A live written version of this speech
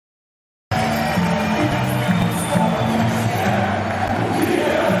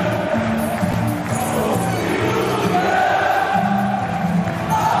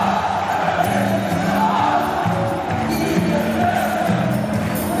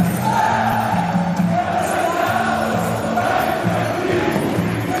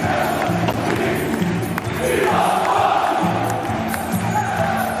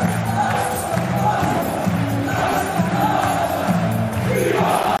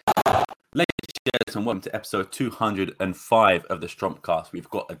gents, and welcome to episode 205 of the STROMPCAST. We've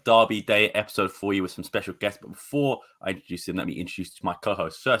got a Derby Day episode for you with some special guests. But before I introduce him, let me introduce my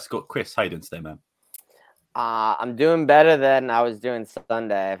co-host. First, got Chris. How you doing today, man? I'm doing better than I was doing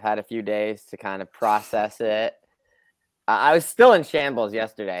Sunday. I've had a few days to kind of process it. I was still in shambles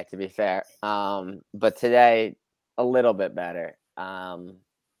yesterday, to be fair. But today, a little bit better.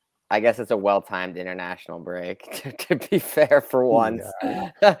 I guess it's a well-timed international break, to be fair for once.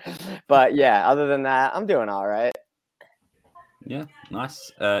 Yeah. But yeah, other than that, I'm doing all right. Yeah,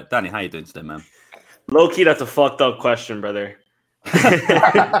 nice. Danny, how you doing today, man? Low-key, that's a fucked up question, brother.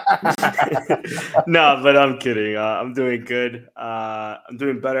 No, but I'm kidding. I'm doing good. I'm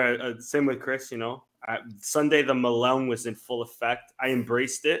doing better. Same with Chris, Sunday, the Malone was in full effect. I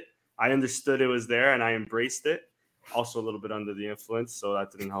embraced it. I understood it was there, and I embraced it. Also a little bit under the influence, so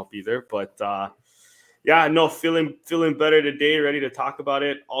that didn't help either. But feeling better today, ready to talk about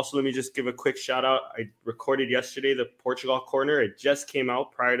it. Also, let me just give a quick shout out. I recorded yesterday the Portugal Corner. It just came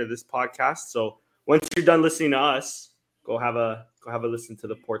out prior to this podcast. So once you're done listening to us, go have a listen to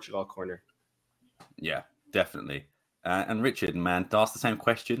the Portugal Corner. Yeah, definitely. And Richard, man, to ask the same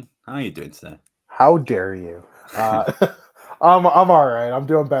question. How are you doing today? How dare you? I'm all right. I'm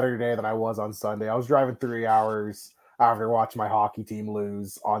doing better today than I was on Sunday. I was driving 3 hours after watching my hockey team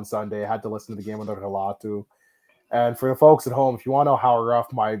lose on Sunday. I had to listen to the game without Halatu. And for the folks at home, if you want to know how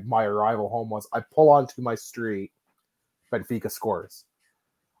rough my arrival home was, I pull onto my street, Benfica scores.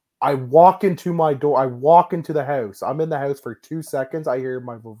 I walk into my door. I walk into the house. I'm in the house for 2 seconds. I hear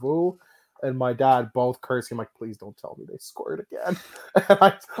my vovoo and my dad both cursing. I'm like, please don't tell me they scored again.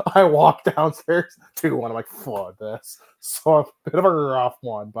 And I walk downstairs, 2-1. I'm like, fuck this. So a bit of a rough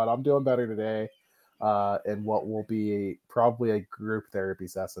one, but I'm doing better today. In what will be probably a group therapy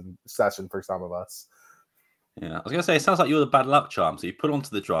session for some of us. Yeah, I was gonna say it sounds like you're the bad luck charm. So you put onto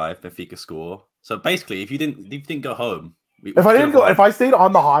the drive, Benfica score. So basically, if you didn't go home, if I stayed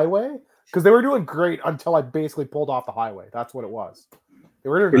on the highway, because they were doing great until I basically pulled off the highway. That's what it was. They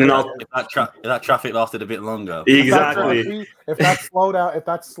were doing if that traffic lasted a bit longer. Exactly. If that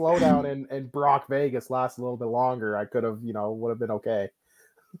slowdown in Brock Vegas lasted a little bit longer, I could have, would have been okay.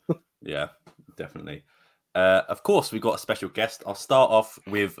 Yeah, definitely. Of course, we've got a special guest. I'll start off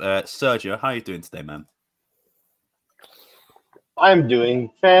with Sergio. How are you doing today, man? I'm doing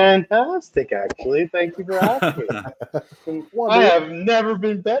fantastic, actually. Thank you for asking. I have never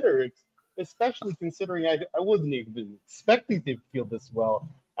been better, especially considering I wasn't even expecting to feel this well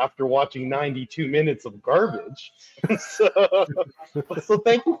after watching 92 minutes of garbage. So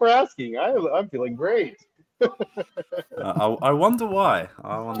thank you for asking. I'm feeling great. I wonder why.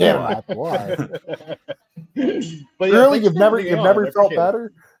 Why? But really, you've never felt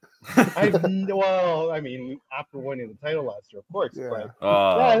better. After winning the title last year, of course. Yeah.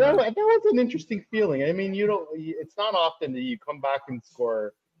 But that was an interesting feeling. I mean, it's not often that you come back and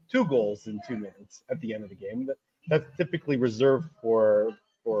score 2 goals in 2 minutes at the end of the game. That's typically reserved for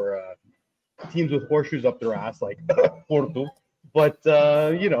teams with horseshoes up their ass, like Porto. But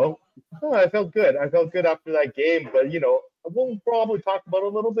I felt good. I felt good after that game. But we'll probably talk about it a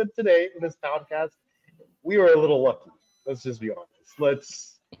little bit today in this podcast. We were a little lucky. Let's just be honest.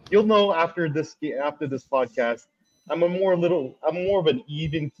 You'll know after this podcast. I'm more of an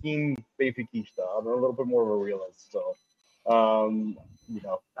even team Benfiquista. I'm a little bit more of a realist. So,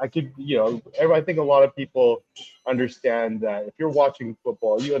 I think a lot of people understand that if you're watching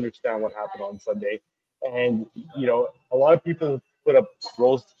football, you understand what happened on Sunday. And, a lot of people put up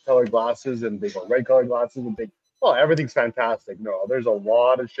rose-colored glasses and they go red-colored glasses and think, oh, everything's fantastic. No, there's a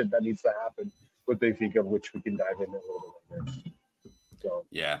lot of shit that needs to happen with Benfica, which we can dive into a little bit later. So.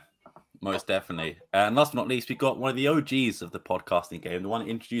 Yeah, most definitely. And last but not least, we got one of the OGs of the podcasting game, the one that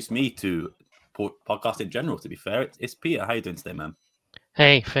introduced me to podcast in general, to be fair. It's Peter. How you doing today, man?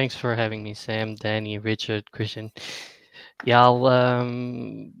 Hey, thanks for having me, Sam, Danny, Richard, Christian. Yeah, I'll,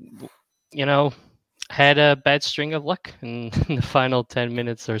 had a bad string of luck in the final 10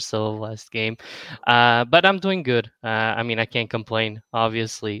 minutes or so of last game. But I'm doing good. I can't complain,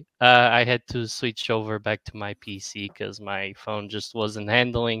 obviously. I had to switch over back to my PC because my phone just wasn't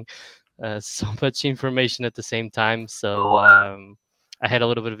handling so much information at the same time. So I had a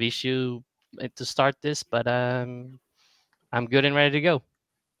little bit of issue to start this, but I'm good and ready to go.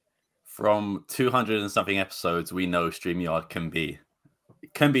 From 200 and something episodes, we know StreamYard can be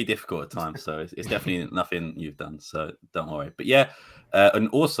difficult at times, so it's definitely nothing you've done, so don't worry. But yeah, and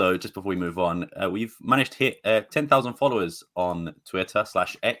also just before we move on, we've managed to hit 10,000 followers on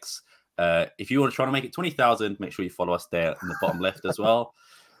Twitter/X. If you want to try to make it 20,000, make sure you follow us there in the bottom left as well.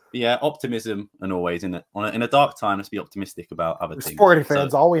 Yeah, optimism and always in a dark time. Let's be optimistic about other things. Sporting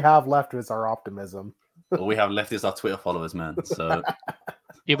fans, all we have left is our optimism. All we have left is our Twitter followers, man. So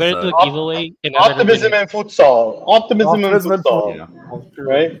You better do a Op- giveaway. And I better Optimism win and futsal. Optimism and Optimism and futsal. yeah,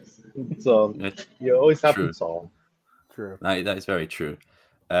 Right? So you always have True. futsal. True. that is very true.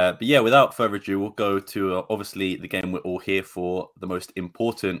 But yeah, without further ado, we'll go to obviously the game we're all here for, the most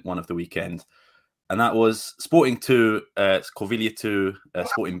important one of the weekend. And that was Sporting 2, Corvilla 2,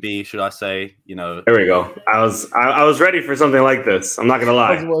 Sporting B, should I say? You know, There we go. I was ready for something like this. I'm not gonna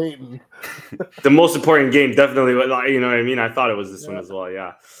I was lie. waiting. The most important game, definitely. You know what I mean? I thought it was this one as well.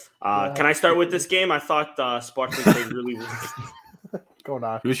 Yeah. Can I start with this game? I thought Sporting played really well. Going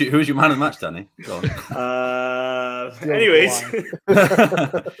on. who's your man of the match, Danny? Go on. Anyways,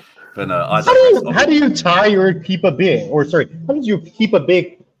 But no, How do you tie or keep a big? Or sorry, how did you keep a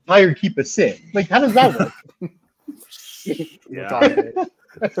big, tie or keep a sit? Like, how does that work?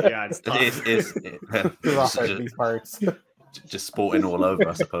 yeah, it's tough. These parts. just sporting all over,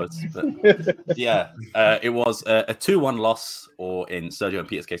 I suppose. But yeah, it was a 2-1 loss, or in Sergio and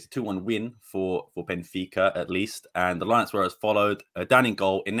Peter's case, a 2-1 win for Benfica at least. And the lineups were as followed: Dan in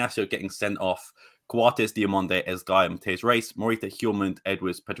goal, Ignacio getting sent off, Coates, Diamande, Esgai, Mateus Reis, Morita, Hjulmand,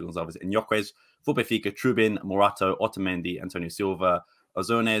 Edwards, Pedro Gonçalves, and Lloquez. For Benfica, Trubin, Morato, Otamendi, Antonio Silva,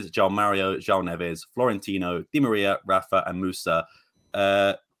 Ozones, João Mario, João Neves, Florentino, Di Maria, Rafa, and Musa.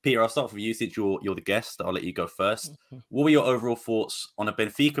 Peter, I'll start with you since you're the guest. I'll let you go first. What were your overall thoughts on a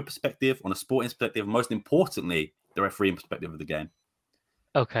Benfica perspective, on a Sporting perspective, most importantly, the refereeing perspective of the game?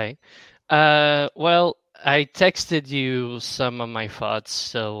 Okay. Well, I texted you some of my thoughts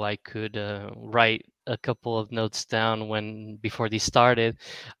so I could write a couple of notes down before they started.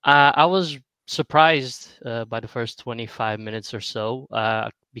 I was surprised by the first 25 minutes or so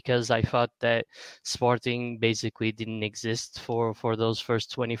because I thought that Sporting basically didn't exist for those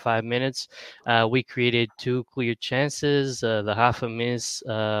first 25 minutes. We created two clear chances, the half a miss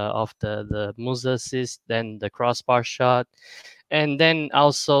of the Musa assist, then the crossbar shot, and then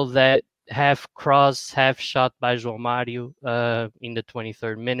also that half cross, half shot by João Mario in the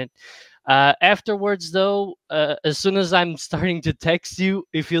 23rd minute. Afterwards, though, as soon as I'm starting to text you,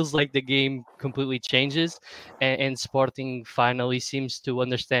 it feels like the game completely changes, and Sporting finally seems to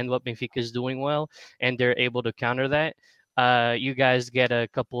understand what Benfica is doing well, and they're able to counter that. You guys get a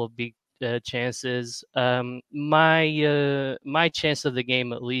couple of big chances. My chance of the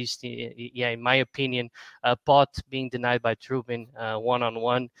game, at least, in my opinion, Pot being denied by Trubin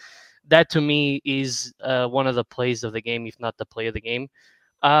 1-on-1. That to me is one of the plays of the game, if not the play of the game.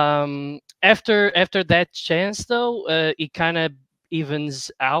 After that chance, though, it kind of evens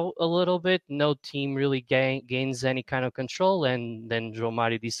out a little bit. No team really gains any kind of control, and then João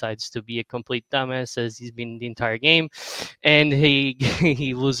Mario decides to be a complete dumbass, as he's been the entire game, and he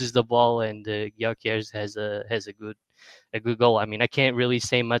he loses the ball, and Gyökeres has a good goal. I mean, I can't really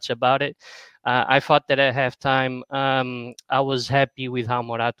say much about it. I thought that at halftime, I was happy with how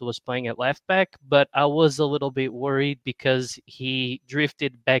Morato was playing at left back, but I was a little bit worried because he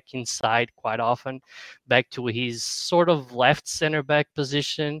drifted back inside quite often, back to his sort of left center back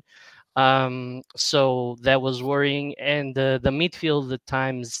position. So that was worrying. And the midfield at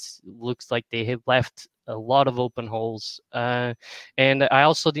times looks like they had left a lot of open holes. And I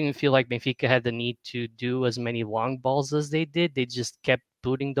also didn't feel like Benfica had the need to do as many long balls as they did. They just kept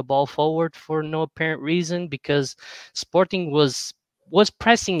putting the ball forward for no apparent reason, because Sporting was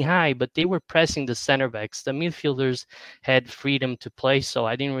pressing high, but they were pressing the center backs. The midfielders had freedom to play, so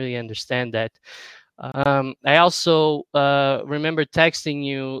I didn't really understand that. I also remember texting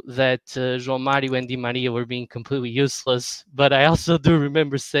you that João Mario and Di Maria were being completely useless, but I also do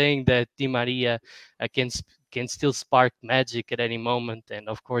remember saying that Di Maria can still spark magic at any moment, and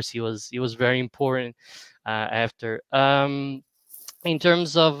of course he was very important after. In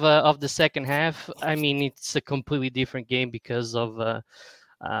terms of the second half, I mean, it's a completely different game because of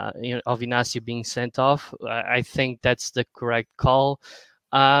of Ignacio being sent off. I think that's the correct call.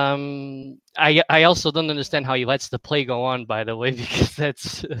 I also don't understand how he lets the play go on, by the way, because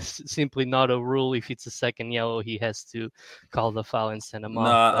that's simply not a rule. If it's a second yellow, he has to call the foul and send him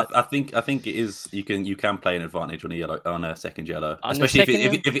off. No, I think it is. You can play an advantage on a second yellow, especially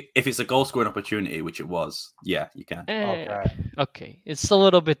if it's a goal scoring opportunity, which it was. Yeah, you can. Okay, it's a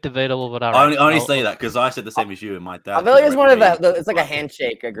little bit debatable, but I only say that because I said the same as you and my dad. I feel like it's one of the. It's like a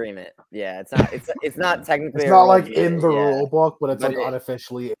handshake agreement. Yeah, it's not. It's not technically. It's not like in the rule book, but it's like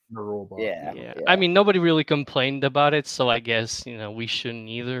unofficially in the rule book. Yeah. I mean, nobody really complained about it, so I guess we shouldn't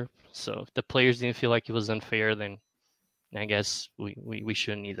either. So if the players didn't feel like it was unfair, then I guess we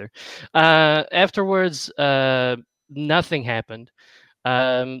shouldn't either. Afterwards, nothing happened.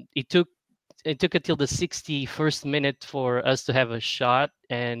 It took until the 61st minute for us to have a shot,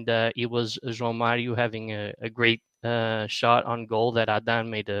 and it was João Mario having a great shot on goal that Adan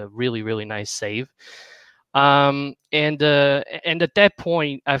made a really, really nice save. And at that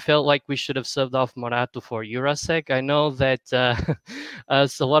point, I felt like we should have subbed off Morato for Jurasek. I know that so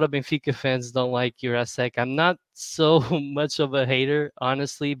a lot of Benfica fans don't like Jurasek. I'm not so much of a hater,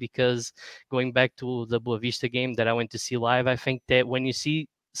 honestly, because going back to the Boavista game that I went to see live, I think that when you see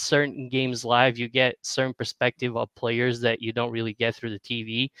certain games live, you get certain perspective of players that you don't really get through the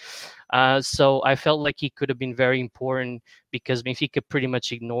TV. So I felt like he could have been very important because Benfica pretty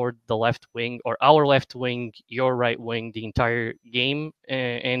much ignored the left wing, or our left wing, your right wing, the entire game,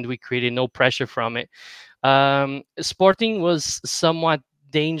 and we created no pressure from it. Sporting was somewhat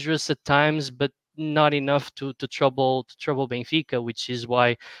dangerous at times, but not enough to trouble Benfica, which is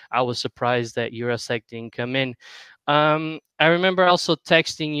why I was surprised that Jurasek didn't come in. I remember also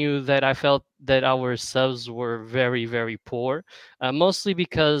texting you that I felt that our subs were very, very poor, mostly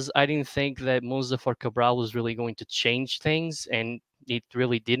because I didn't think that Mustafa Cabral was really going to change things, and it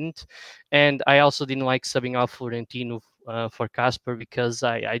really didn't. And I also didn't like subbing off Florentino for Casper, because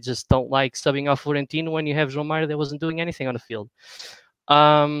I just don't like subbing off Florentino when you have João Mario that wasn't doing anything on the field.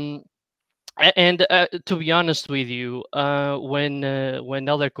 And to be honest with you, when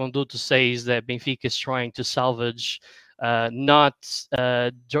Elder Conduto says that Benfica is trying to salvage, not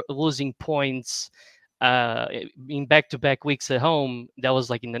losing points in back-to-back weeks at home, that was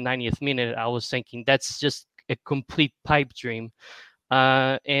like in the 90th minute. I was thinking that's just a complete pipe dream.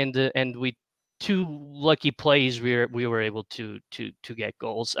 And with two lucky plays, we were able to get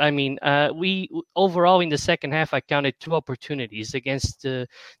goals. I mean, we overall in the second half, I counted 2 opportunities against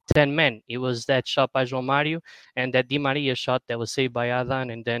 10 men. It was that shot by João Mario and that Di Maria shot that was saved by Adan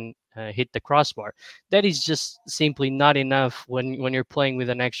and then hit the crossbar. That is just simply not enough when you're playing with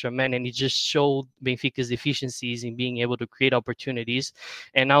an extra man, and it just showed Benfica's deficiencies in being able to create opportunities,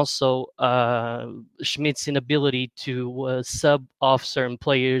 and also Schmidt's inability to sub off certain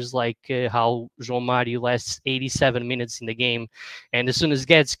players, like how João Mario lasts 87 minutes in the game, and as soon as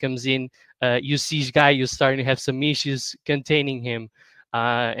Guedes comes in, you see Gaio starting to have some issues containing him.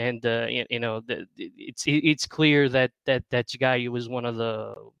 It's clear that Gaio was one of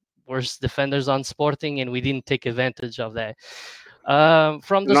the worst defenders on Sporting, and we didn't take advantage of that.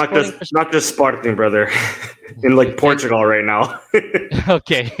 From the not just Sporting, brother, in like Portugal right now.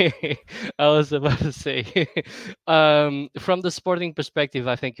 Okay, I was about to say, from the Sporting perspective,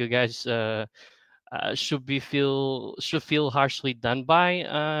 I think you guys should feel harshly done by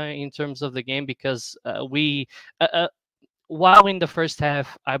in terms of the game, because we. While in the first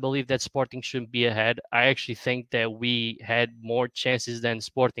half, I believe that Sporting shouldn't be ahead. I actually think that we had more chances than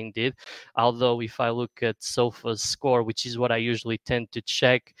Sporting did. Although, if I look at Sofa's score, which is what I usually tend to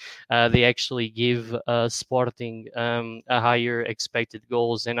check, they actually give Sporting a higher expected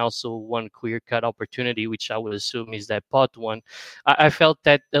goals and also one clear-cut opportunity, which I would assume is that pot one. I felt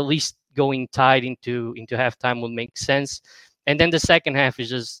that at least going tied into halftime would make sense. And then the second half is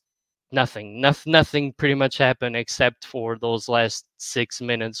just nothing pretty much happened except for those last 6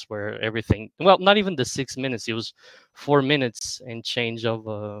 minutes where everything, well, not even the 6 minutes, it was 4 minutes and change of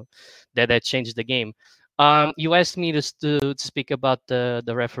that changed the game. You asked me to speak about the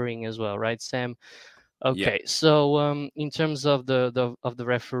refereeing as well, right, Sam? Okay. Yeah. So in terms of the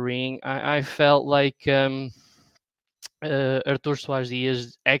refereeing, I felt like Artur Soares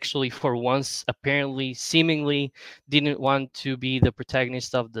Dias actually, for once, apparently, seemingly, didn't want to be the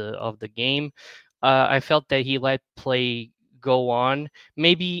protagonist of the game. I felt that he let play go on,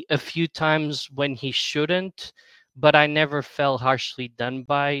 maybe a few times when he shouldn't, but I never felt harshly done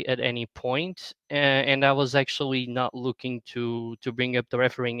by at any point. And I was actually not looking to bring up the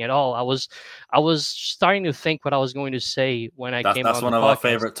refereeing at all. I was starting to think what I was going to say when I came on the podcast. That's one of our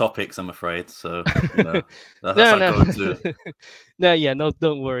favorite topics, I'm afraid. So that's our go-to. No,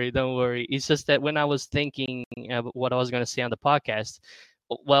 don't worry. It's just that when I was thinking about what I was going to say on the podcast,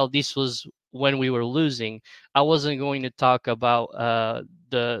 well, this was when we were losing. I wasn't going to talk about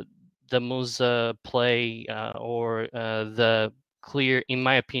the Musa play or the clear, in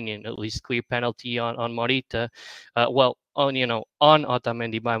my opinion, at least clear penalty on Morita. On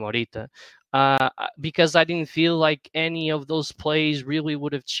Otamendi by Morita. Because I didn't feel like any of those plays really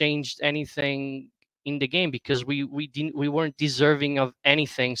would have changed anything in the game, because we weren't deserving of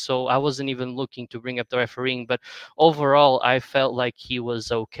anything. So I wasn't even looking to bring up the refereeing. But overall, I felt like he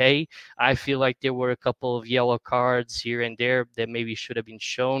was okay. I feel like there were a couple of yellow cards here and there that maybe should have been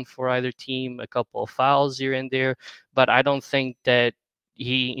shown for either team, a couple of fouls here and there, but I don't think that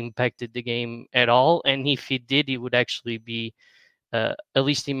he impacted the game at all. And if he did, it would actually be at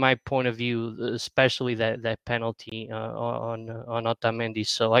least in my point of view, especially that penalty on Otamendi.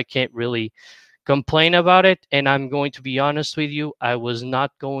 So I can't really complain about it. And I'm going to be honest with you, I was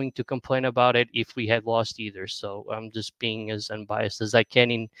not going to complain about it if we had lost either. So I'm just being as unbiased as I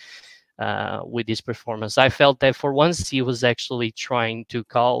can in with his performance. I felt that for once he was actually trying to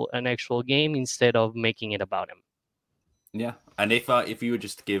call an actual game instead of making it about him. Yeah, and if you were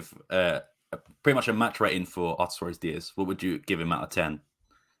just to give pretty much a match rating for Artur Diaz, what would you give him out of 10?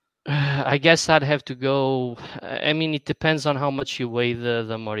 I guess I'd have to go. I mean, it depends on how much you weigh the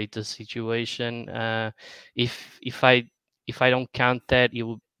Morita situation. If I don't count that, it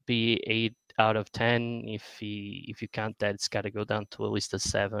would be 8 out of 10. If you count that, it's got to go down to at least a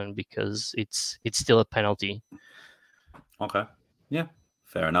 7 because it's still a penalty. Okay, yeah,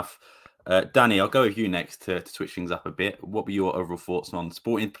 fair enough. Danny, I'll go with you next to switch things up a bit. What were your overall thoughts on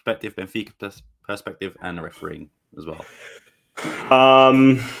sporting perspective, Benfica perspective, and the refereeing as well?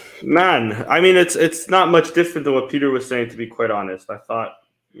 Man, I mean, it's not much different than what Peter was saying, to be quite honest. I thought,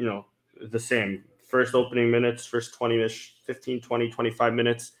 the same. First opening minutes, first 20-ish, 15, 20, 25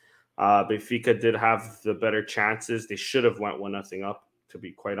 minutes. Benfica did have the better chances. They should have went 1-0 up, to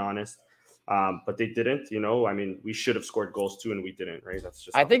be quite honest. But they didn't, I mean, we should have scored goals too, and we didn't, right? That's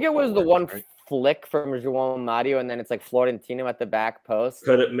just. I think it was the one flick from João Mario, and then it's like Florentino at the back post.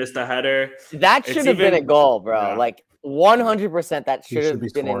 Could have missed a header. That should have been a goal, bro. Yeah. Like 100%, that should have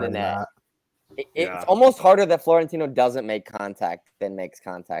been in the net. It's almost harder that Florentino doesn't make contact than makes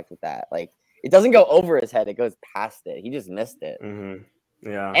contact with that. Like, it doesn't go over his head; it goes past it. He just missed it. Mm-hmm.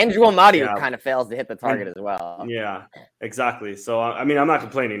 Yeah, and João Mario kind of fails to hit the target as well. Yeah, exactly. So I mean, I'm not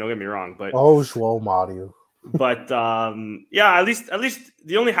complaining. Don't get me wrong, but João Mario. But yeah, at least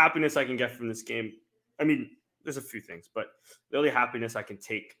the only happiness I can get from this game. I mean, there's a few things, but the only happiness I can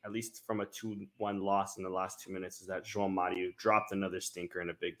take, at least from a 2-1 loss in the last 2 minutes, is that João Mario dropped another stinker in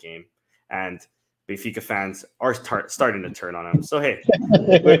a big game, and Benfica fans are starting to turn on him. So hey,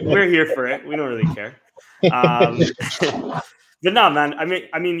 we're here for it. We don't really care. But no, man. I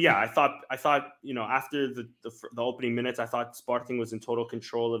mean, yeah. I thought, after the opening minutes, I thought Sporting was in total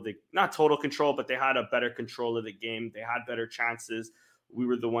control of not total control, but they had a better control of the game. They had better chances. We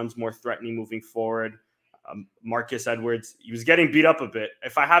were the ones more threatening moving forward. Marcus Edwards, he was getting beat up a bit.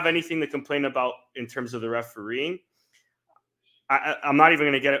 If I have anything to complain about in terms of the refereeing, I'm not even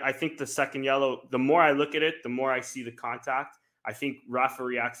going to get it. I think the second yellow, the more I look at it, the more I see the contact. I think Rafa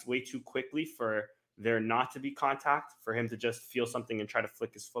reacts way too quickly for there not to be contact, for him to just feel something and try to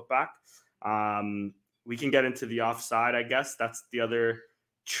flick his foot back. We can get into the offside, I guess. That's the other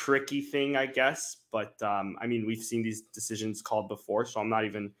tricky thing, I guess. But I mean, we've seen these decisions called before, so I'm not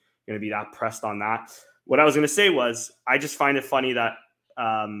even going to be that pressed on that. What I was going to say was, I just find it funny that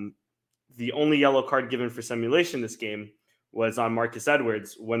the only yellow card given for simulation this game was on Marcus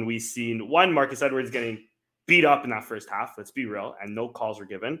Edwards, when we seen Marcus Edwards getting beat up in that first half, let's be real, and no calls were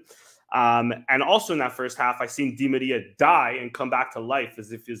given. And also in that first half, I seen Di Maria die and come back to life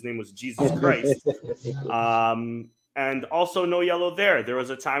as if his name was Jesus Christ. And also no yellow there. There was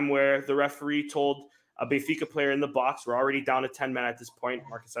a time where the referee told a Benfica player in the box, we're already down to 10 men at this point.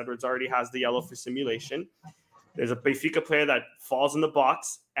 Marcus Edwards already has the yellow for simulation. There's a Benfica player that falls in the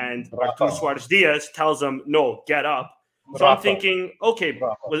box, and Artur Soares Diaz tells him, no, get up. So I'm thinking, okay,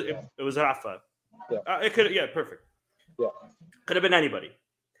 it was Rafa. Yeah. It could, perfect. Yeah. Could have been anybody.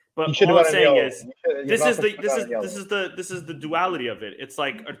 But all I'm saying is, this is the duality of it. It's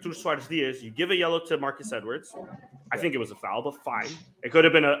like Artur Soares Diaz, you give a yellow to Marcus Edwards. I think it was a foul, but fine. It could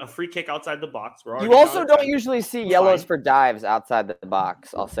have been a free kick outside the box. You also don't usually see yellows for dives outside the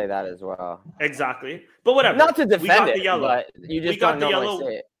box. I'll say that as well. Exactly, but whatever. Not to defend it, but you just don't normally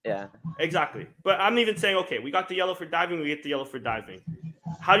see it. Yeah, exactly. But I'm even saying, okay, we got the yellow for diving. We get the yellow for diving.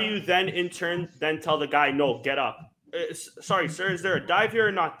 How do you then, in turn, tell the guy, no, get up? Sorry, sir, is there a dive here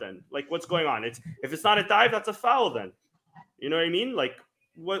or not then? Like, what's going on? If it's not a dive, that's a foul then. You know what I mean? Like,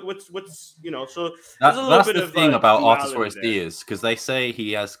 what's so there's a little that's bit the of thing about Artur Soares Diaz, because they say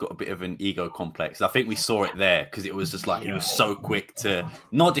he has got a bit of an ego complex. I think we saw it there, because it was just like he was so quick to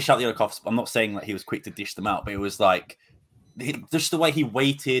not dish out the other cuffs. I'm not saying that he was quick to dish them out, but it was like just the way he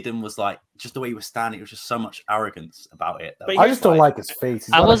waited and was like, just the way he was standing, it was just so much arrogance about it. I just don't like his face.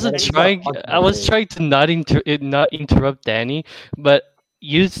 I was trying to not interrupt Danny, but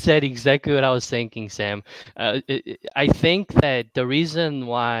you said exactly what I was thinking, Sam. I think that the reason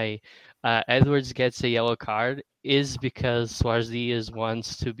why Edwards gets a yellow card is because Suarez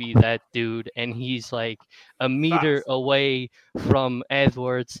wants to be that dude, and he's like a meter Facts. away from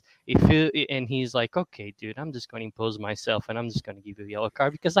Edwards. And he's like, okay, dude, I'm just going to impose myself, and I'm just going to give you a yellow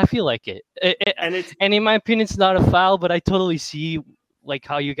card because I feel like it. And in my opinion, it's not a foul, but I totally see like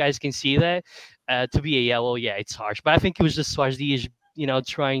how you guys can see that. To be a yellow, yeah, it's harsh. But I think it was just Suarez,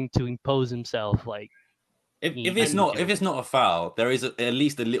 trying to impose himself, like. If it's not a foul, there is at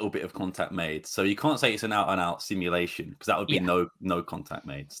least a little bit of contact made. So you can't say it's an out and out simulation because that would be no contact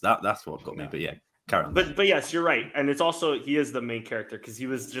made. So that's what got me. But yeah, carry on. But yes, you're right, and it's also he is the main character because he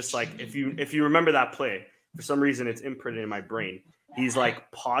was just like if you remember that play, for some reason it's imprinted in my brain. He's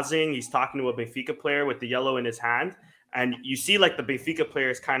like pausing. He's talking to a Benfica player with the yellow in his hand, and you see like the Benfica player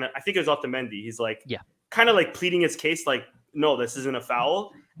is kind of, I think it was Otamendi. He's like kind of like pleading his case, like no, this isn't a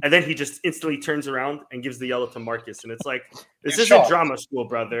foul. And then he just instantly turns around and gives the yellow to Marcus. And it's like, this isn't drama school,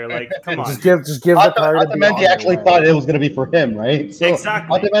 brother. Like, come on. Just give the card. Otamendi actually thought it was going to be for him, right? So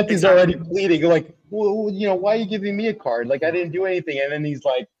exactly. Otamendi's already pleading. Like, well, why are you giving me a card? Like, I didn't do anything. And then he's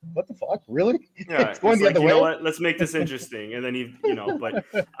like, what the fuck? Really? Yeah, it's going the other way. You know what? Let's make this interesting. And then but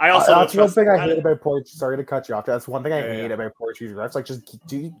I also that's one thing I hate about Portuguese. Sorry to cut you off. That's one thing I hate about Portuguese refs. Like, just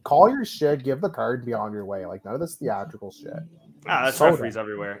call your shit, give the card, and be on your way. Like, none of this theatrical shit. That's referees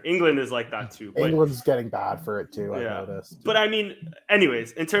everywhere. England is like that too. But England's getting bad for it too. I noticed. But I mean,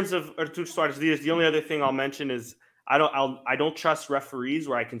 anyways, in terms of Artur Suarez, the only other thing I'll mention is I don't trust referees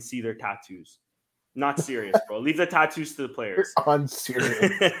where I can see their tattoos. Not serious, bro. Leave the tattoos to the players. You're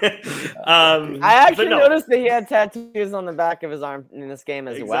unserious. I actually noticed that he had tattoos on the back of his arm in this game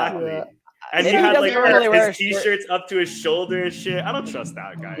as well. Yeah. And maybe he had like his t-shirts up to his shoulder and shit. I don't trust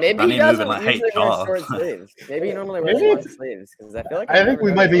that guy. Maybe he doesn't usually wear short sleeves. Maybe he normally wears long sleeves because I feel like I think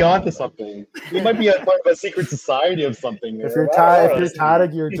we might be onto something. We might be a part of a secret society of something. If you're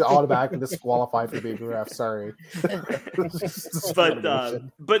tatted, you're automatically disqualified for being a ref. Sorry.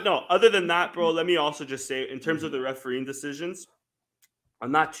 But no. Other than that, bro, let me also just say, in terms of the refereeing decisions,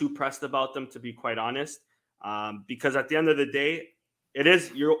 I'm not too pressed about them, to be quite honest, because at the end of the day, it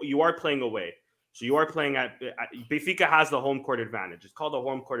is you are playing away, so you are playing at Benfica has the home court advantage. It's called the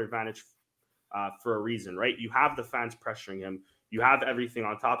home court advantage for a reason, right? You have the fans pressuring him, you have everything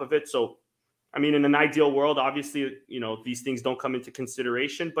on top of it. So, I mean, in an ideal world, obviously, these things don't come into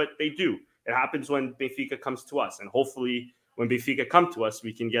consideration, but they do. It happens when Benfica comes to us, and hopefully, when Benfica come to us,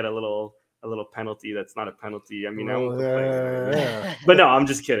 we can get a little penalty. That's not a penalty. I mean, but no, I'm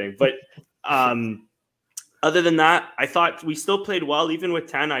just kidding. But other than that, I thought we still played well, even with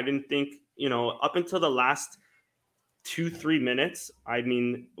 10. I didn't think, up until the last 2-3 minutes, I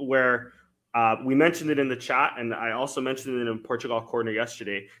mean, where we mentioned it in the chat, and I also mentioned it in Portugal Corner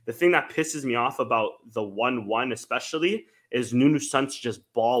yesterday. The thing that pisses me off about the 1-1 especially is Nuno Santos just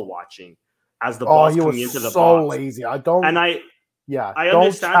ball watching as the ball's coming into the box. So lazy. I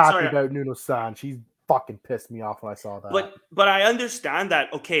understand. Sorry about Nuno Santos. He's fucking pissed me off when I saw that. But I understand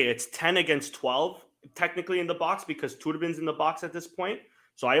that. Okay, it's 10 against 12. Technically in the box because Turbin's in the box at this point.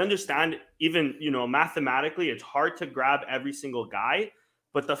 So I understand even, mathematically, it's hard to grab every single guy.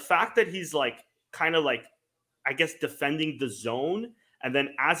 But the fact that he's like, kind of like, I guess, defending the zone. And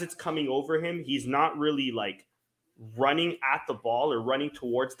then as it's coming over him, he's not really like running at the ball or running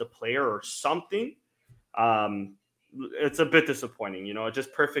towards the player or something. It's a bit disappointing. It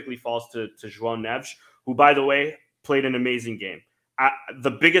just perfectly falls to João Neves, who, by the way, played an amazing game. The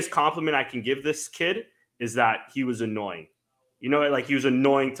biggest compliment I can give this kid is that he was annoying. Like he was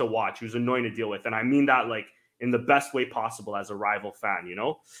annoying to watch. He was annoying to deal with. And I mean that like in the best way possible as a rival fan,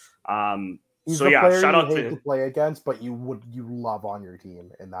 He's so the yeah, player shout out you to hate to play against, but you love on your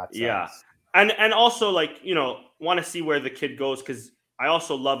team in that sense. Yeah. And also like, want to see where the kid goes because I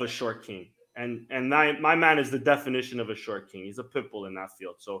also love a short king. And my man is the definition of a short king. He's a pit bull in that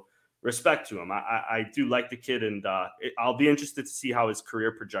field. So respect to him. I do like the kid, and I'll be interested to see how his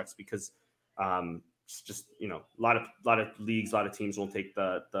career projects because it's just a lot of leagues, a lot of teams won't take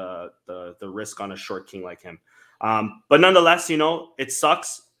the risk on a short king like him. But nonetheless, it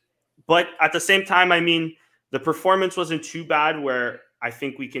sucks. But at the same time, I mean, the performance wasn't too bad where I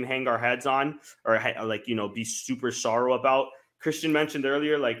think we can hang our heads on or like be super sorrow about. Christian mentioned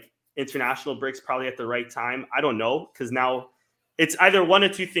earlier, like international breaks probably at the right time. I don't know because now. It's either one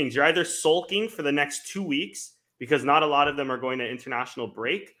of two things. You're either sulking for the next 2 weeks because not a lot of them are going to international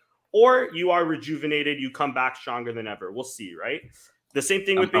break, or you are rejuvenated. You come back stronger than ever. We'll see, right? The same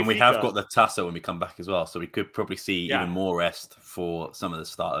thing with Benfica. And we have got the Tasso when we come back as well. So we could probably see even more rest for some of the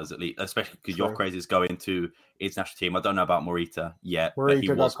starters, at least, especially because Gyökeres is going to international team. I don't know about Morita yet, but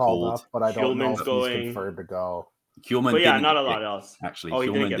he was called up, but I don't know if he's confirmed to go. Human, But yeah, didn't not a get lot picked, else. Actually, Oh, he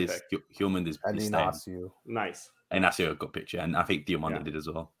didn't Human get is picked. Human is And staying. Inacio. Nice. Inacio got picked, and I think Diamanda Yeah. did as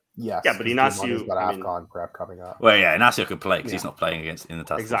well. Yes. Yeah, but 'cause Inacio, Diamanda's got I mean- AFCON prep coming up. Well, yeah, Inacio could play because he's Yeah. not playing against in the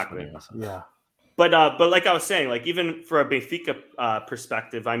task force Exactly. anyway, so. Yeah. But like I was saying, like even for a Benfica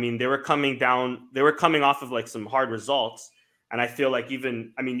perspective, I mean, they were coming off of like some hard results. And I feel like you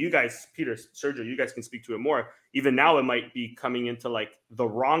guys, Peter, Sergio, you guys can speak to it more. Even now, it might be coming into like the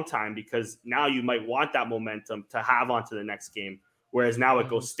wrong time because now you might want that momentum to have onto the next game. Whereas now it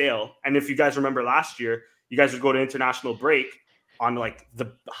goes stale. And if you guys remember last year, you guys would go to international break on like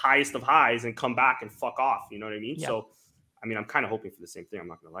the highest of highs and come back and fuck off. You know what I mean? Yeah. So, I mean, I'm kind of hoping for the same thing. I'm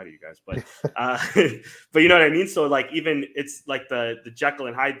not going to lie to you guys, but but you know what I mean? So like even it's like the Jekyll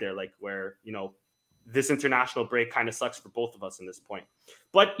and Hyde there, like where, this international break kind of sucks for both of us in this point.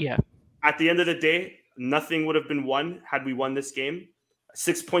 But Yeah. at the end of the day, nothing would have been won had we won this game.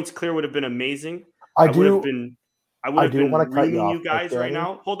 6 points clear would have been amazing. I would have been reaming you guys right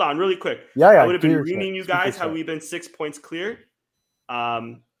now. Hold on, really quick. Yeah, I would have been do your reaming you shit. Speak your guys had shit. we been 6 points clear.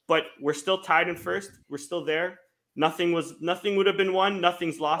 But we're still tied in first. We're still there. Nothing would have been won.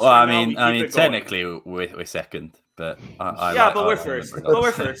 Nothing's lost. Well, right I now. mean, technically we're second, but but we're first. But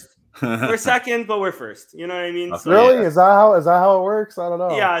we're first. We're second, but we're first. You know what I mean? Okay. So, Really? Is that how it works? I don't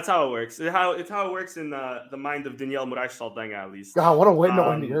know. yeah, it's how it works. It's how it works in the mind of Daniel Moraes Saldanha, at least. God, what a window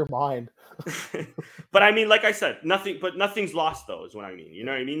into your mind. But I mean, like I said, nothing's lost though, is what I mean. You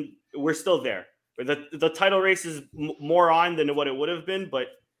know what I mean? We're still there. The title race is more on than what it would have been, but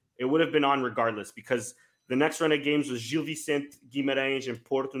it would have been on regardless because the next run of games was Gil Vicente, Guimarães, and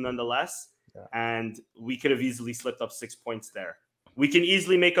Porto nonetheless. Yeah. And we could have easily slipped up 6 points there. We can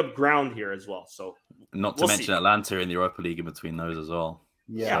easily make up ground here as well. So not to mention Atlanta in the Europa League in between those as well.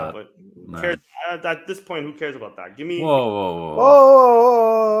 Yeah, but who cares? At this point, who cares about that? Give me. Whoa!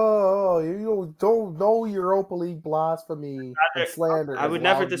 You don't know Europa League blasphemy and slander. I would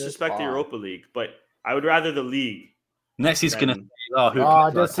never disrespect the Europa League, but I would rather the league. Next, he's gonna pass the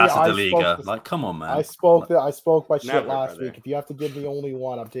Liga. Like, come on, man. I spoke my shit last week. If you have to give me only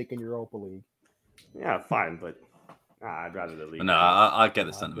one, I'm taking Europa League. Yeah, fine, but I'd rather the league. No, I get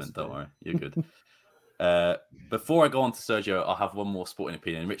the sentiment. Don't worry, you're good. Before I go on to Sergio, I'll have one more sporting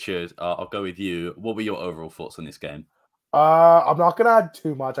opinion. Richard, I'll go with you. What were your overall thoughts on this game? I'm not gonna add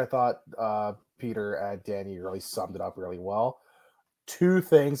too much. I thought Peter and Danny really summed it up really well. Two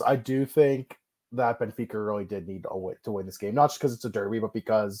things. I do think that Benfica really did need to win this game, not just because it's a derby, but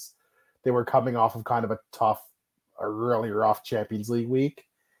because they were coming off of kind of a really rough Champions League week.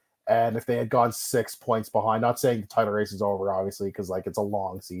 And if they had gone 6 points behind, not saying the title race is over, obviously, because like it's a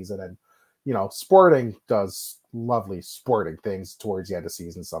long season and Sporting does lovely sporting things towards the end of the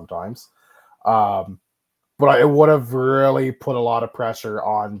season sometimes. But it would have really put a lot of pressure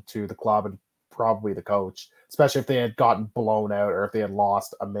onto the club and probably the coach, especially if they had gotten blown out or if they had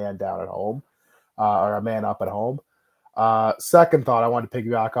lost a man down at home or a man up at home. Second thought, I wanted to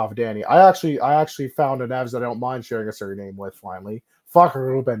piggyback off of Danny. I actually found a Neves that I don't mind sharing a surname with finally. Fuck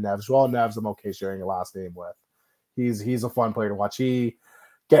Ruben Neves. Well, Neves, I'm okay sharing a last name with. He's a fun player to watch.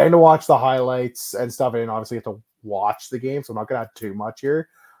 Getting to watch the highlights and stuff, and obviously get to watch the game, so I'm not going to add too much here.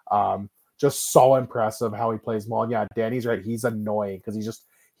 Just so impressive how he plays ball. And yeah, Danny's right. He's annoying because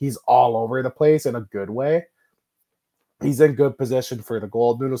he's all over the place in a good way. He's in good position for the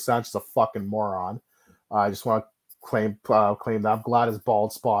goal. Nuno Sanchez is a fucking moron. I just want to claim that. I'm glad his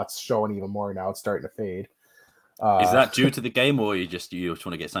bald spot's showing even more now. It's starting to fade. Is that due to the game, or you just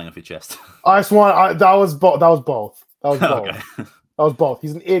want to get something off your chest? That was both. That was both. Okay. That was both.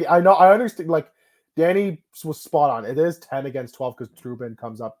 He's an idiot. I know. I understand. Like, Danny was spot on. It is 10 against 12 because Trubin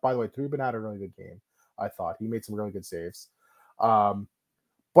comes up. By the way, Trubin had a really good game. I thought he made some really good saves.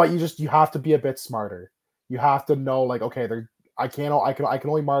 But you have to be a bit smarter. You have to know, like, okay, I can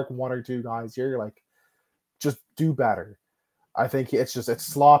only mark one or two guys here. Like, just do better. I think it's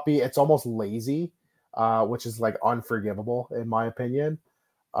sloppy. It's almost lazy, which is like unforgivable in my opinion.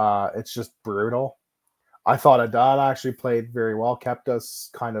 It's just brutal. I thought Haddad actually played very well, kept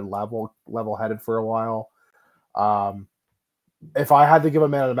us kind of level-headed for a while. If I had to give a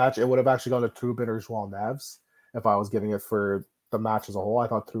man of the match, it would have actually gone to Trubin or João Neves. If I was giving it for the match as a whole, I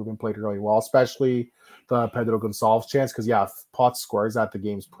thought Trubin played really well, especially the Pedro Gonçalves chance. Because if Potts scores that, the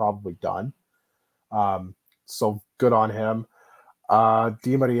game's probably done. So good on him.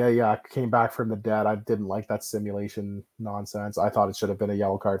 Di Maria, came back from the dead. I didn't like that simulation nonsense. I thought it should have been a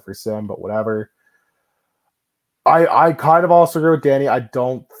yellow card for Sim, but whatever. I kind of also agree with Danny. I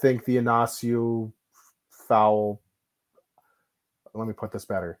don't think the Inacio foul. Let me put this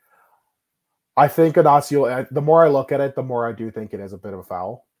better. I think Inacio, the more I look at it, the more I do think it is a bit of a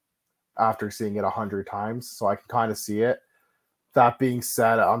foul. after seeing it 100 times, so I can kind of see it. That being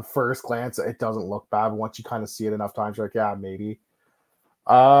said, on first glance, it doesn't look bad. But once you kind of see it enough times, you're like, yeah, maybe.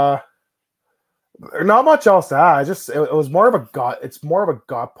 Not much else to add. It was more of a gut. It's more of a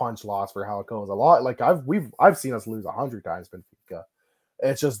gut punch loss for how it goes. A lot like I've seen us lose 100 times Benfica.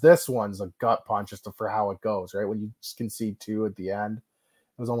 It's just this one's a gut punch just for how it goes, right? When you just concede 2 at the end,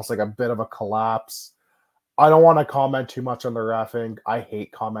 it was almost like a bit of a collapse. I don't want to comment too much on the reffing. I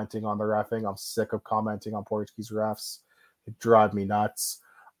hate commenting on the reffing. I'm sick of commenting on Portuguese refs. It drives me nuts.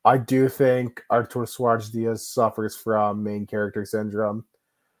 I do think Artur Soares Diaz suffers from main character syndrome.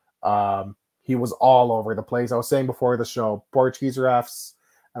 He was all over the place. I was saying before the show, Portuguese refs,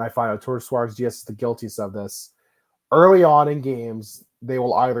 and I find Artur Soares Diaz is the guiltiest of this. Early on in games, they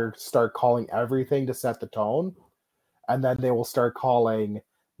will either start calling everything to set the tone, and then they will start calling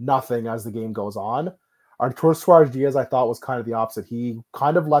nothing as the game goes on. Artur Soares Diaz, I thought, was kind of the opposite. He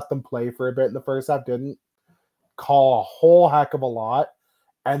kind of let them play for a bit in the first half, didn't call a whole heck of a lot.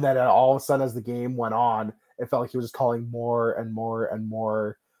 And then all of a sudden, as the game went on, it felt like he was just calling more and more and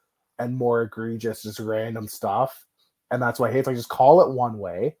more and more egregious, just random stuff. And that's why I hate it. Like, just call it one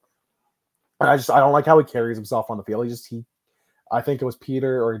way. And I don't like how he carries himself on the field. I think it was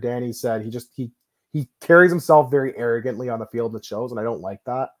Peter or Danny said he carries himself very arrogantly on the field that shows, and I don't like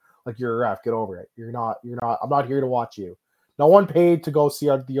that. Like, you're a ref, get over it. You're not. I'm not here to watch you. No one paid to go see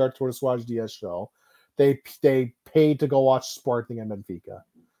the Artur Soares Diaz show. They paid to go watch Sporting and Benfica.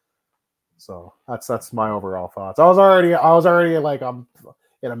 So that's my overall thoughts. I was already like, I'm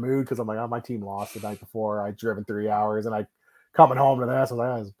in a mood because I'm like, oh, my team lost the night before. I'd driven 3 hours and I coming home to this. I was like,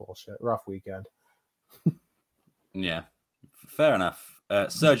 oh, this is bullshit. Rough weekend. Yeah, fair enough.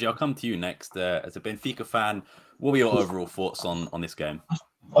 Sergio, I'll come to you next. As a Benfica fan, what were your overall thoughts on this game?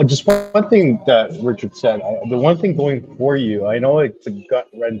 Just one thing that Richard said. The one thing going for you, I know it's a gut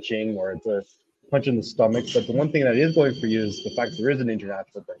wrenching or it's a punch in the stomach, but the one thing that is going for you is the fact there is an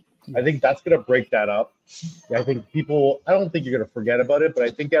international break. I think that's going to break that up. I think I don't think you're going to forget about it, but I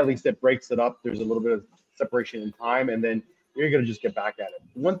think at least it breaks it up. There's a little bit of separation in time, and then you're going to just get back at it.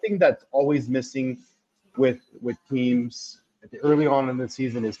 One thing that's always missing with teams early on in the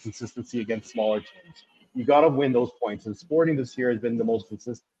season is consistency against smaller teams. You got to win those points, and Sporting this year has been the most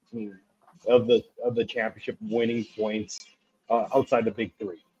consistent team of the championship, winning points outside the big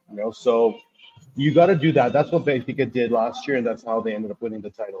three. So you got to do that. That's what Benfica did last year, and that's how they ended up winning the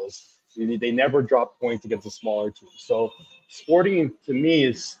titles. They never dropped points against a smaller team. So Sporting, to me,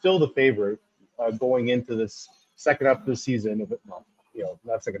 is still the favorite going into this second half of the season.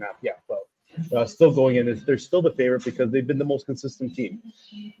 Not second half, yeah, but still going in. They're still the favorite because they've been the most consistent team.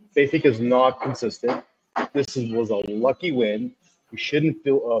 Benfica is not consistent. This was a lucky win. We shouldn't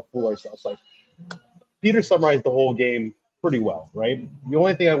fool ourselves. Like, Peter summarized the whole game pretty well, right? The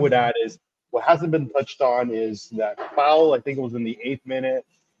only thing I would add is what hasn't been touched on is that foul. I think it was in the 8th minute.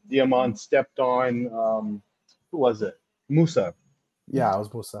 Diamant stepped on, who was it? Musa. Yeah, it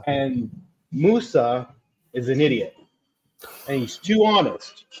was Musa. And Musa is an idiot. And he's too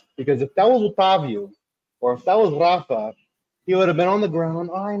honest. Because if that was Otavio or if that was Rafa, he would have been on the ground.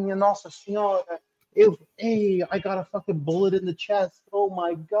 Ay, minha nossa senhora. Hey, I got a fucking bullet in the chest. Oh,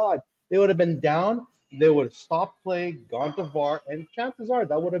 my God. They would have been down. They would have stopped play, gone to VAR, and chances are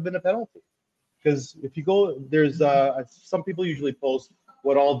that would have been a penalty. Because if you go, there's some people usually post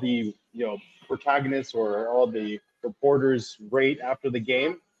what all the protagonists or all the reporters rate after the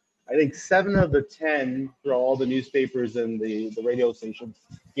game. I think 7 of the 10 for all the newspapers and the radio stations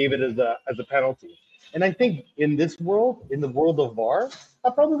gave it as a penalty. And I think in this world, in the world of VAR,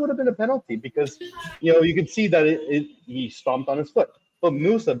 that probably would have been a penalty because you can see that he stomped on his foot. But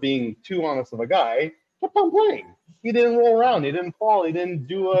Musa, being too honest of a guy, kept on playing. He didn't roll around. He didn't fall. He didn't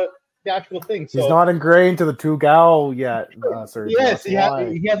do the actual thing. So, he's not ingrained to the Tugal yet, sir. Yes, he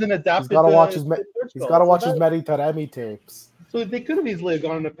hasn't adapted. He's got to watch his Mehdi Taremi tapes. So they could have easily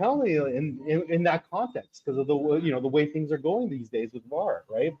gone on a penalty in that context because of the way things are going these days with VAR,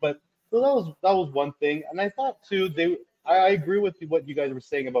 right? But so that was one thing, and I thought too I agree with what you guys were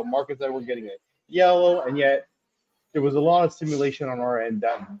saying about Marcus Edwards getting a yellow, and yet there was a lot of simulation on our end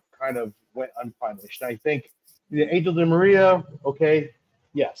that kind of went unpunished. I think the Angel Di Maria, okay,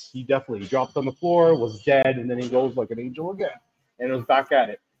 yes, he definitely dropped on the floor, was dead, and then he goes like an angel again, and it was back at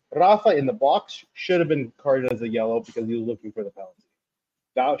it. Rafa in the box should have been carded as a yellow because he was looking for the penalty.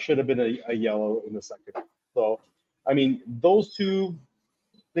 That should have been a yellow in the second half. So, I mean, those two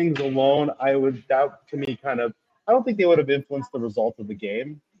things alone, that to me kind of, I don't think they would have influenced the result of the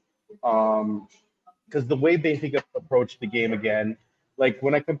game. Because the way Benfica approached the game again, like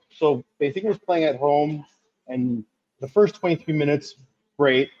so Benfica was playing at home, and the first 23 minutes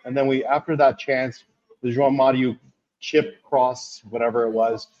great. And then after that chance, the João Mario chip cross, whatever it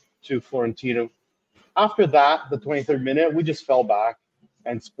was, to Florentino. After that, the 23rd minute, we just fell back,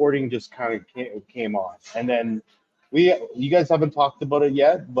 and Sporting just kind of came on. And then you guys haven't talked about it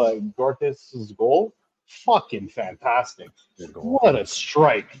yet, but Dortes' goal, fucking fantastic. What a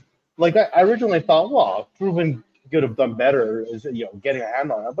strike. Like, I originally thought, well, Proven could have done better, getting a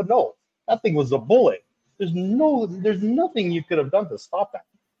hand on it. But no, that thing was a bullet. There's nothing you could have done to stop that.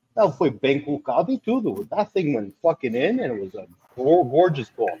 That foi bem colocado e tudo. That thing went fucking in, and it was a gorgeous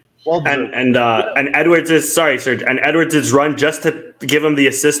goal. Well and Edwards' run just to give him the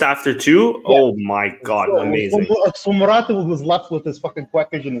assist after 2. Yeah. Oh my God, amazing! So Morata was left with his fucking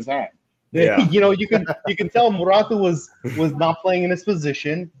cuecas in his hand. Yeah. You can tell Morata was not playing in his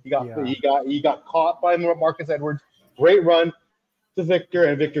position. He got caught by Marcus Edwards. Great run to Victor,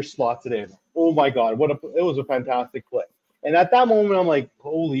 and Victor slots it in. Oh my God, it was a fantastic play. And at that moment, I'm like,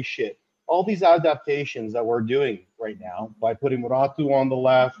 holy shit! All these adaptations that we're doing right now by putting Moratu on the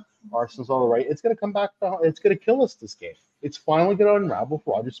left, Arsenal's on the right, it's going to come back. It's going to kill us this game. It's finally going to unravel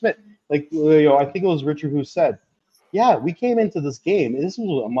for Roger Smith. Like, I think it was Richard who said, yeah, we came into this game. This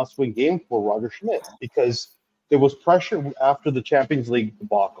was a must-win game for Roger Schmidt because there was pressure after the Champions League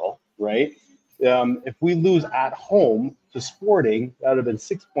debacle, right? If we lose at home to Sporting, that would have been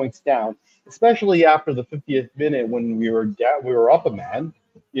 6 points down, especially after the 50th minute when we were up a man.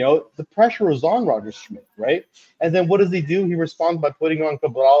 The pressure was on Roger Schmidt, right? And then what does he do? He responds by putting on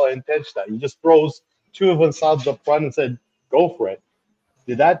Cabral and Tejta. He just throws two of us subs up front and said, go for it.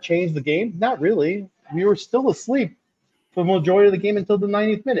 Did that change the game? Not really. We were still asleep for the majority of the game until the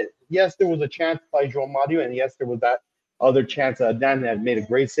 90th minute. Yes, there was a chance by João Mario, and yes, there was that other chance that Dan had made a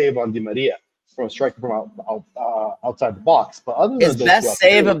great save on Di Maria from striking from outside the box. But other than his best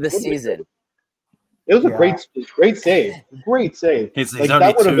save of the season. It was a great save. Great save. It's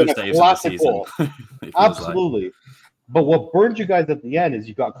that would have been a classic goal. Absolutely. Like. But what burned you guys at the end is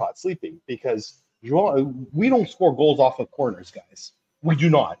you got caught sleeping because we don't score goals off of corners, guys. We do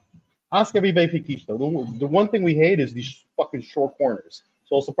not. Ask everybody if he keeps them. The one thing we hate is these fucking short corners.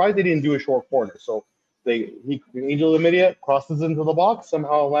 So I was surprised they didn't do a short corner. So Angel Immediate crosses into the box,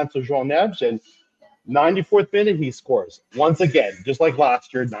 somehow lands to João Neves, and 94th minute he scores once again, just like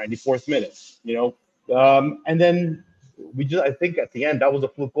last year, 94th minute. And then I think at the end that was a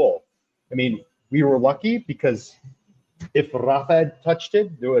fluke goal. I mean, we were lucky because if Rafa had touched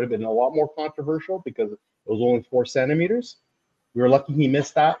it, there would have been a lot more controversial because it was only 4 centimeters. We were lucky he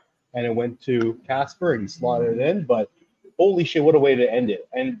missed that, and it went to Casper and he slotted it in. But holy shit, what a way to end it!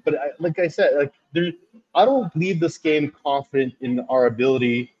 But like I said, I don't leave this game confident in our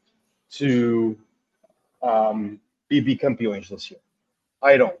ability to be campeões this year.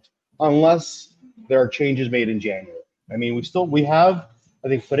 I don't, unless there are changes made in January. I mean, we have, I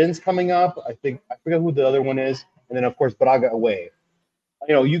think, Ferenc coming up. I forget who the other one is. And then, of course, Braga away.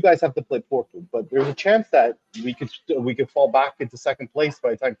 You guys have to play Porto, but there's a chance that we could fall back into second place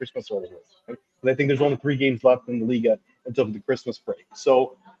by the time Christmas rolls around. Right? But I think there's only 3 games left in the Liga until the Christmas break.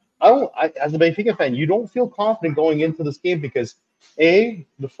 So as a Benfica fan, you don't feel confident going into this game because the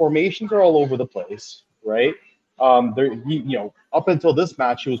formations are all over the place, right? Up until this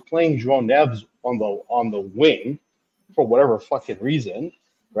match, he was playing João Neves on the wing for whatever fucking reason,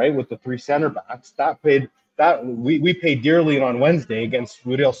 right? With the 3 center backs, we paid dearly on Wednesday against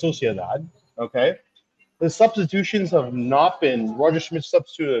Real Sociedad. Okay, the substitutions have not been Roger Schmidt's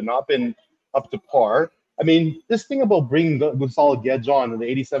substitute have not been up to par. I mean, this thing about bringing Gonçalo Guedes on in the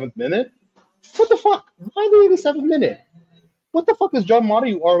 87th minute, what the fuck? Why the 87th minute? What the fuck is John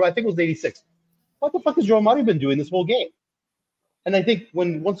Mario, or I think it was the 86th? What the fuck has João Mario been doing this whole game? And I think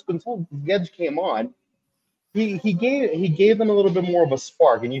once Gonçalo Guedes came on, he gave them a little bit more of a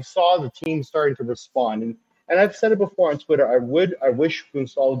spark, and you saw the team starting to respond. And I've said it before on Twitter. I wish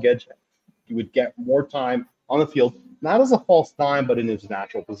Gonçalo Guedes would get more time on the field, not as a false nine, but in his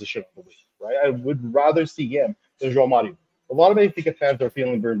natural position of the week. Right? I would rather see him than João Mario. A lot of Benfica fans are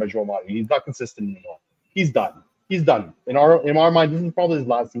feeling burned by João Mario. He's not consistent anymore. He's done. He's done. In our mind, this is probably his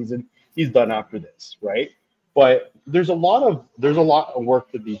last season. He's done after this, right? But there's a lot of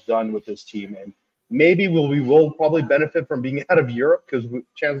work to be done with this team, and maybe we will probably benefit from being out of Europe because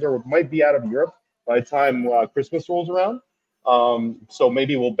chances are we might be out of Europe by the time Christmas rolls around. So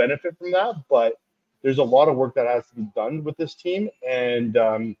maybe we'll benefit from that, but there's a lot of work that has to be done with this team, and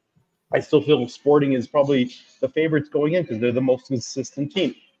I still feel Sporting is probably the favorites going in because they're the most consistent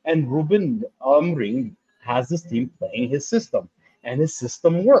team. And Ruben Amorim has this team playing his system, and his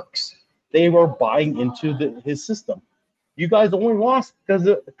system works. They were buying into his system. You guys only lost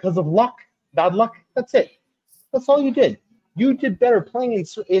because of luck, bad luck. That's it. That's all you did. You did better playing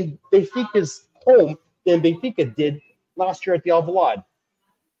in Benfica's home than Benfica did last year at the Alvalade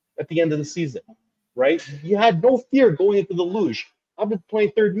at the end of the season, right? You had no fear going into the luge. Up to the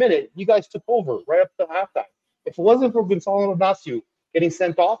 23rd minute, you guys took over right up to halftime. If it wasn't for Gonzalo Ignacio getting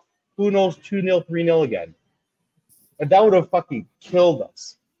sent off, who knows, 2-0, 3-0 again. And that would have fucking killed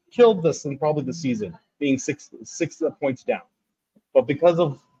us in probably the season, being six points down. But because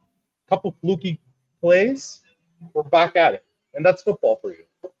of a couple fluky plays, we're back at it. And that's football for you.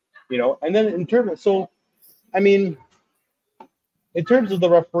 You know, and then in terms of, in terms of the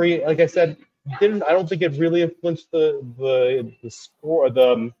referee, like I said, I don't think it really influenced the score,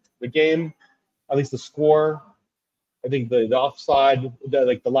 the game, at least the score. I think the offside,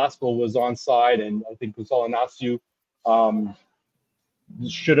 the last goal was onside, and I think Gonzalo Ignacio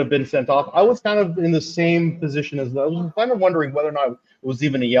should have been sent off. I was kind of in the same position as I was kind of wondering whether or not it was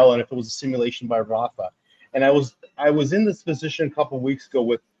even a yellow and if it was a simulation by Rafa. And I was in this position a couple of weeks ago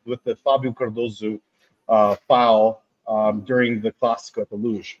with the Fabio Cardoso foul during the Clásico at the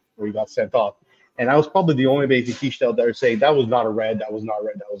Luge, where he got sent off. And I was probably the only Benfica out there saying that was not a red, that was not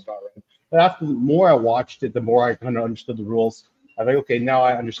red, that was not red. But after the more I watched it, the more I kind of understood the rules. I was like, okay, now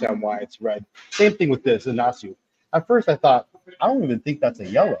I understand why it's red. Same thing with this, Ignacio. At first, I thought, I don't even think that's a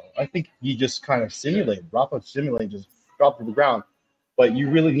yellow. I think he just kind of simulated. Rafa simulated, just dropped to the ground. But you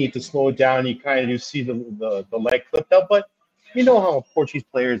really need to slow it down. You kind of do see the leg flipped up. But you know how Portuguese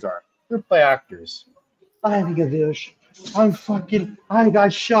players are. They're play actors. I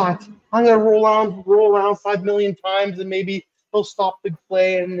got shot. I'm going to roll around 5 million times, and maybe he'll stop the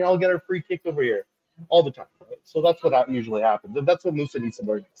play, and I'll get a free kick over here. All the time. Right? So that's what usually happens. And that's what Musa needs to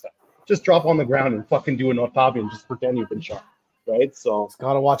learn next time. Just drop on the ground and fucking do an Otavio and just pretend you've been shot. Right? So He's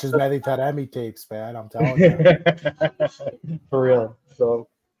got to watch his Mediterranean tapes, man. I'm telling you. For real. So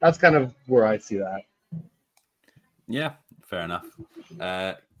that's kind of where I see that. Yeah, fair enough.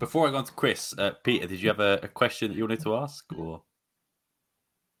 Before I go on to Chris, Peter, did you have a question that you wanted to ask? Or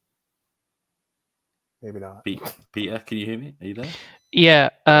Maybe not. Peter, can you hear me? Are you there? Yeah,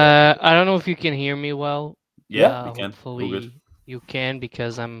 I don't know if you can hear me well. Yeah, we can. Hopefully you can,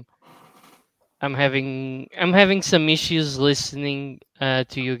 because I'm having some issues listening to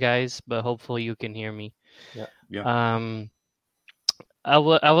you guys, but hopefully you can hear me. Yeah. I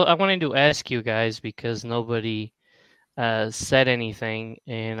wanted to ask you guys, because nobody said anything,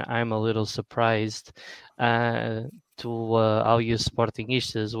 and I'm a little surprised. To all you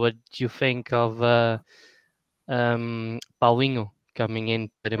Sportingistas, what do you think of Paulinho coming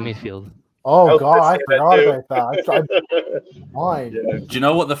in to the midfield? Oh God, I forgot about that. Fine. Yeah. Do you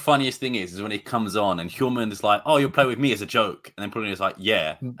know what the funniest thing is when he comes on and Hjulmand is like, "Oh, you'll play with me as a joke," and then Paulinho is like,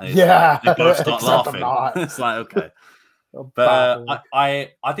 "Yeah," and it's like, they both start laughing. It's like, okay. But I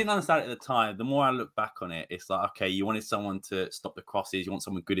didn't understand it at the time. The more I look back on it, it's like, okay, you wanted someone to stop the crosses. You want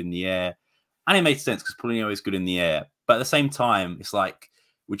someone good in the air. And it made sense because Paulinho is good in the air. But at the same time, it's like,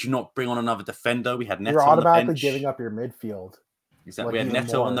 would you not bring on another defender? We had Neto You're on the automatically bench. giving up your midfield. Exactly. We had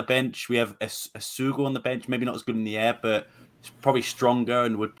Neto on the bench. We have a Sugo on the bench. Maybe not as good in the air, but probably stronger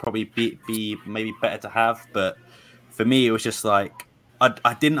and would probably be maybe better to have. But for me, it was just like,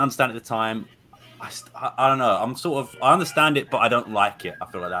 I didn't understand at the time. I don't know. I understand it, but I don't like it. I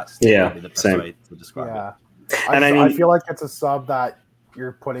feel like that's probably the best way to describe it. And I feel like it's a sub that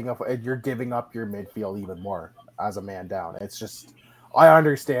you're putting up, you're giving up your midfield even more as a man down. It's just, I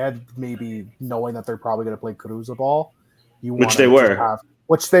understand maybe knowing that they're probably going to play Cruza ball, which they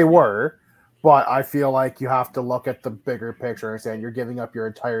were, but I feel like you have to look at the bigger picture and say you're giving up your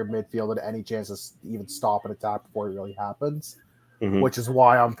entire midfield and any chance to even stop an attack before it really happens. Mm-hmm. Which is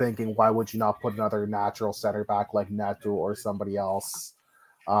why I'm thinking, why would you not put another natural center back like Neto or somebody else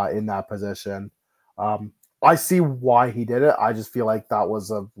in that position? I see why he did it. I just feel like that was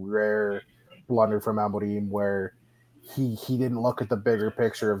a rare blunder from Amorim where he didn't look at the bigger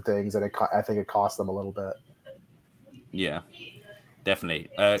picture of things, and I think it cost them a little bit. Yeah, definitely.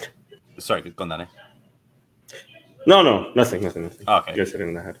 Sorry, go on, Danny. No, nothing. Okay. You're sitting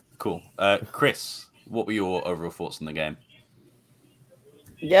in the head. Cool. Chris, what were your overall thoughts on the game?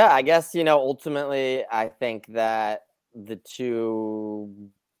 Yeah, I guess, ultimately, I think that the two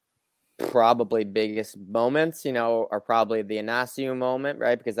probably biggest moments, are probably the Ignacio moment,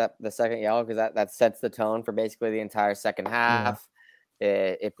 right? Because the second yellow, because that sets the tone for basically the entire second half.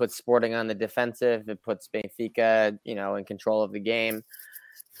 Yeah. It puts Sporting on the defensive. It puts Benfica, in control of the game.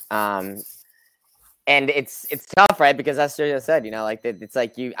 And it's tough, right? Because as Sergio said, like it's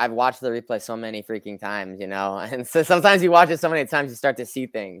like I've watched the replay so many freaking times, and so sometimes you watch it so many times you start to see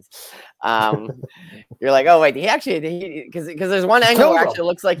things. You're like, oh wait, because there's one angle where actually it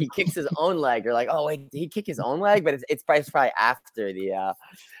looks like he kicks his own leg. You're like, oh wait, did he kick his own leg? But it's probably after the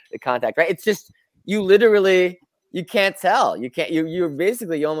contact, right? It's just you can't tell. You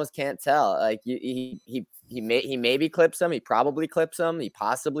basically you almost can't tell. Like he maybe clips him. He probably clips him. He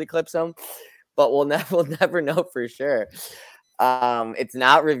possibly clips him. But we'll never know for sure. It's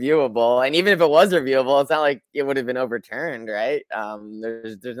not reviewable, and even if it was reviewable, it's not like it would have been overturned, right?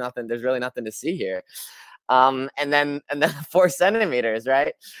 There's really nothing to see here. And then 4 centimeters,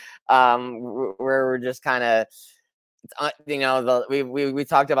 right? Where we're just kind of, we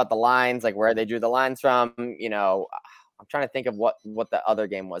talked about the lines, like where they drew the lines from. I'm trying to think of what the other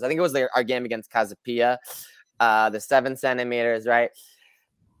game was. I think it was our game against Casapia, the 7 centimeters, right?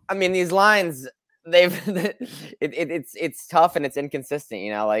 I mean, these lines, it's tough and it's inconsistent,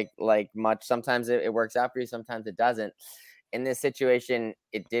 like much. Sometimes it works out for you, sometimes it doesn't. In this situation,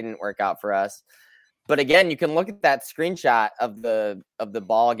 it didn't work out for us. But again, you can look at that screenshot of the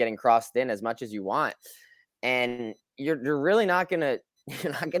ball getting crossed in as much as you want, and you're really not gonna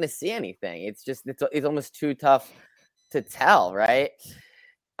see anything. It's just it's almost too tough to tell, right?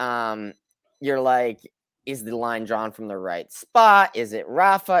 You're like, is the line drawn from the right spot? Is it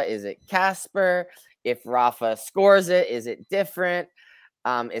Rafa? Is it Casper? If Rafa scores it, is it different?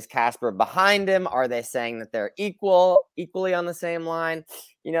 Is Casper behind him? Are they saying that they're equally on the same line?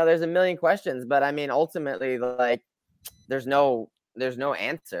 There's a million questions, but I mean, ultimately, like, there's no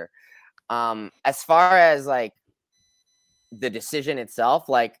answer. As far as like the decision itself,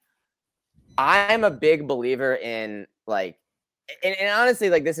 like, I'm a big believer in like, and honestly,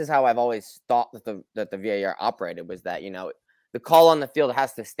 like, this is how I've always thought that the VAR operated, was that, the call on the field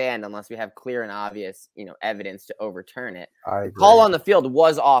has to stand unless we have clear and obvious, evidence to overturn it. The call on the field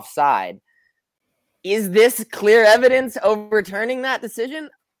was offside. Is this clear evidence overturning that decision?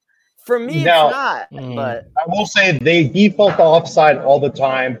 For me, it's not. But I will say they default to offside all the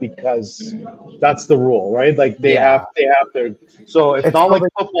time because that's the rule, right? Like they have to. So it's not like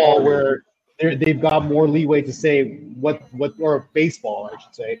football where they've got more leeway to say what or baseball, I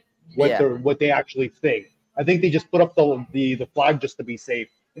should say, what they actually think. I think they just put up the flag just to be safe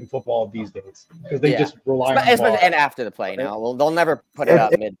in football these days because they just rely on the ball. And after the play, they'll never put it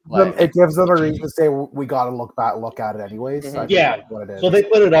up mid-play. It gives them a reason to say we got to look at it anyways. Mm-hmm. So that's what it is. So they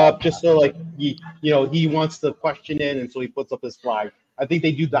put it up just so like he wants the question in, and so he puts up his flag. I think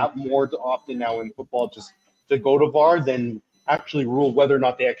they do that more often now in football, just to go to VAR than actually rule whether or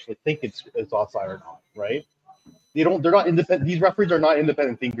not they actually think it's offside or not. Right? They're not independent. These referees are not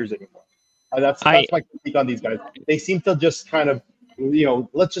independent thinkers anymore. That's my critique on these guys. They seem to just kind of,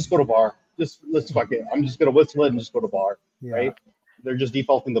 let's just go to VAR. Let's fuck it. I'm just gonna whistle it and just go to VAR. Yeah. Right? They're just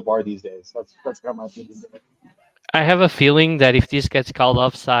defaulting to VAR these days. That's kind of my opinion. I have a feeling that if this gets called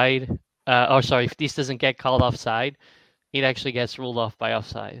offside, if this doesn't get called offside, it actually gets ruled off by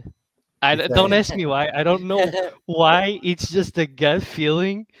offside. Don't ask me why. I don't know why. It's just a gut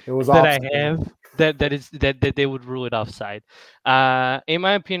feeling that I have that they would rule it offside. In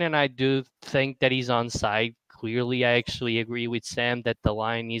my opinion, I do think that he's onside. Clearly, I actually agree with Sam that the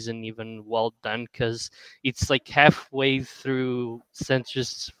line isn't even well done because it's like halfway through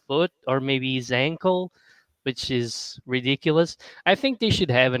Sanchez's foot or maybe his ankle, which is ridiculous. I think they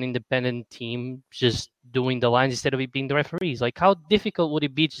should have an independent team just doing the lines instead of it being the referees. Like, how difficult would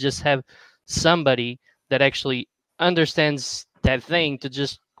it be to just have somebody that actually understands that thing to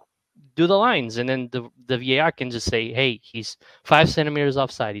just do the lines, and then the VAR can just say, hey, he's 5 centimeters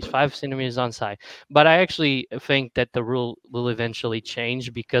offside, he's 5 centimeters onside. But I actually think that the rule will eventually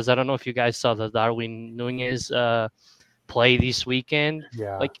change, because I don't know if you guys saw the Darwin Nunez play this weekend.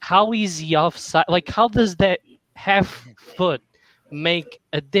 Yeah. Like, how is he offside? Like, how does that half foot make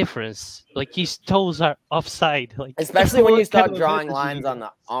a difference? Like, his toes are offside. Like, especially when you start drawing lines on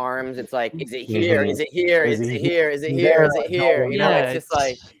the arms, it's like, is it here? Is it here? Is it here? Is it here? Is it here? It's just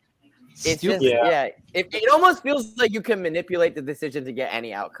like, it's just It almost feels like you can manipulate the decision to get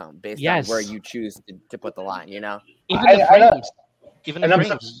any outcome based on where you choose to put the line. Even the frames. Even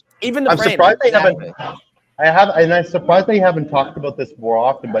the frames. Surprised they haven't. I'm surprised they haven't talked about this more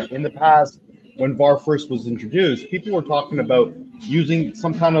often. But in the past, when VAR first was introduced, people were talking about using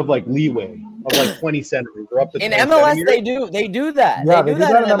some kind of like leeway of like 20 centimeters or up to. In MLS, they do that. Yeah, they do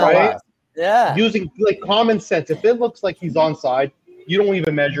that in MLS. Right? Yeah, using like common sense. If it looks like he's onside, you don't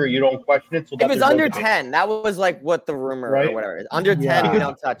even measure it. You don't question it. So it was under 10. That was like what the rumor or whatever is. Under 10, you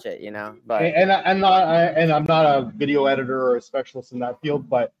don't touch it. But and I'm not a video editor or a specialist in that field,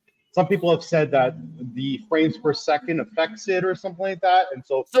 but some people have said that the frames per second affects it or something like that, and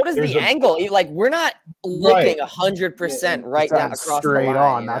so does the angle. Like we're not looking 100% right down across straight the line,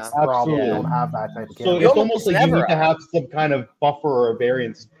 on. you That's know? the problem. Absolutely. You don't have that type of So camera. it's almost like you never need to have some kind of buffer or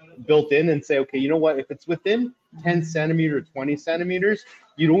variance built in and say, okay, you know what? If it's within 10 centimeters, 20 centimeters,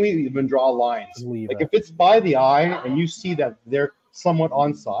 you don't even draw lines. Like if it's by the eye and you see that they're somewhat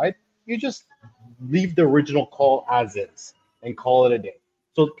onside, you just leave the original call as is and call it a day.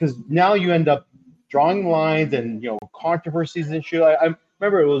 So because now you end up drawing lines and controversies and shit. I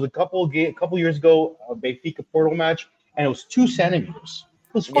remember it was a couple years ago, a Benfica Porto match, and it was 2 centimeters.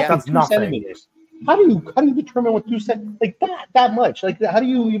 It was fucking 2 centimeters. How do you determine what 2 centimeters like that much? Like how do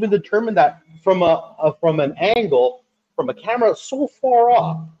you even determine that from an angle from a camera so far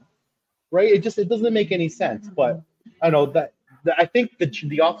off? Right? It doesn't make any sense. But I know that I think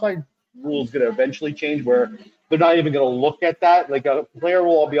the offside rule is going to eventually change where they're not even going to look at that. Like a player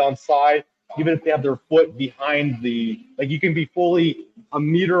will be onside, even if they have their foot behind you can be fully a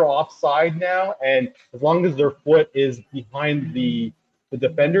meter offside now, and as long as their foot is behind the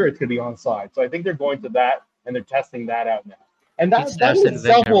defender, it's going to be onside. So I think they're going to that, and they're testing that out now. And that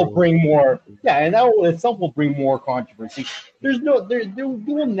itself will bring more, and that itself will bring more controversy. There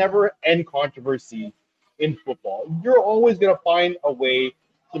will never end controversy in football. You're always going to find a way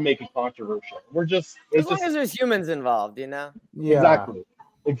to make it controversial. As long as there's humans involved, you know? Yeah.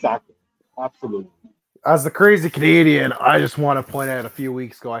 Exactly. Absolutely. As the crazy Canadian, I just want to point out a few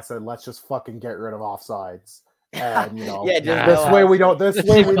weeks ago, I said, let's just fucking get rid of offsides. And this way we don't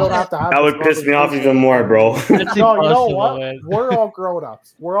have to have. That would piss me off even more, bro. No, you know what? We're all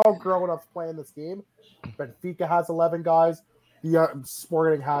grown-ups. We're all grown-ups playing this game. Benfica has 11 guys. The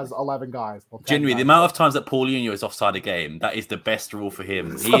Sporting has 11 guys. Well, Genuinely, the amount of times that Paulinho is offside a game, that is the best rule for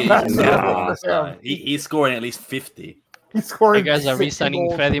him. He's scoring at least 50. He's scoring. You guys are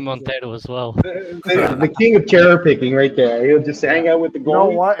re-signing Freddy Montero as well. The king of cherry picking right there. He'll just hang out with the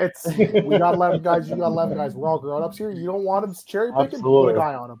goalie. You know what? We got 11 guys. You got 11 guys. We're all grown-ups here. You don't want him cherry picking? Put a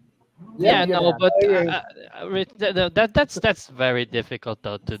guy on him. But that's very difficult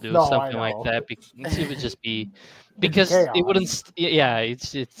though to do something like that because it would just be it wouldn't.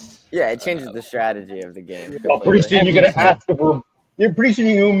 It changes the strategy of the game. Well, pretty soon you're gonna ask for. You're pretty soon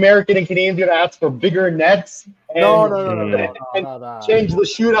you American and Canadians gonna ask for bigger nets. And, No. Change the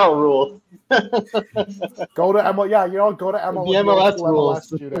shootout rules. Go to MLS. Yeah, go to MLS. The MLS rules.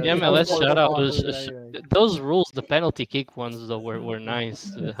 The MLS shutout those rules, the penalty kick ones though were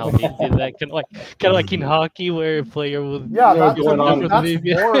nice. How they did that, kind of like in hockey where a player would. Yeah,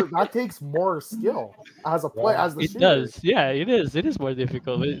 that takes more skill as a play as the. It does. Yeah, it is. It is more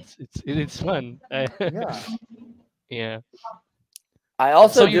difficult. It's fun. Yeah. I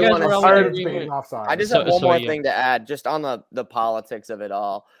also do want to say, I just have one more thing to add, just on the politics of it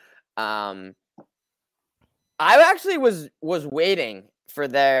all. I actually was waiting for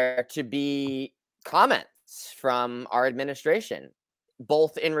there to be comments from our administration,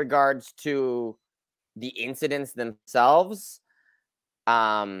 both in regards to the incidents themselves,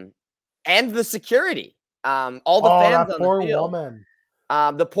 and the security. All the fans on the field. Woman.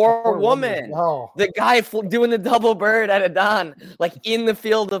 The poor woman, the guy doing the double bird at a Don, like in the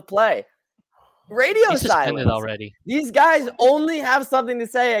field of play. Radio silence already. These guys only have something to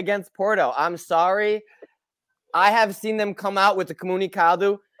say against Porto. I'm sorry. I have seen them come out with the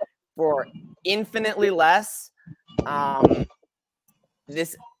comunicado for infinitely less. And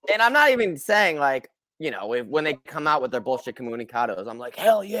I'm not even saying when they come out with their bullshit comunicados, I'm like,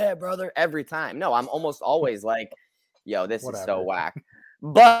 hell yeah, brother, every time. No, I'm almost always like, yo, this is so whack.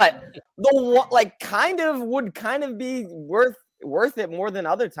 But would kind of be worth it more than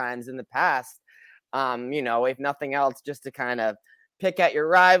other times in the past. If nothing else, just to kind of pick at your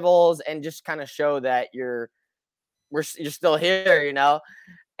rivals and just kind of show that you're still here,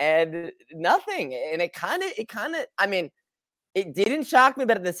 and nothing. And it kind of, I mean, it didn't shock me,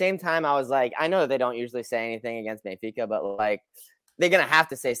 but at the same time, I was like, I know that they don't usually say anything against Benfica, but like, they're going to have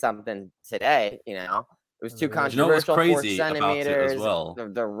to say something today, It was too controversial. 4 centimeters. Well,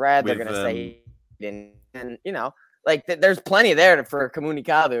 the red, they're going to say, and there's plenty there for a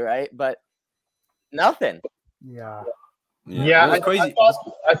comunicado, right? But nothing. Yeah. I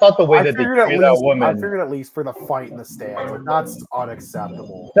thought the way that they treated that woman. I figured at least for the fight in the stands, like that's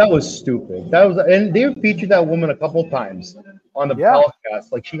unacceptable. That was stupid. And they featured that woman a couple times on the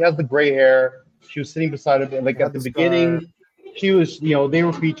podcast. Like she has the gray hair. She was sitting beside her. Like at the beginning, she was, they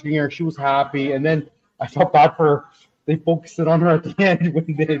were featuring her. She was happy, and then I felt bad for her. They focused it on her at the end when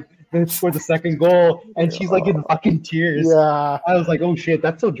they scored the second goal, and she's like in fucking tears. Yeah, I was like, "Oh shit,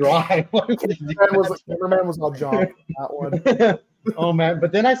 that's so dry." Cameraman was on John that one. Oh man!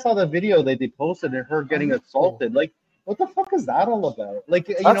 But then I saw the video that they posted and her getting assaulted. Like, what the fuck is that all about? Like,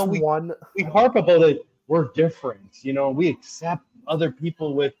 That's one. we harp about it. We're different. We accept other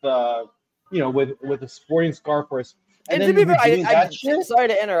people with with a sporting scarf or And to then be you're fair, doing that shit. sorry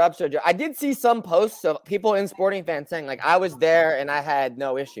to interrupt, Sergio. I did see some posts of people in sporting fans saying like I was there and I had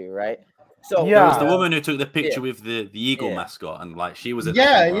no issue, right? So There was Yeah. the woman who took the picture with the eagle mascot, and like she was a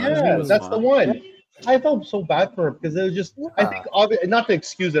Yeah, defender, and she was that's the fine. one. I felt so bad for her because it was just. I think not to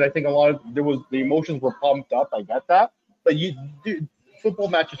excuse it. I think a lot of the emotions were pumped up. I get that, but football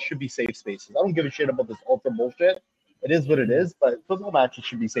matches should be safe spaces. I don't give a shit about this ultra bullshit. It is what it is, but football matches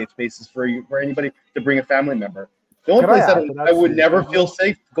should be safe spaces for anybody to bring a family member. The only place I would never feel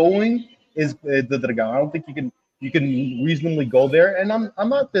safe going is the Dragão. I don't think you can reasonably go there, and I'm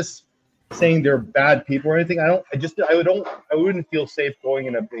not this saying they're bad people or anything. I wouldn't feel safe going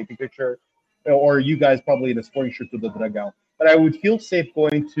in a baby picture, or you guys probably in a sporting shirt to the Dragão. But I would feel safe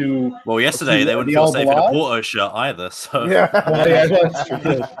going to. Well, yesterday they wouldn't feel safe in a Porto shirt either. So well, yeah, that's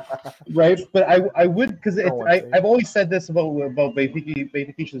true. Right, but I would because I've always said this about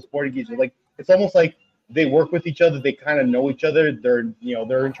Benfica and Sporting Gizmo. Like it's almost like they work with each other. They kind of know each other. They're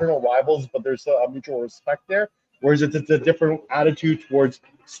internal rivals, but there's a mutual respect there. Whereas it's a different attitude towards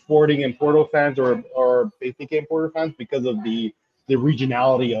Sporting and Porto fans or Benfica and Porto fans because of the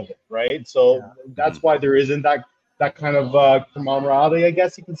regionality of it, right? So that's why there isn't that kind of camaraderie, I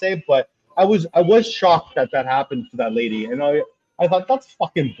guess you can say. But I was shocked that happened to that lady, and I thought that's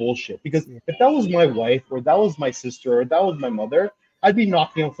fucking bullshit. Because if that was my wife or that was my sister or that was my mother, I'd be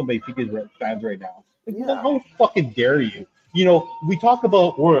knocking out some Benfica fans right now. How fucking dare you? We talk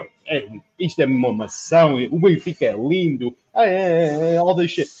about isso é mamação, o Benfica é lindo, all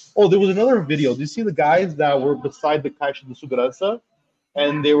this shit. Oh, there was another video. Did you see the guys that were beside the Caixa de Segurança?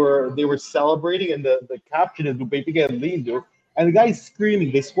 And they were celebrating, and the caption is "O Benfica é lindo," and the guy's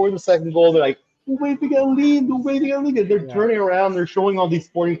screaming. They scored the second goal. They're like, "O Benfica é lindo, o Benfica é lindo." They're turning around. They're showing all these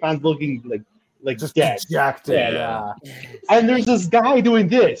sporting fans looking like just dead. jacked. Yeah. And there's this guy doing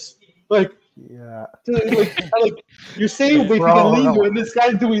this, like. Yeah. Like you're saying Benfica lindo, and this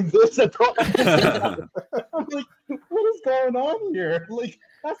guy's doing this at all. I'm like, what is going on here? Like,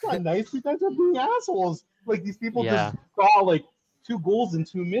 that's not nice. You guys are being assholes. Like these people just saw like 2 goals in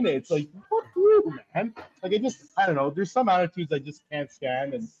 2 minutes. Like, fuck you, man. Like I don't know. There's some attitudes I just can't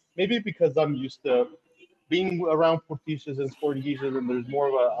stand, and maybe because I'm used to being around Portistas and Sportingistas, and there's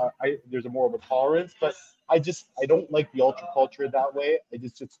more of a tolerance. But I don't like the ultra culture that way.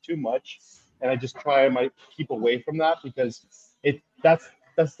 It's too much, and I just try and keep away from that because that's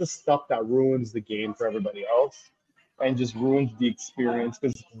the stuff that ruins the game for everybody else, and just ruins the experience.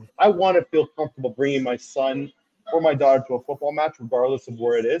 Because I want to feel comfortable bringing my son or my daughter to a football match, regardless of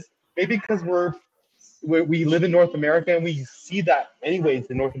where it is. Maybe because we live in North America and we see that anyways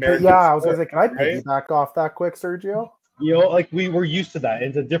in North America. Yeah, I was gonna say, can I piggyback off that quick, Sergio? Like we're used to that.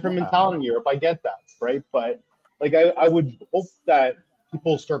 It's a different mentality in Europe. I get that, right? But like I would hope that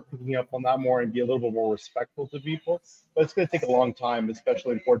people start picking up on that more and be a little bit more respectful to people. But it's gonna take a long time,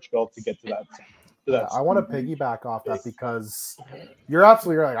 especially in Portugal, to get to that. I want to piggyback off that because you're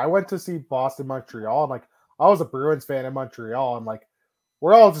absolutely right. I went to see Boston, Montreal, and like I was a Bruins fan in Montreal, and like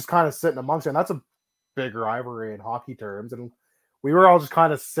we're all just kind of sitting amongst, and that's a big rivalry in hockey terms, and we were all just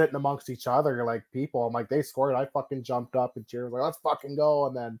kind of sitting amongst each other like people. I'm like, they scored, I fucking jumped up and cheered, like, let's fucking go,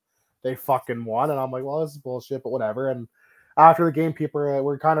 and then they fucking won, and I'm like, well, this is bullshit, but whatever. And after the game, people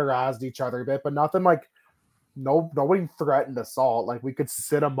were kind of razzed each other a bit, but nothing like nobody threatened assault. Like we could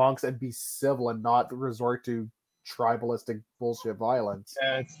sit amongst and be civil and not resort to tribalistic bullshit violence.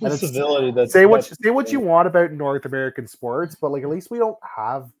 Yeah, it's the civility that say what you want about North American sports, but like at least we don't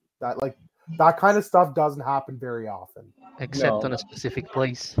have that. Like that kind of stuff doesn't happen very often, except on a specific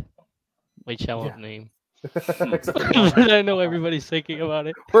place, which I won't name. I know everybody's thinking about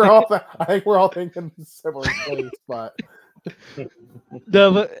it. I think we're all thinking similar place, but.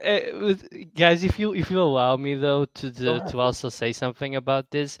 No, but guys, if you allow me though to also say something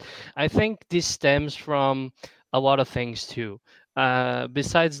about this, I think this stems from a lot of things too.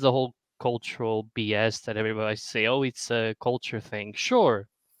 Besides the whole cultural BS that everybody say, oh, it's a culture thing. Sure,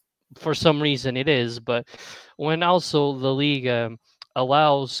 for some reason it is, but when also the league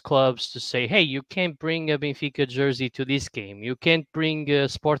allows clubs to say, hey, you can't bring a Benfica jersey to this game, you can't bring a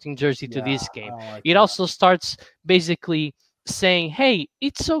Sporting jersey to this game. It also starts basically saying, hey,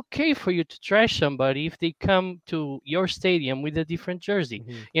 it's okay for you to trash somebody if they come to your stadium with a different jersey.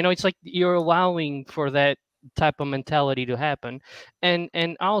 It's like you're allowing for that type of mentality to happen.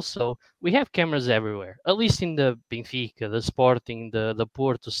 And also we have cameras everywhere, at least in the Benfica, the Sporting, the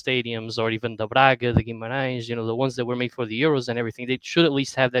Porto stadiums, or even the Braga, the Guimarães, the ones that were made for the Euros and everything. They should at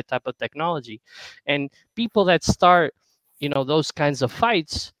least have that type of technology. And people that start those kinds of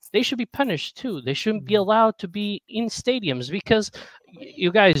fights, they should be punished too. They shouldn't be allowed to be in stadiums, because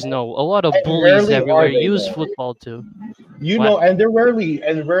you guys know a lot of And bullies rarely everywhere are they, use though. football too. And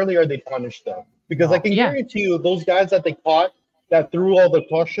rarely are they punished though, because I can guarantee you those guys that they caught that threw all the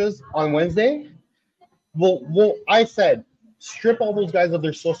toshes on Wednesday. Well, I said strip all those guys of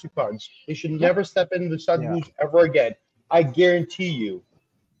their social cards. They should never step into the stade rouge ever again. I guarantee you,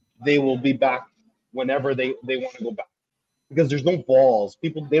 they will be back whenever they want to go back, because there's no balls. They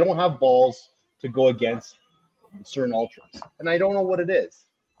don't have balls to go against certain ultras, and I don't know what it is.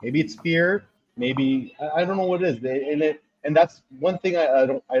 Maybe it's fear. Maybe I don't know what it is. And that's one thing I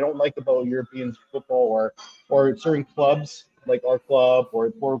don't like about European football or certain clubs like our club or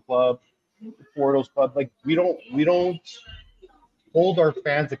Porto's club. Like we don't hold our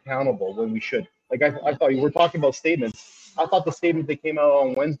fans accountable when we should. Like I thought you were talking about statements. I thought the statement that came out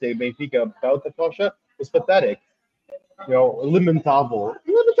on Wednesday, Benfica, about the Tosha was pathetic. Lamentável.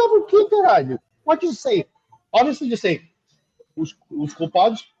 Lamentável que caralho? Why don't you say, honestly, just say, os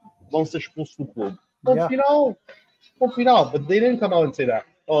culpados vão ser expulsos do clube. Ponto final. But they didn't come out and say that.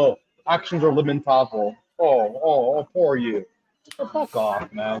 Oh, actions are lamentável. Oh, poor you. Fuck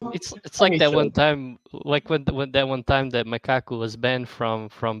off, man. It's like that one time, like when that one time that Macaco was banned from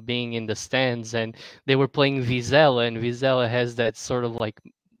being in the stands, and they were playing Vizela, and Vizela has that sort of like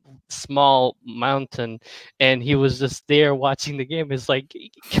small mountain, and he was just there watching the game. It's like,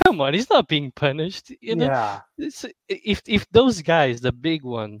 come on, he's not being punished. If those guys, the big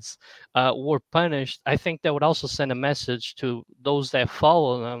ones, were punished, I think that would also send a message to those that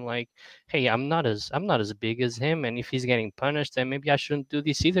follow them, like, hey, I'm not as big as him, and if he's getting punished, then maybe I shouldn't do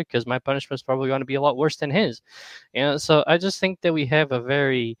this either, because my punishment's probably going to be a lot worse than his. So I just think that we have a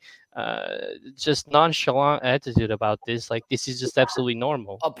very just nonchalant attitude about this. Like, this is just absolutely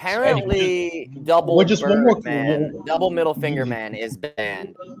normal. Apparently, double middle finger man is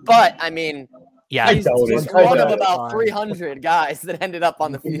banned. But I mean, he's one of about 300 guys that ended up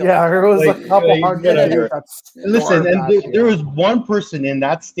on the field. Yeah, there was a couple hundred. Listen, and there was one person in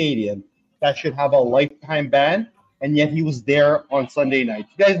that stadium that should have a lifetime ban, and yet he was there on Sunday night.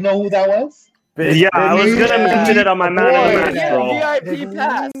 You guys know who that was? I was gonna mention it on my man of the match, bro. VIP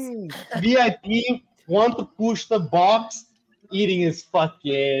pass. VIP want to push the box, eating his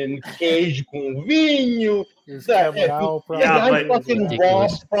fucking queijo com vinho. Guy fucking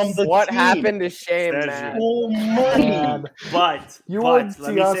robbed from the What team. happened to shame, man? So money. But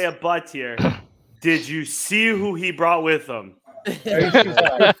let me say a but here. Did you see who he brought with him? I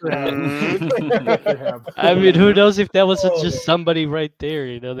mean, who knows if that wasn't just somebody right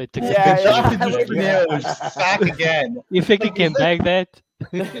there? They took a picture. Back again. You think he can bag that?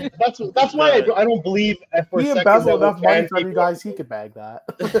 That's why I don't believe for he embezzled enough money from you guys. He could bag that.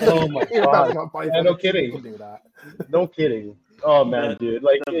 Oh my god! No kidding. Do that. No kidding. Oh man, dude!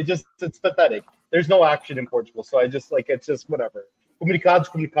 Like it's pathetic. There's no action in Portugal, so it's just whatever.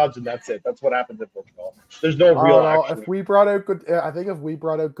 Comunicados, and that's it. That's what happens in Portugal. There's no real action. If we brought out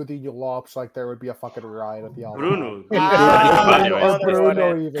Coutinho Lopes, like there would be a fucking riot at the Bruno.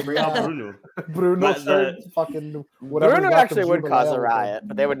 Bruno started fucking whatever. Bruno actually would cause a riot,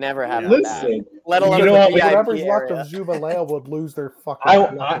 but they would never have Listen, let alone whatever's left of Jubilee would lose their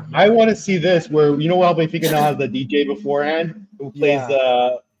fucking. I want to see this where how Benfica now has the DJ beforehand who plays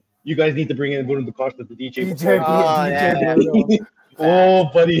you guys need to bring in Bruno Costa, the DJ. Oh,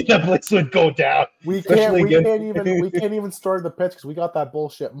 buddy, that place would go down. We can't even start the pitch because we got that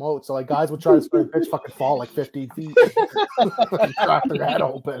bullshit moat. So guys would try to start the pitch, fucking fall like 15 feet, crack their head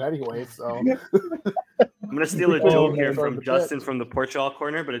open anyway. So I'm gonna steal a joke here from Justin from the Portugal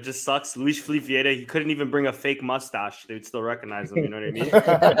corner, but it just sucks. Luis Felipe Vieira, he couldn't even bring a fake mustache; they would still recognize him. You know what I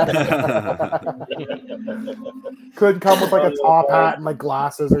mean? Couldn't come with like a top hat and like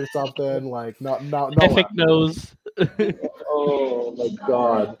glasses or something. Like no perfect nose. Oh my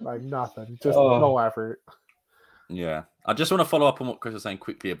god! Like nothing, just no effort. Yeah, I just want to follow up on what Chris was saying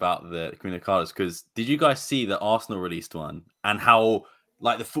quickly about the Comunicados, because did you guys see that Arsenal released one and how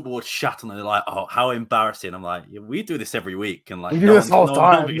like the football was shut and they're like, oh, how embarrassing! I'm like, we do this every week, and like we do this all the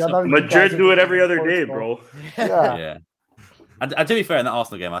time. Madrid do it every other day, bro. Yeah. And to be fair, in the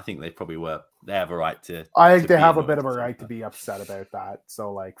Arsenal game, I think they have a right to. I think they have a bit of a right to be upset about that.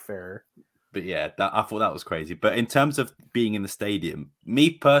 So like, fair. But yeah, I thought that was crazy. But in terms of being in the stadium,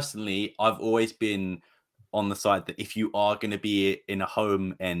 me personally, I've always been on the side that if you are going to be in a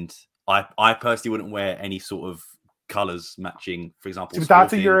home end I personally wouldn't wear any sort of colors matching, for example. See, that's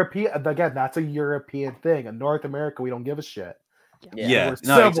a sporting. European. Again, that's a European thing. In North America, we don't give a shit. Yeah,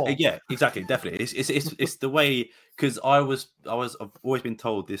 exactly, definitely. It's the way, because I've always been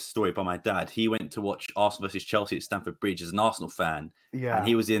told this story by my dad. He went to watch Arsenal versus Chelsea at Stamford Bridge as an Arsenal fan, and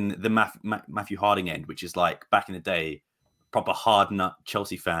he was in the Matthew Harding end, which is like back in the day, proper hard nut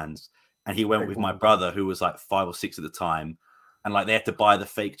Chelsea fans. And he went with my brother, who was like 5 or 6 at the time, and like they had to buy the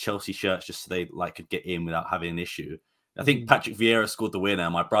fake Chelsea shirts just so they like could get in without having an issue. I think Patrick Vieira scored the winner.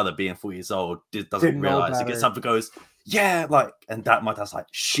 My brother, being 4 years old, doesn't realize. He gets up and goes, "Yeah!" Like, and my dad's like,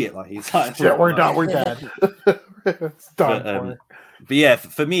 "Shit!" Like he's like, "Shit, we're done. We're dead." It's done. But yeah,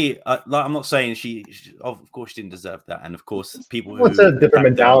 for me, like, I'm not saying she of course she didn't deserve that, and of course people who. It's a different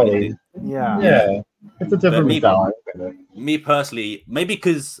mentality. Yeah, it's a different mentality. Me personally, maybe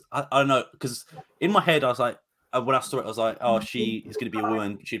because I don't know, because in my head I was like, when I saw it, I was like, oh, she is going to be a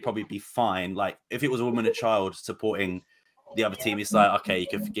woman. She'd probably be fine. Like, if it was a woman and a child supporting the other team, it's like, okay, you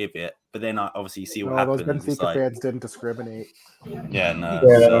can forgive it. But then obviously you see what happens. Those Benfica fans didn't discriminate. Yeah,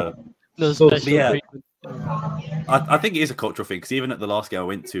 no. Yeah. I think it is a cultural thing, because even at the last game I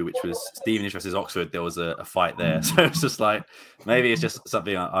went to, which was Stevenage versus Oxford, there was a fight there. So it's just like, maybe it's just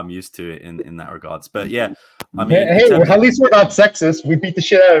something I'm used to in that regards. But yeah, I mean, at least we're not sexist. We beat the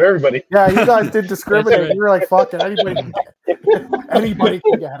shit out of everybody. Yeah, you guys did discriminate. You were like, fuck it, anybody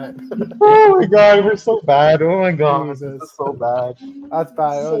can get it. Oh my god, we're so bad. Oh my god, this is so bad. That's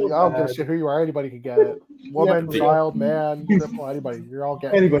bad. I don't give a shit who you are. Anybody can get it. Woman, child, man, triple, anybody. You're all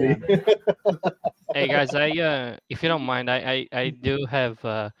getting anybody. Hey guys, if you don't mind, I do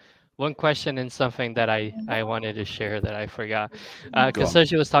have one question and something that I wanted to share that I forgot. Because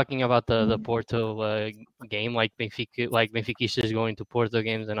Sergio was talking about the Porto game, like Benfica is going to Porto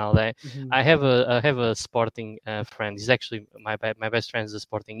games and all that. Mm-hmm. I have a Sporting friend. He's actually my best friend is a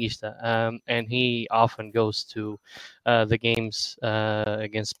Sportingista, and he often goes to the games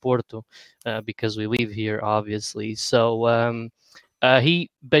against Porto because we live here, obviously. So. He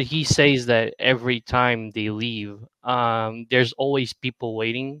says that every time they leave, there's always people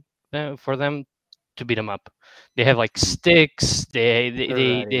waiting for them to beat them up. They have like sticks,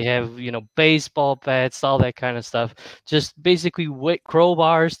 they have baseball bats, all that kind of stuff. Just basically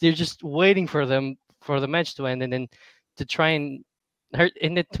crowbars. They're just waiting for them for the match to end, and then to try and hurt.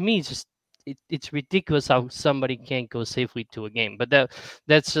 And it, to me, it's just it's ridiculous how somebody can't go safely to a game. But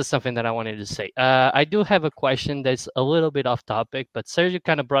that's just something that I wanted to say. I do have a question that's a little bit off topic, but Sergio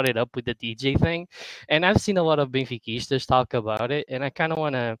kind of brought it up with the DJ thing, and I've seen a lot of Benfiquistas talk about it, and I kind of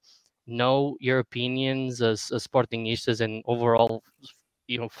want to know your opinions as Sportingistas and overall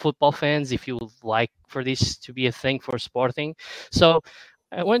football fans, if you would like for this to be a thing for Sporting. So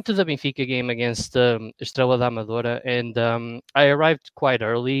I went to the Benfica game against Estrela da Amadora, and I arrived quite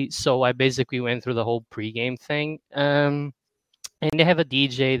early, so I basically went through the whole pregame thing. And they have a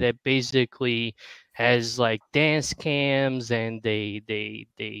DJ that basically has like dance cams, and they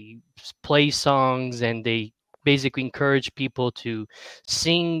play songs, and they basically encourage people to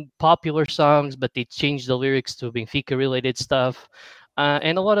sing popular songs, but they change the lyrics to Benfica related stuff.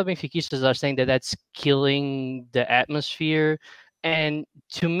 And a lot of Benfiquistas are saying that that's killing the atmosphere. And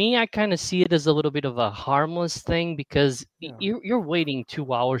to me, I kind of see it as a little bit of a harmless thing, because you're waiting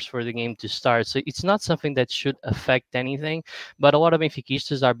 2 hours for the game to start. So it's not something that should affect anything. But a lot of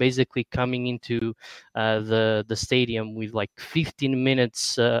Benfiquistas are basically coming into the stadium with like 15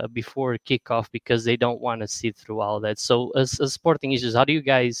 minutes before kickoff, because they don't want to sit through all that. So as Sporting issues, how do you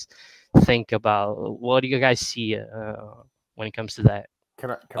guys think about, what do you guys see when it comes to that?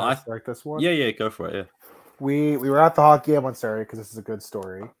 Can I start this one? Yeah, go for it. Yeah. We were at the hockey game on Saturday, because this is a good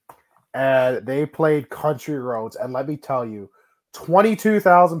story, and they played Country Roads, and let me tell you,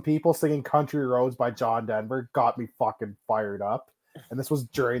 22,000 people singing Country Roads by John Denver got me fucking fired up. And this was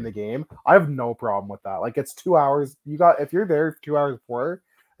during the game. I have no problem with that. Like, it's 2 hours. If you're there 2 hours before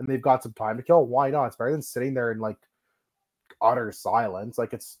and they've got some time to kill, why not? It's better than sitting there in like utter silence.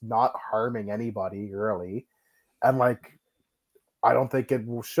 Like, it's not harming anybody really, and like, I don't think it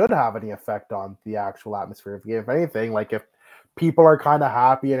should have any effect on the actual atmosphere of the game. If anything, like, if people are kind of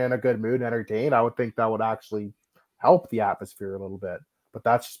happy and in a good mood and entertained, I would think that would actually help the atmosphere a little bit. But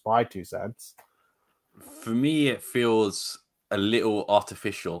that's just my 2 cents. For me, it feels a little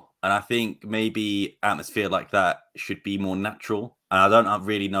artificial. And I think maybe atmosphere like that should be more natural. And I don't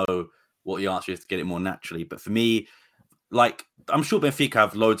really know what the answer is to get it more naturally. But for me, like, I'm sure Benfica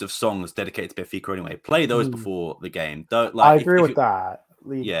have loads of songs dedicated to Benfica anyway. Play those before the game. Don't like. I agree with that.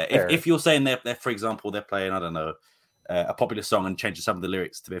 Yeah, if you're saying they're, for example, they're playing, I don't know, a popular song and changing some of the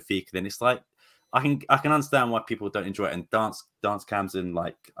lyrics to Benfica, then it's like, I can understand why people don't enjoy it, and dance cams and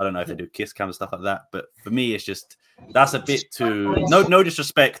like I don't know if they do kiss cams and stuff like that. But for me, it's just that's a bit too no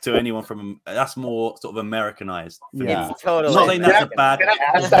disrespect to anyone from that's more sort of Americanized. For me. It's totally. I'm not saying that's a bad. Can I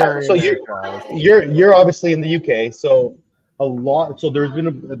ask that? So you're obviously in the UK, so there's been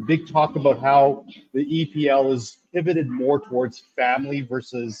a big talk about how the EPL is pivoted more towards family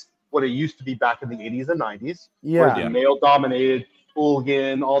versus what it used to be back in the 80s and 90s. Yeah. Male dominated,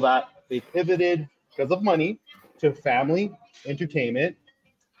 hooligan, all that. They pivoted because of money to family entertainment.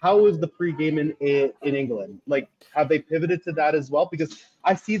 How is the pregame in England? Like, have they pivoted to that as well? Because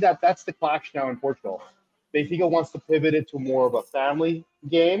I see that's the clash now in Portugal. Benfica wants to pivot it to more of a family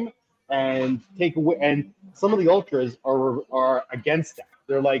game and take away. And some of the ultras are against that.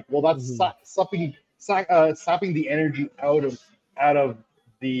 They're like, well, that's sapping the energy out of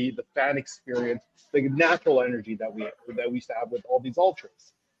the fan experience, the natural energy that we used to have with all these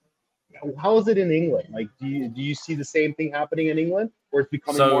ultras. How is it in England? Like, do you see the same thing happening in England, where it's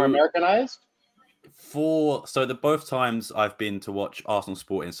becoming more Americanized? So the both times I've been to watch Arsenal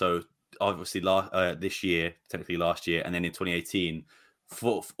Sporting, so obviously this year, technically last year, and then in 2018,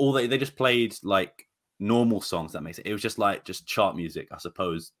 for all they just played like normal songs. That makes it. It was just chart music, I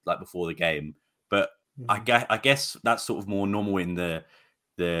suppose, like before the game. But I guess that's sort of more normal in the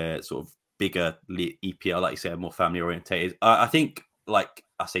sort of bigger EPL, like you said, more family orientated. I think like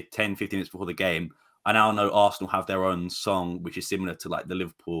I say 10, 15 minutes before the game, I now know Arsenal have their own song, which is similar to like the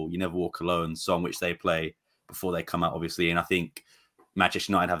Liverpool "You Never Walk Alone" song, which they play before they come out, obviously. And I think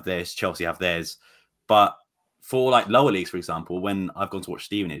Manchester United have theirs, Chelsea have theirs. But for like lower leagues, for example, when I've gone to watch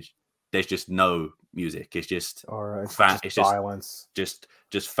Stevenage, there's just no music. It's just silence. Just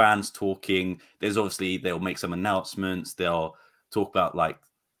fans talking. There's obviously they'll make some announcements. They'll talk about like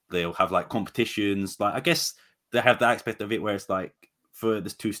they'll have like competitions. Like I guess they have the aspect of it where it's like for the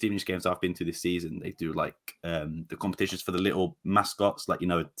 2 Stevenage games I've been to this season, they do like the competitions for the little mascots, like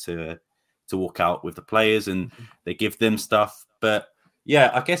to walk out with the players, and they give them stuff. But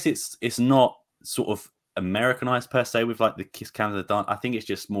yeah, I guess it's not sort of Americanized per se with like the kiss cams and the dance. I think it's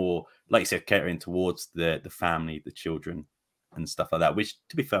just more like you said, catering towards the family, the children, and stuff like that. Which,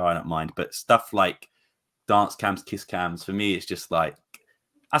 to be fair, I don't mind. But stuff like dance cams, kiss cams, for me, it's just like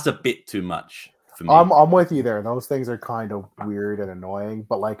that's a bit too much. I'm with you there. Those things are kind of weird and annoying,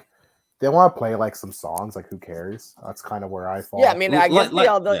 but like they want to play like some songs. Like who cares? That's kind of where I fall. Yeah, I mean, I guess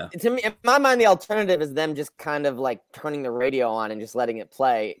to me, in my mind, the alternative is them just kind of like turning the radio on and just letting it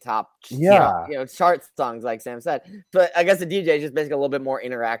play top, chart songs, like Sam said. But I guess the DJ is just basically a little bit more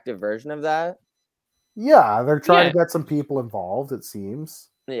interactive version of that. Yeah, they're trying to get some people involved. It seems.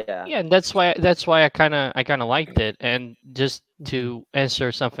 Yeah, and that's why I kind of liked it. And just to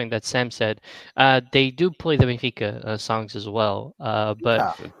answer something that Sam said, they do play the Benfica songs as well,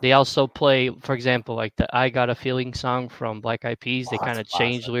 but they also play, for example, like the "I Got a Feeling" song from Black Eyed Peas. They kind of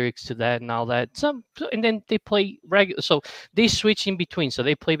change lyrics to that and all that. And then they play regular, so they switch in between. So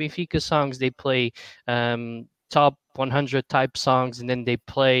they play Benfica songs, they play top 100 type songs, and then they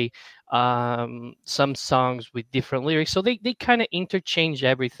play some songs with different lyrics. So they kind of interchange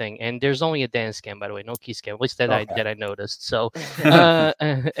everything. And there's only a dance cam, by the way, no kiss cam, at least that I noticed. So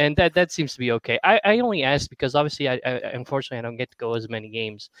and that seems to be okay. I only asked because obviously I unfortunately I don't get to go as many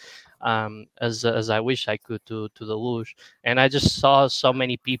games as I wish I could to the Luge, and I just saw so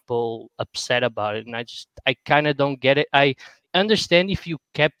many people upset about it, and I kind of don't get it. I understand if you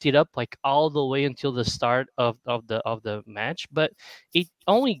kept it up like all the way until the start of the match, but it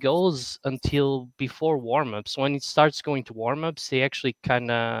only goes until before warm-ups. When it starts going to warm-ups, they actually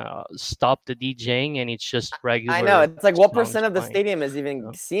kind of stop the DJing, and it's just regular. I know, it's like what percent of the stadium is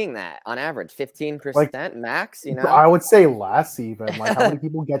even seeing that on average? 15% max, you know? I would say less even. Like how many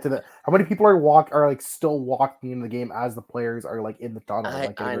people get to the how many people are like still walking in the game as the players are like in the tunnel?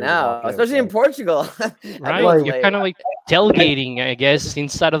 I know, especially in Portugal. Right, like, you're kind of like tailgating, I guess,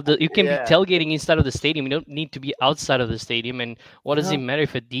 inside of you can be tailgating inside of the stadium. You don't need to be outside of the stadium. And what does it matter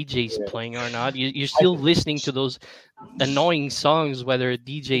if a DJ is playing or not? You're still listening to those annoying songs, whether a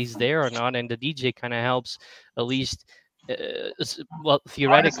DJ is there or not. And the DJ kind of helps, at least,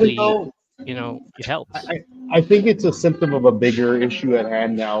 theoretically, it helps. I think it's a symptom of a bigger issue at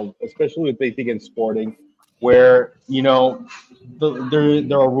hand now, especially with Benfica in sporting, where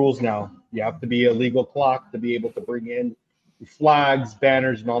there are rules now. You have to be a legal clock to be able to bring in flags,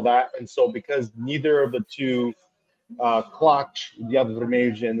 banners, and all that. And so because neither of the two clocks, the other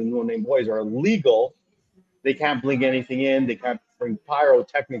Vermelhos and the No Name Boys, are legal, they can't bring anything in. They can't bring pyro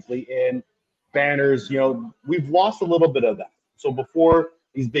technically in, banners. We've lost a little bit of that. So before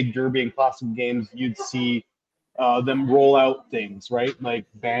these big derby and classic games, you'd see them roll out things, right? Like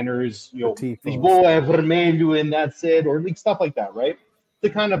banners, tifos. Lisboa é vermelho and that's it, or like stuff like that, right? To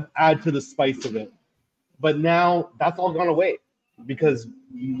kind of add to the spice of it. But now that's all gone away because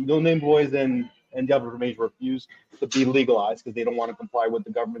No Name Boys and Diablo Vermelho refuse to be legalized because they don't want to comply with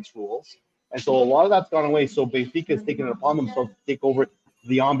the government's rules. And so a lot of that's gone away. So Benfica has taken it upon themselves to take over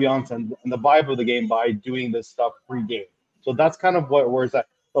the ambiance and the vibe of the game by doing this stuff pre-game. So that's kind of where it's at.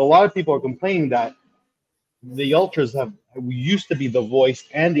 But a lot of people are complaining that the Ultras used to be the voice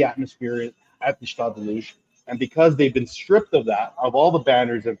and the atmosphere at the Stade de Luz. And because they've been stripped of that, of all the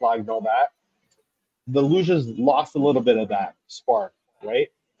banners and flags and all that, the Lujas lost a little bit of that spark, right?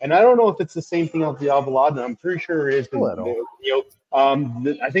 And I don't know if it's the same thing as the Alvalade. I'm pretty sure it is.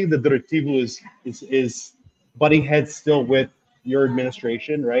 I think the Diretivo is butting heads still with your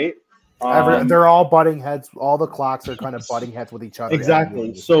administration, right? They're all butting heads. All the clocks are kind of butting heads with each other.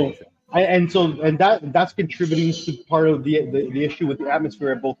 Exactly. So that's contributing to part of the issue with the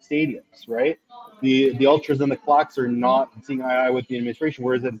atmosphere at both stadiums, right? The Ultras and the clocks are not seeing eye to eye with the administration,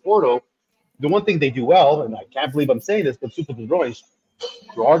 whereas in Porto, the one thing they do well, and I can't believe I'm saying this, but Super Padrões,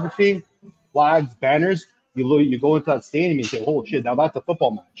 geography, flags, banners. You go into that stadium and you say, "Oh shit, now that's a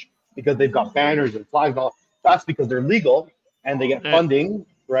football match," because they've got banners and flags. And all that's because they're legal and they get funding,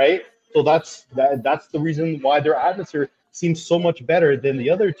 right? So that's the reason why their atmosphere seems so much better than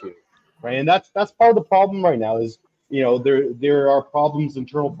the other two, right? And that's part of the problem right now. Is there are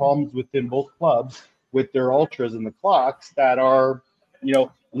internal problems within both clubs with their ultras and the clocks that are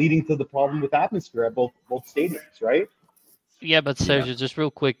leading to the problem with atmosphere at both stadiums, right? Yeah, but Sergio, just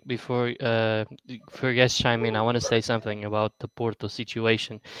real quick before you guys chime in, I want to say something about the Porto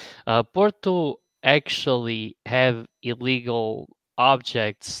situation. Porto actually have illegal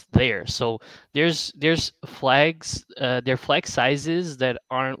objects there, so there's flags, there are flag sizes that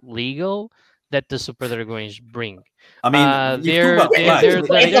aren't legal that the Super Dragões bring. I mean, they're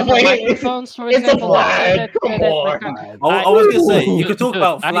microphones, for example. I was gonna say you could talk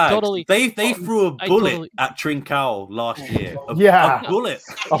about flags. They threw a bullet at Trincao last year. A bullet,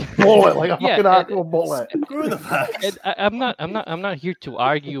 like a fucking actual bullet. Screw the flags. I'm not here to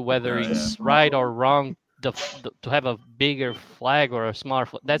argue whether it's right or wrong to have a bigger flag or a smaller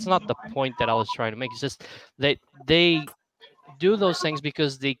flag. That's not the point that I was trying to make. It's just that they do those things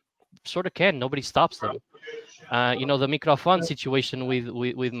because they sort of can. Nobody stops them. The microphone situation with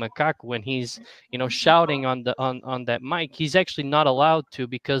Macaco, when he's shouting on that mic, he's actually not allowed to,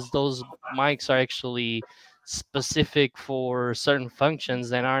 because those mics are actually specific for certain functions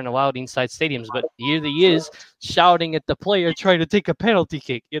that aren't allowed inside stadiums. But here he is shouting at the player trying to take a penalty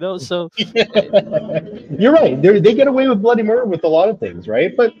kick, so you're right. They get away with bloody murder with a lot of things,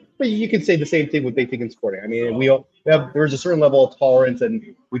 right? But you can say the same thing with Benfica and Sporting. I mean, there's a certain level of tolerance,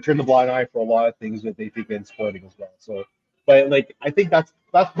 and we turn the blind eye for a lot of things with Benfica and Sporting as well. So, but I think that's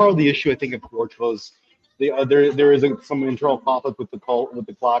part of the issue. I think in Portugal is there is some internal conflict with the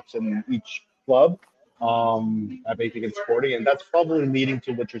clocks in each club. At Benfica and Sporting, and that's probably leading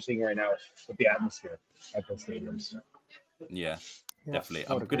to what you're seeing right now with the atmosphere at the stadiums. Yeah, definitely.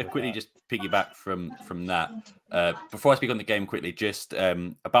 I'm going to quickly just piggyback from that. Before I speak on the game quickly, just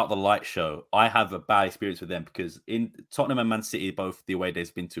about the light show. I have a bad experience with them because in Tottenham and Man City, both the away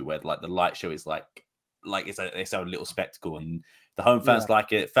days been to, where like the light show is like it's a little spectacle, and the home fans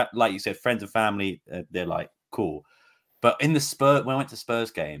like it. Like you said, friends and family, they're like cool. But in when I went to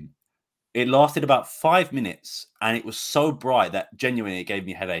Spurs game, it lasted about 5 minutes, and it was so bright that genuinely it gave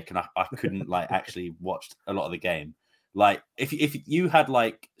me a headache, and I couldn't actually watch a lot of the game. Like if you had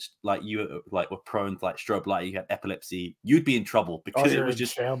you were prone to strobe light, you had epilepsy, you'd be in trouble because it was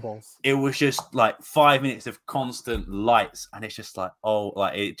just shambles. It was just 5 minutes of constant lights, and it's just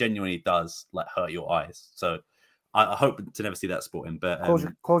it genuinely does hurt your eyes. So I hope to never see that sporting. But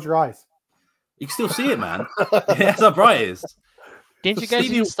close your eyes. You can still see it, man. That's how bright it is. Didn't you guys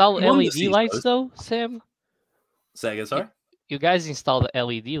install LED lights though, Sam? Say again, sorry? You guys installed the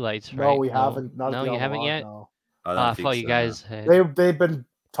LED lights, right? No, we haven't. No, you haven't yet? No. I thought you guys had. They've been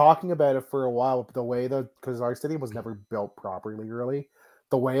talking about it for a while, but the way because our stadium was never built properly, really.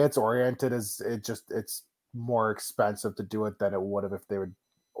 The way it's oriented it's more expensive to do it than it would have if they would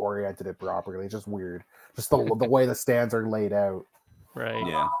oriented it properly. It's just weird. Just the way the stands are laid out. Right.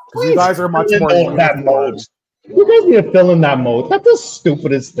 Yeah. You guys are much more that mode. You guys need to fill in that mode. That's the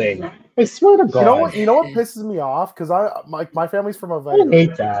stupidest thing. I swear to God. You know what pisses me off? Because my family's from I Aveiro.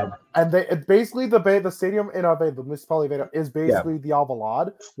 hate that. And basically the stadium in Aveiro, the municipality of Aveiro, is basically the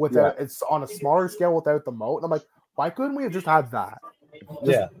Alvalade it's on a smaller scale without the moat. And I'm like, why couldn't we have just had that?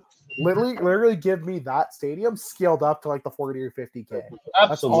 Literally give me that stadium scaled up to like the 40 or 50K. That's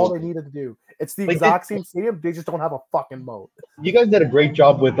Absolutely. all they needed to do. It's the Like, exact same stadium. They just don't have a fucking moat. You guys did a great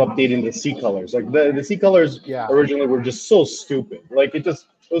job with updating the sea colors. Like the sea colors originally were just so stupid. Like it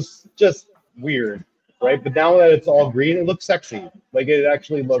was just weird, right? But now that it's all green, it looks sexy. Like it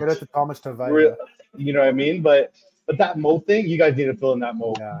actually looks. Shout out to Thomas Tavares. You know what I mean? But that moat thing, you guys need to fill in that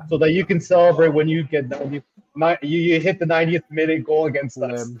moat so that you can celebrate when you get you hit the 90th minute goal against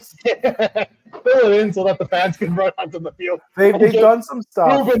us. Fill it in so that the fans can run onto the field. They've done some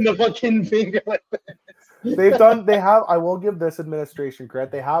stuff. Moving the fucking finger like that. They have, I will give this administration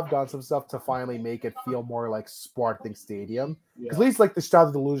credit. They have done some stuff to finally make it feel more like Sporting Stadium. At least like the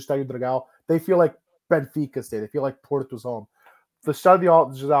Estádio da Luz, Estádio do Dragão, they feel like Benfica Stadium. They feel like Porto's home. The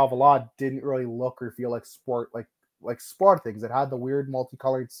Estádio de Alvalade didn't really look or feel like sport things. It had the weird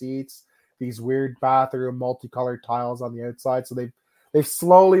multicolored seats, these weird bathroom multicolored tiles on the outside. So they've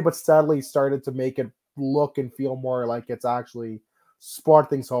slowly but steadily started to make it look and feel more like it's actually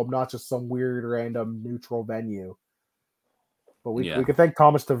Sporting's home, not just some weird random neutral venue. But we can thank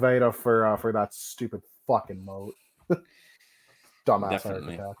Thomas Taveda for that stupid fucking moat. Dumbass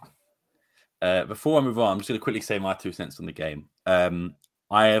architect. Before I move on, I'm just going to quickly say my 2 cents on the game.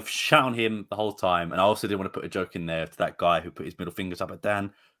 I have shouted on him the whole time, and I also did want to put a joke in there to that guy who put his middle fingers up at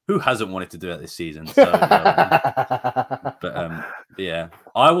Dan, who hasn't wanted to do it this season. So, but yeah,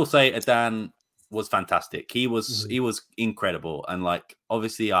 I will say Dan was fantastic. He was incredible, and like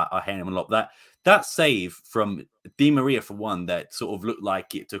obviously I hate him a lot. That save from Di Maria for one, that sort of looked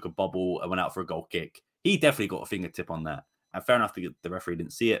like it took a bobble and went out for a goal kick. He definitely got a fingertip on that. And fair enough, the referee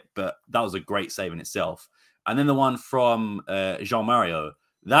didn't see it, but that was a great save in itself. And then the one from Jean Mario,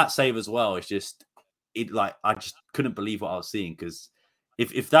 that save as well is just I just couldn't believe what I was seeing, because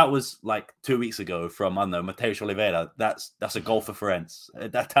if that was like 2 weeks ago from, I don't know, Mateus Oliveira, that's a goal for Ferenc.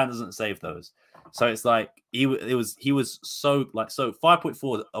 That Dan doesn't save those. So it's like he was so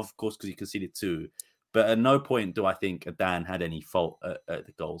 5.4, of course, because he conceded 2, but at no point do I think Dan had any fault at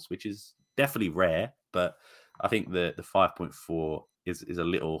the goals, which is definitely rare. But I think the 5.4 is a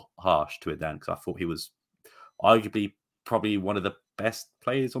little harsh to Dan, because I thought he was arguably probably one of the best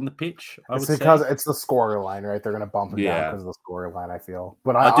players on the pitch. It's because it's the scorer line, right? They're going to bump him down because of the scorer line, I feel.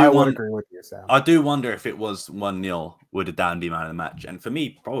 But I would agree with you, Sam. I do wonder if it was 1-0, would a Dan be man of the match? And for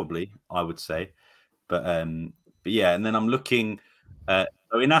me, probably, I would say. But yeah, and then I'm looking. So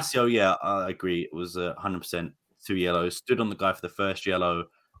Inacio, I agree. It was 100% 2 yellows. Stood on the guy for the first yellow,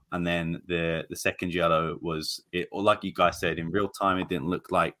 and then the second yellow was it. Or like you guys said, in real time, it didn't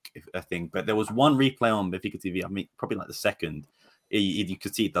look like a thing. But there was one replay on Benfica TV. I mean, probably like the second. You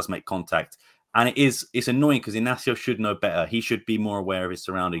could see it does make contact, and it's annoying because Inacio should know better. He should be more aware of his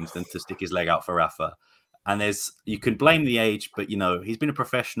surroundings than to stick his leg out for Rafa. And you can blame the age, but he's been a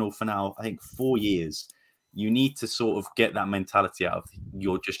professional for now, I think 4 years. You need to sort of get that mentality out of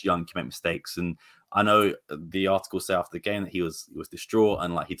you're just young, you make mistakes. And I know the article said after the game that he was distraught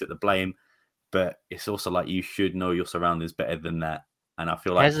and like he took the blame, but it's also like you should know your surroundings better than that. And I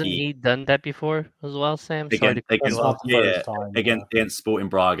feel like hasn't he done that before as well, Sam? Against Sporting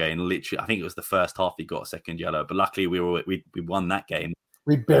Braga, and literally, I think it was the first half he got a second yellow. But luckily, we won that game.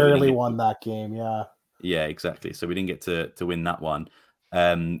 We barely won that game. Yeah, exactly. So we didn't get to win that one.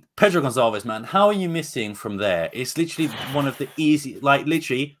 Pedro Gonçalves, man, how are you missing from there? It's literally one of the easy, like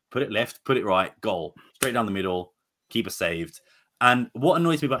literally put it left, put it right, goal, straight down the middle, keeper saved. And what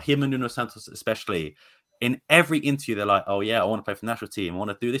annoys me about him and Nuno Santos especially, in every interview they're like, "Oh yeah, I want to play for the national team. I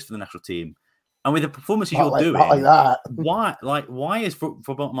want to do this for the national team." And with the performances you're doing, not like that. Why is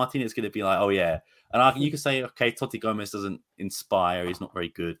Roberto Martinez going to be like, "Oh yeah"? And you can say, "Okay, Totti Gomez doesn't inspire. He's not very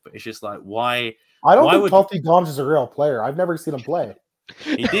good." But it's just like, why? I don't think Totti Gomez is a real player. I've never seen him play.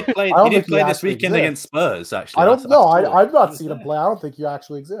 He did play. He did play this weekend against Spurs. Actually, I don't know. I've not seen him play. I don't think he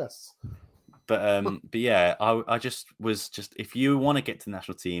actually exists. But yeah, I just if you want to get to the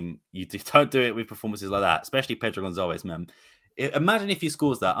national team, you don't do it with performances like that, especially Pedro Gonçalves, man. Imagine if he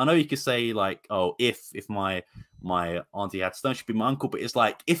scores that. I know you could say like, oh, if my auntie had stone, should be my uncle, but it's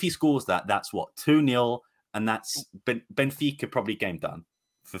like if he scores that, that's what 2-0, and that's Benfica probably game done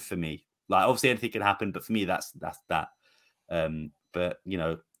for me. Like obviously anything can happen, but for me that's that. But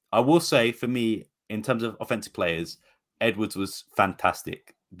I will say for me in terms of offensive players, Edwards was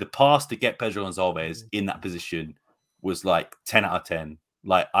fantastic. The pass to get Pedro Gonçalves in that position was like 10 out of 10.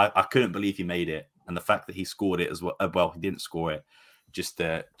 Like I couldn't believe he made it, and the fact that he scored it as well. Well, he didn't score it, just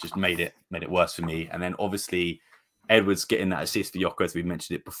made it worse for me. And then obviously Edwards getting that assist for Yoko, as we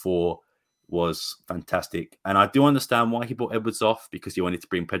mentioned it before, was fantastic. And I do understand why he brought Edwards off, because he wanted to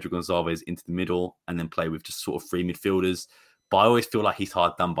bring Pedro Gonçalves into the middle and then play with just sort of 3 midfielders. but I always feel like he's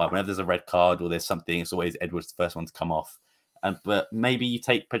hard done by. Whenever there's a red card or there's something, it's always Edwards the first one to come off. But maybe you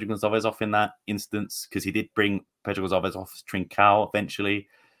take Pedro Gonzalez off in that instance, because he did bring Pedro Gonzalez off Trincao eventually.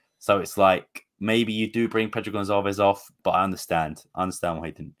 So it's like maybe you do bring Pedro Gonzalez off, but I understand why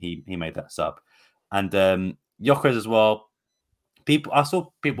he didn't. He made that sub, and Gyökeres as well. I saw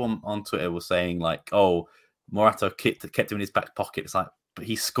people on Twitter were saying like, "Oh, Morata kept him in his back pocket." It's like, but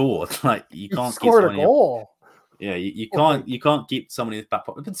he scored. Like you can't scored a goal. Yeah, you can't keep someone in his back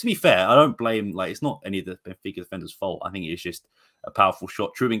pocket. But to be fair, I don't blame. Like it's not any of the Benfica defenders' fault. I think it's just a powerful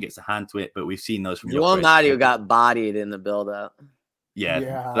shot. Trubin gets a hand to it, but we've seen those from Joel Nadio got bodied in the build-up. Yeah,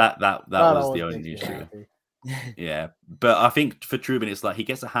 that was the only issue. Yeah, but I think for Trubin, it's like he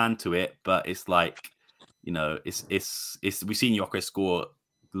gets a hand to it, but it's like, you know, it's we've seen Gyökeres score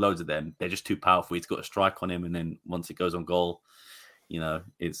loads of them. They're just too powerful. He's got a strike on him, and then once it goes on goal, you know,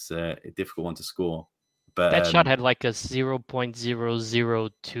 it's a difficult one to score. But that shot had like a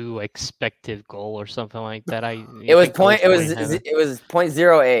 0.002 expected goal or something like that. It was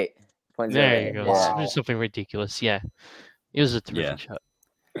 0.08. There you go. Wow. Something ridiculous. Yeah, it was a terrific shot.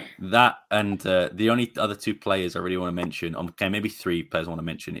 That and the only other two players I really want to mention, okay, maybe three players I want to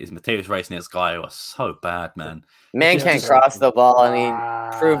mention, is Mateus Reis and Esgaio are so bad, man. Can't cross the ball, and he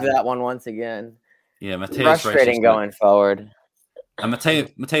proved that one once again. Yeah, Mateus frustrating going forward. And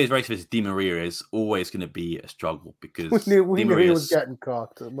Mateus Reis versus Di Maria is always going to be a struggle because we knew he was getting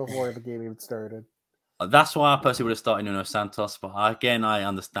cooked before the game even started. That's why I personally would have started Nuno Santos, but again, I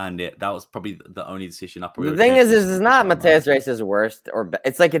understand it. That was probably the only decision I probably. The thing is, this is not Mateus Reis' worst,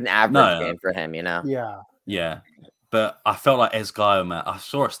 it's like an average game for him, you know. Yeah. But I felt like Esgaio, man. I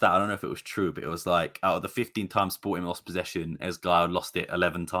saw a stat. I don't know if it was true, but it was like out of the 15 times Sporting lost possession, Esgaio lost it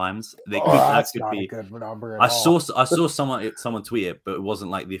 11 times. That's not a good number at all. I saw someone tweet it, but it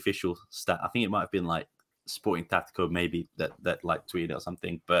wasn't like the official stat. I think it might have been like Sporting Tactical, maybe that like tweeted or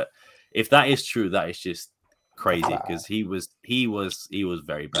something. But if that is true, that is just crazy because he was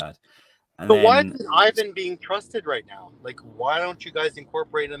very bad. But why isn't Ivan being trusted right now? Like, why don't you guys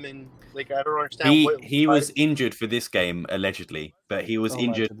incorporate him in? Like, I don't understand. He was injured for this game allegedly, but he was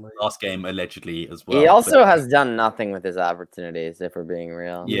injured last game allegedly as well. He also has done nothing with his opportunities, if we're being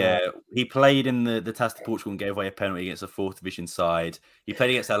real. Yeah, he played in the Taça de Portugal and gave away a penalty against a fourth division side. He played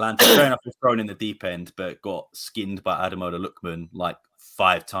against Atlanta. Fair enough, was thrown in the deep end, but got skinned by Ademola Lookman like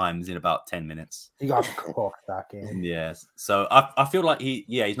 5 times in about 10 minutes. He got cooked that game. Yes. So I feel like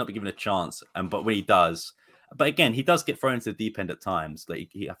he's not been given a chance. But when he does, but again, he does get thrown into the deep end at times. Like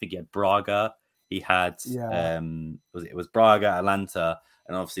I think he had Braga. He had it was Braga, Atlanta,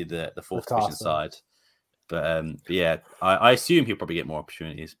 and obviously the fourth division side. But yeah, I assume he'll probably get more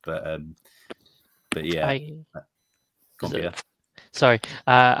opportunities. But yeah. Sorry,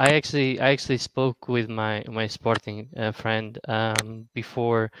 I actually spoke with my Sporting friend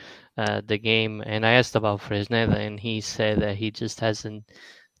before the game, and I asked about Fresneda, and he said that he just hasn't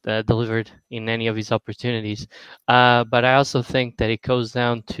delivered in any of his opportunities. But I also think that it goes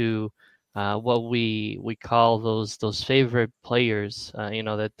down to what we call those favorite players,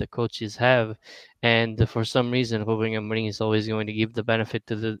 that the coaches have, and for some reason, Ruben Amorim is always going to give the benefit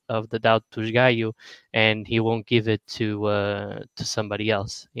of the doubt to Esgaio, and he won't give it to somebody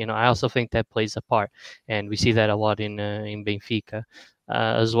else. I also think that plays a part, and we see that a lot in Benfica.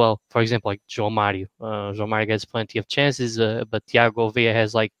 As well, for example, like João Mário. João Mário gets plenty of chances, but Thiago Villa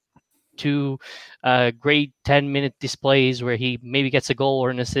has like 2 great 10-minute displays where he maybe gets a goal or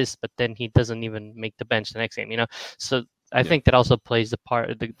an assist, but then he doesn't even make the bench the next game. So I think that also plays the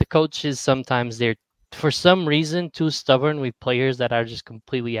part. The coaches sometimes they're for some reason too stubborn with players that are just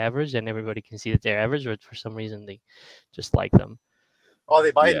completely average, and everybody can see that they're average, but for some reason they just like them. Oh,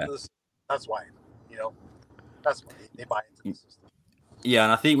 they buy into this. That's why. That's why they buy into the system. Yeah,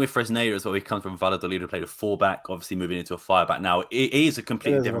 and I think with Fresneda as well, he comes from Valladolid, who played a 4-back, obviously moving into a 5-back. Now, it is a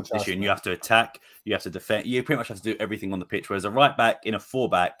completely different position. You have to attack, you have to defend, you pretty much have to do everything on the pitch. Whereas a right-back in a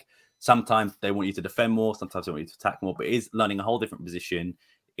 4-back, sometimes they want you to defend more, sometimes they want you to attack more, but it is learning a whole different position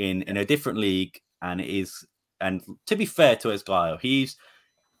in a different league. And it is, and to be fair to Esgaio, he's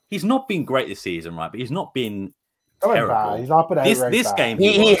not been great this season, right? But he's not been terrible. He's not been this game.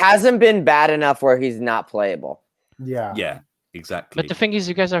 He hasn't been bad enough where he's not playable. Yeah. Exactly. But the thing is,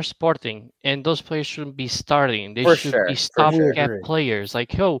 you guys are Sporting, and those players shouldn't be starting. They should be stopgap players.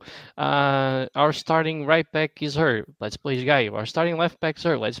 Like, our starting right back is hurt. Let's play Esgaio. Our starting left back is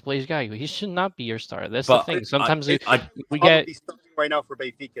hurt. Let's play Esgaio. He should not be your starter. That's the thing. Sometimes we get right now for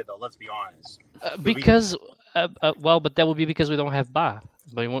Benfica, though. Let's be honest. But that would be because we don't have Ba.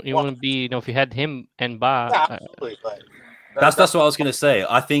 But you wouldn't be, if you had him and Ba. Yeah, absolutely. But That's what I was going to say.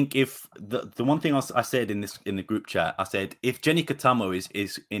 I think if the one thing I said in the group chat, I said if Jenny Katamo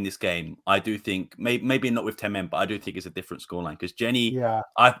is in this game, I do think maybe not with 10 men, but I do think it's a different scoreline because Jenny,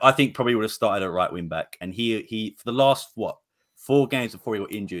 I think probably would have started at right wing back, and he for the last 4 games before he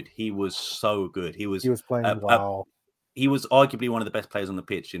got injured, he was so good. He was playing well. He was arguably one of the best players on the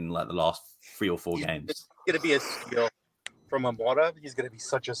pitch in like the last 3 or 4 games. It's going to be a steal from Amora. He's going to be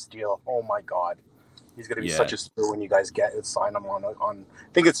such a steal. Oh my god. He's going to be such a steal when you guys sign him on. I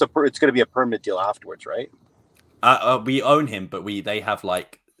think it's going to be a permanent deal afterwards, right? We own him, but they have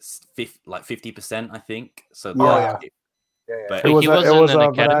like 50%, I think. So yeah. But he wasn't an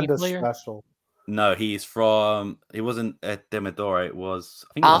academy player. Special. No, he wasn't at Demodora. It was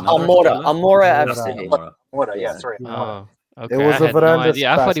Almora FC. Amora, yeah, sorry. Oh, okay. It was I had no Veranda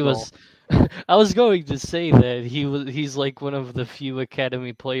idea. I thought he special. was. I was going to say that he's like one of the few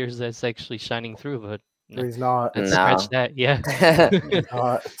academy players that's actually shining through, but He's not. let's scratch that. Yeah.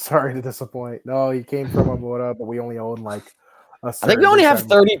 Sorry to disappoint. No, he came from Amora, but we only own like I think we only have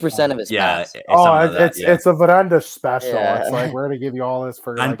 30% of his pass. It's a Veranda special. Yeah. It's like we're gonna give you all this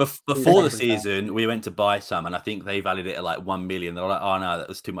for. And like, before the season, we went to buy some, and I think they valued it at like 1 million. They're like, "Oh no, that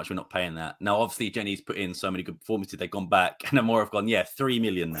was too much. We're not paying that." Now, obviously, Jenny's put in so many good performances. They've gone back, and Amora have gone, 3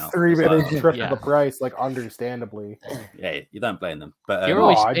 million now. 3 million, triple Yeah. the price, like understandably. Yeah, you don't blame them. But You're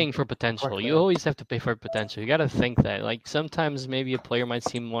always I- paying for potential. You always have to pay for potential. You got to think that. Like sometimes maybe a player might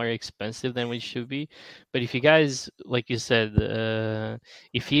seem more expensive than we should be, but if you guys, like you said,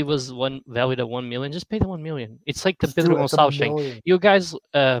 if he was valued at 1 million, just pay the 1 million. It's like the Pedro Gonçalves thing. You guys,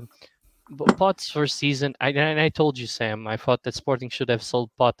 Pot's first season. I told you, Sam. I thought that Sporting should have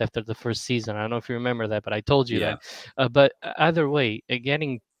sold Pot after the first season. I don't know if you remember that, but I told you that. But either way,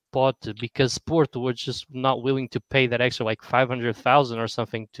 getting Pot because Sport were just not willing to pay that extra, like 500,000 or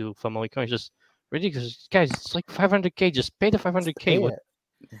something to Famalicão. It's just ridiculous, guys. It's like 500k. Just pay the 500k.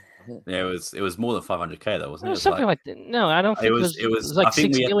 Yeah, it was more than 500k though, wasn't it? Something like that. No, I don't think it was like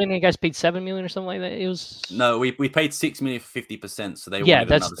 6 million. And you guys paid 7 million or something like that. It was we paid 6 million for 50%, so they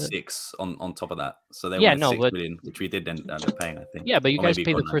wanted another 6 on top of that. So they wanted 6 million, which we did end up paying, I think. Yeah, but you guys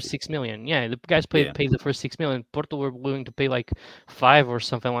paid the first 6 million. Yeah, the guys paid the first 6 million. Porto were willing to pay like 5 or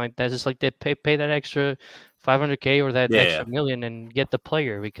something like that. It's like they pay that extra 500k or that extra million and get the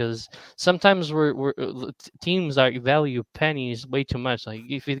player, because sometimes teams value pennies way too much. Like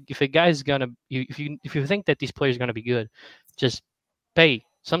if a guy's gonna if you think that this player is gonna be good, just pay.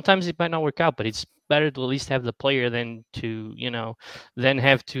 Sometimes it might not work out, but it's better to at least have the player than to then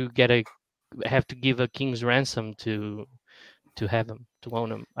have to give a king's ransom to have him, to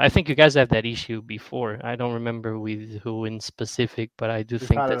own him. I think you guys have that issue before. I don't remember with who in specific, but I do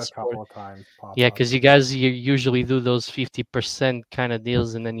think that's a couple of times. because you guys usually do those 50% kind of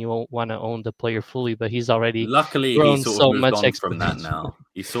deals, and then you won't want to own the player fully. But he's already luckily grown he sort so of moved much on from that now.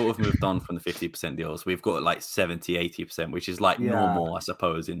 He sort of moved on from the 50% deals. We've got like 70-80%, which is like normal, I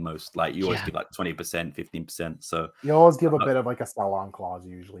suppose. In most, like you always give like 20%, 15%. So you always give a bit of like a sell-on clause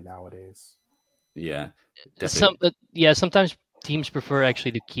usually nowadays. Yeah, sometimes teams prefer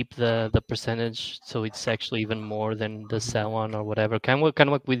actually to keep the percentage, so it's actually even more than the sell on or whatever. Kind of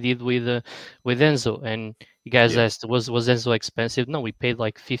what we did with Enzo. And you guys asked, was Enzo expensive? No, we paid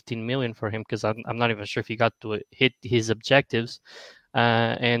like 15 million for him because I'm not even sure if he got to hit his objectives.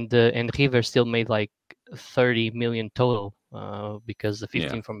 And River still made like 30 million total because the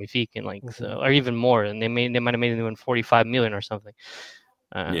 15 from Benfica and or even more, and they might have made even 45 million or something.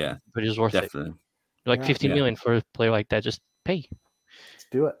 But it's worth it. Like 50 million for a player like that, just pay. Let's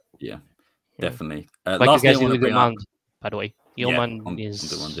do it. Yeah, definitely. Like you guys did with Ilman, by the way. Ilman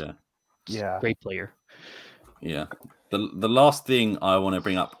is a great player. Yeah. The last thing I want to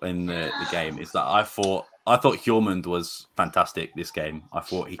bring up in the game is that I thought Hjulmand was fantastic this game. I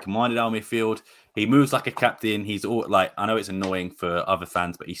thought he commanded our midfield. He moves like a captain. He's all like, I know it's annoying for other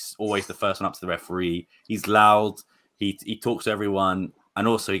fans, but he's always the first one up to the referee. He's loud. He talks to everyone. And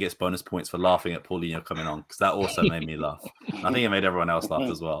also he gets bonus points for laughing at Paulinho coming on, because that also made me laugh. I think it made everyone else laugh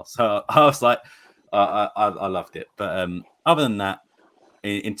as well. So I was like, I loved it. But other than that,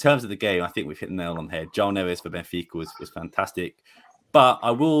 in terms of the game, I think we've hit the nail on the head. João Neves for Benfica was fantastic. But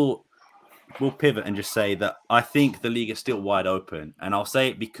I will pivot and just say that I think the league is still wide open. And I'll say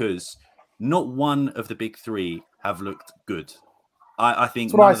it because not one of the big three have looked good. I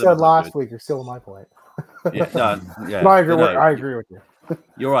think that's what I said last week. You're still my point. I agree with you.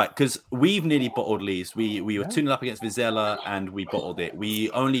 You're right, because we've nearly bottled Leeds. We were 2-0 up against Vizela and we bottled it. We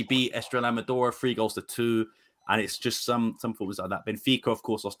only beat Estrela Amadora 3-2, and it's just some footballers like that. Benfica, of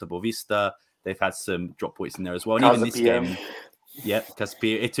course, lost to Boavista. They've had some drop points in there as well. And even this game,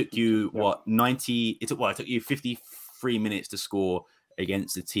 Caspia, it took you 90? It took you 50 3 minutes to score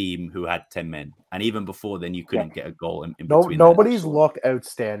against a team who had 10 men. And even before then, you couldn't get a goal in between. Nobody's looked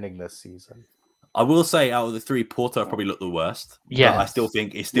outstanding this season. I will say out of the three, Porto probably looked the worst. Yeah, I still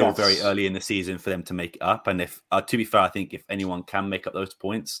think it's still very early in the season for them to make it up. And if, to be fair, I think if anyone can make up those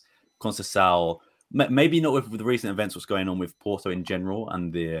points, Conceição, maybe not with the recent events, what's going on with Porto in general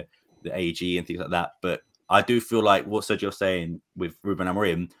and the AG and things like that. But I do feel like what Sergio's saying with Ruben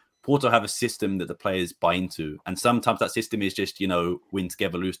Amorim, Porto have a system that the players buy into. And sometimes that system is just, win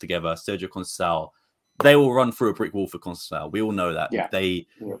together, lose together. Sergio Conceição, they will run through a brick wall for Conceição. We all know that. Yeah. They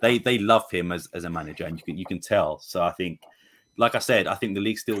love him as a manager, and you can tell. So I think, like I said, I think the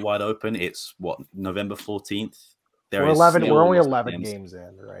league's still wide open. It's November 14th. We're only 11 games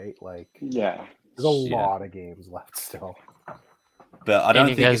in, right? Like, yeah, there's a lot of games left still. But I don't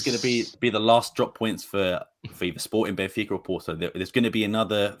think it's going to be the last drop points for either Sporting, Benfica, or Porto. There's going to be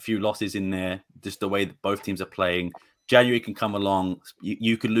another few losses in there, just the way that both teams are playing. January can come along.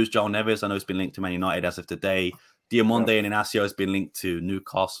 You could lose João Neves. I know it's been linked to Man United as of today. Diamonde and Inacio has been linked to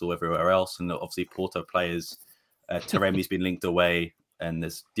Newcastle, everywhere else. And obviously Porto players. Taremi's been linked away. And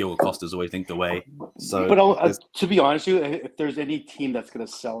there's Diogo Costa's always linked away. So, but to be honest with you, if there's any team that's going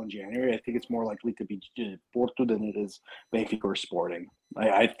to sell in January, I think it's more likely to be Porto than it is Benfica or Sporting.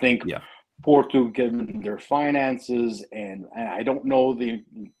 I think Porto, given their finances, and I don't know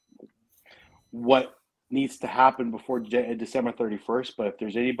what needs to happen before December 31st, but if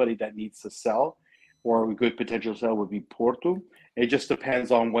there's anybody that needs to sell or a good potential sell would be Porto. It just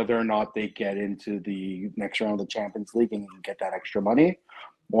depends on whether or not they get into the next round of the Champions League and get that extra money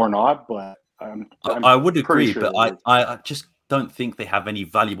or not. But I would agree, sure but I just don't think they have any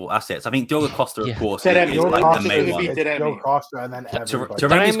valuable assets. I think Diogo Costa, of course, is like the main one. Diogo Costa and then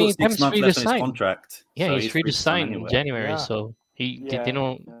Taremi's got 6 months left on his contract. Yeah, so he's free to sign in January, Yeah. so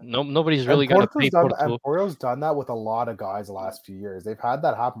nobody's really going to pay Porto's Porto. Porto's done that with a lot of guys the last few years. They've had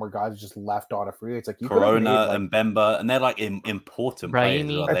that happen where guys just left on a free. It's like you Corona and Bemba, and they're like important players.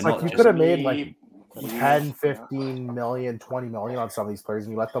 Brahimi. They're It's not like you just- could have made like 10, 15 million, 20 million on some of these players,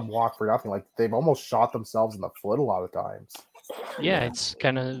 and you let them walk for nothing. Like they've almost shot themselves in the foot a lot of times. Yeah, it's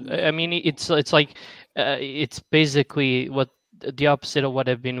kind of. I mean, it's like it's basically the opposite of what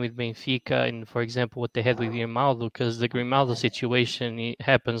I've been with Benfica, and for example, what they had with Grimaldo, because the Grimaldo situation it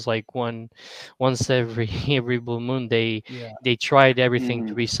happens like once every blue moon. They tried everything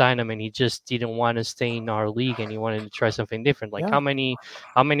to re-sign him, and he just didn't want to stay in our league, and he wanted to try something different. Like how many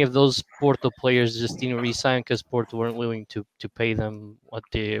of those Porto players just didn't re-sign because Porto weren't willing to pay them what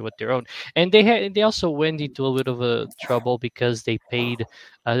they're owed, and they also went into a little bit of a trouble because they paid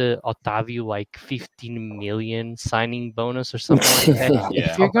Otavio like 15 million signing bonus or something like that.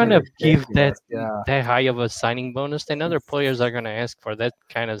 If you're gonna give that high of a signing bonus, then other players are gonna ask for that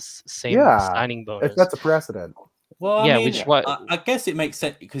kind of same signing bonus. If that's a precedent. Well, I mean, I guess it makes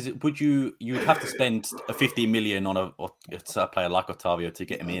sense because you would have to spend a 50 million on a player like Otavio to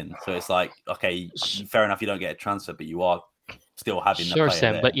get him in. So it's like, okay, fair enough, you don't get a transfer, but you are still having the player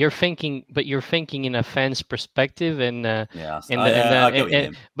Sam, there. but you're thinking in a fan's perspective, and I get what you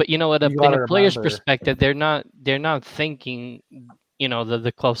mean. but you know what? In a player's perspective, they're not thinking.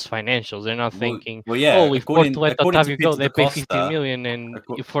 The club's financials. They're not thinking, if Porto let Otavio go, they pay 15 million, and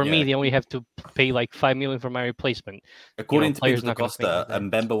for me, they only have to pay like 5 million for my replacement. According to Peter Costa,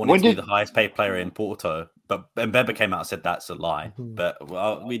 Mbemba wanted to be the highest paid player in Porto, but Mbemba came out and said that's a lie. But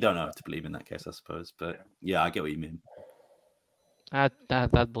we don't know to believe in that case, I suppose. But yeah, I get what you mean. I'd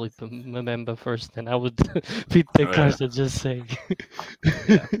believe Mbemba first, and I would beat the Costa just saying.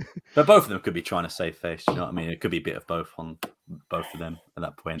 But both of them could be trying to save face. You know what I mean? It could be a bit of both on both of them at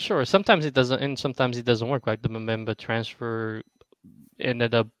that point. Sure. Sometimes it doesn't, and sometimes it doesn't work. Like the Mbemba transfer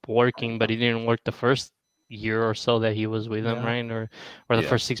ended up working, but it didn't work the first year or so that he was with them, right? Or the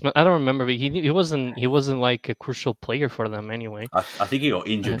first 6 months. I don't remember. But he wasn't like a crucial player for them anyway. I think he got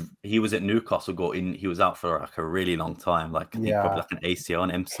injured. He was at Newcastle. He was out for like a really long time. Like I think probably like an ACL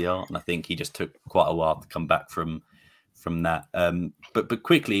and MCL, and I think he just took quite a while to come back from that. But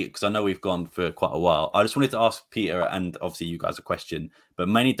quickly, because I know we've gone for quite a while, I just wanted to ask Peter and obviously you guys a question, but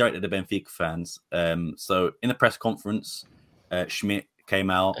mainly directed to the Benfica fans. So in the press conference, Schmidt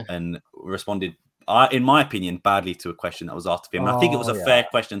came out and responded, in my opinion, badly to a question that was asked of him. And I think it was a fair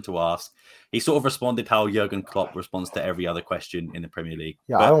question to ask. He sort of responded how Jurgen Klopp responds to every other question in the Premier League.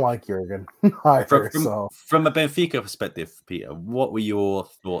 Yeah, but I don't like Jurgen either. From a Benfica perspective, Peter, what were your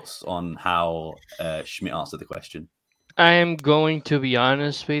thoughts on how Schmidt answered the question? I am going to be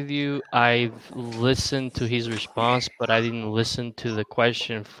honest with you. I've listened to his response, but I didn't listen to the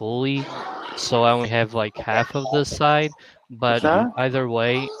question fully. So I only have like half of the side. But either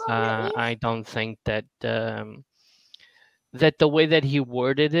way, I don't think that that the way that he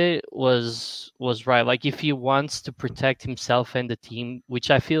worded it was right. Like if he wants to protect himself and the team,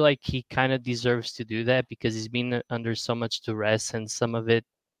 which I feel like he kind of deserves to do that because he's been under so much duress and some of it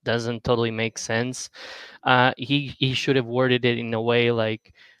doesn't totally make sense. He should have worded it in a way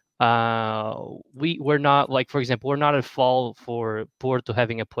like we're not, like, for example, we're not at fault for Porto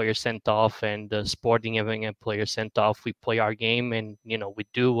having a player sent off and the Sporting having a player sent off. We play our game and we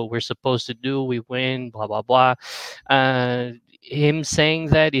do what we're supposed to do. We win, blah blah blah. Him saying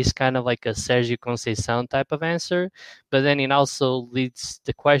that is kind of like a Sergio Conceição type of answer, but then it also leads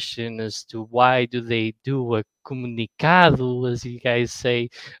the question as to why do they do a comunicado, as you guys say,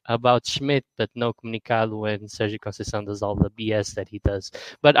 about Schmidt, but no comunicado when Sergio Conceição does all the BS that he does.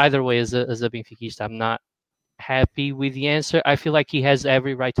 But either way, as a Benfiquista, I'm not happy with the answer. I feel like he has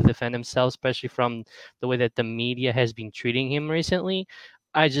every right to defend himself, especially from the way that the media has been treating him recently.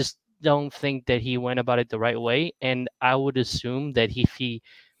 I just don't think that he went about it the right way, and I would assume that if he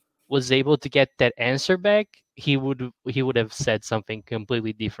was able to get that answer back, he would have said something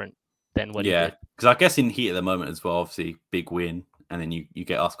completely different than what he did. Because I guess in heat at the moment as well, obviously big win, and then you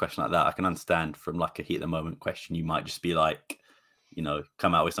get asked a question like that. I can understand from like a heat at the moment question, you might just be like,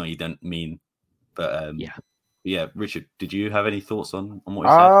 come out with something you don't mean. But yeah, Richard, did you have any thoughts on what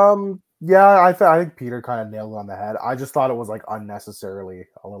he said? Yeah, I think Peter kind of nailed it on the head. I just thought it was like unnecessarily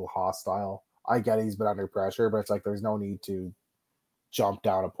a little hostile. I get he's been under pressure, but it's like there's no need to jump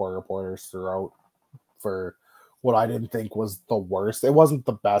down a poor reporter's throat for what I didn't think was the worst. It wasn't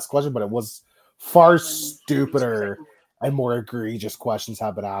the best question, but it was far stupider and more egregious questions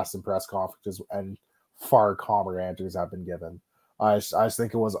have been asked in press conferences, and far calmer answers have been given. I just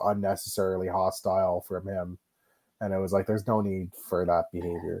think it was unnecessarily hostile from him. And it was like, there's no need for that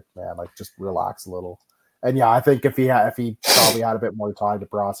behavior, man. Like, just relax a little. And yeah, I think if he probably had a bit more time to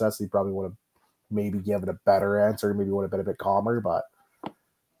process, he probably would have maybe given a better answer. Maybe would have been a bit calmer. But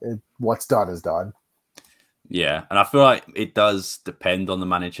what's done is done. Yeah, and I feel like it does depend on the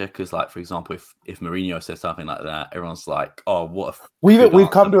manager because, like, for example, if Mourinho says something like that, everyone's like, "Oh, what?"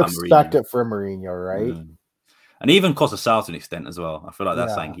 We've come to expect it from Mourinho, right? Mm. And even Conceição to an extent as well. I feel like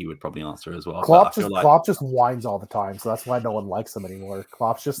that's something he would probably answer as well. Klopp just whines all the time, so that's why no one likes him anymore.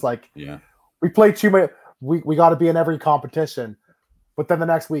 Klopp's just like, we play too many. We got to be in every competition, but then the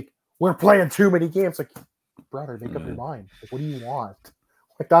next week we're playing too many games. Like, brother, make up your mind. Like, what do you want?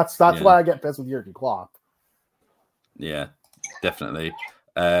 Like that's why I get pissed with Jurgen Klopp. Yeah, definitely.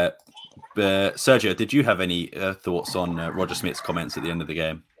 But Sergio, did you have any thoughts on Roger Smith's comments at the end of the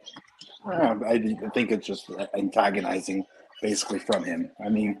game? I think it's just antagonizing, basically, from him. I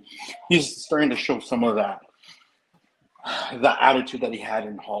mean, he's starting to show some of that attitude that he had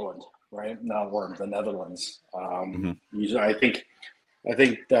in Holland, right? Or the Netherlands. I think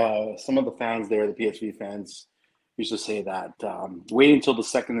some of the fans there, the PSV fans, used to say that wait until the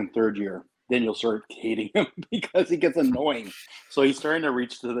second and third year, then you'll start hating him because he gets annoying. So he's starting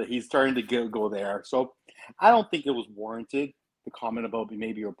to go there. So I don't think it was warranted, the comment about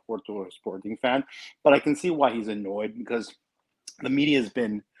maybe a Porto or Sporting fan, but I can see why he's annoyed because the media has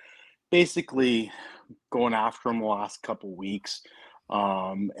been basically going after him the last couple of weeks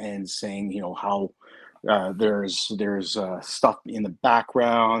and saying, how there's stuff in the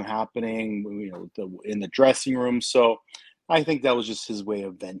background happening, in the dressing room. So I think that was just his way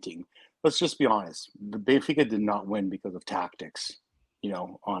of venting. Let's just be honest. The Benfica did not win because of tactics,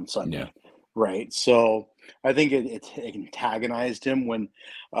 on Sunday. Yeah. Right. So I think it antagonized him when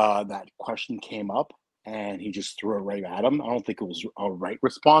that question came up and he just threw it right at him. I don't think it was a right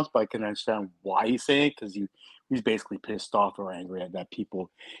response, but I can understand why he's saying it because he's basically pissed off or angry at that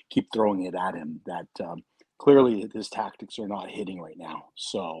people keep throwing it at him, that clearly his tactics are not hitting right now.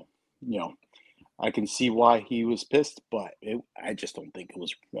 So, I can see why he was pissed, but I just don't think it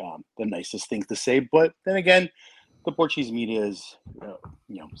was the nicest thing to say. But then again, the Portuguese media is,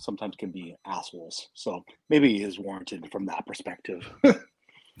 sometimes can be assholes. So maybe it is warranted from that perspective.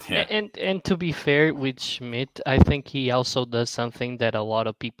 Yeah. And to be fair with Schmidt, I think he also does something that a lot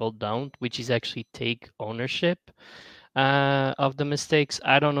of people don't, which is actually take ownership of the mistakes.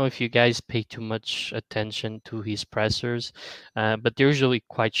 I don't know if you guys pay too much attention to his pressers, but they're usually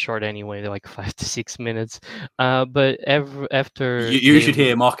quite short anyway. They're like 5 to 6 minutes. But after you should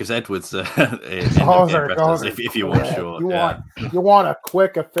hear Marcus Edwards if you want short. You want a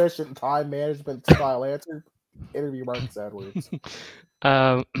quick, efficient time management style answer? Interview Marcus Edwards.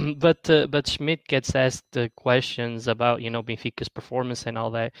 But Schmidt gets asked questions about Benfica's performance and all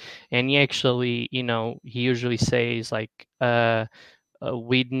that, and he actually he usually says like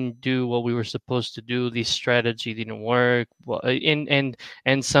we didn't do what we were supposed to do. This strategy didn't work. And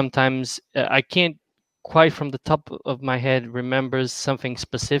sometimes I can't quite from the top of my head remembers something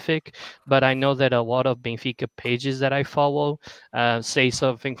specific, but I know that a lot of Benfica pages that I follow say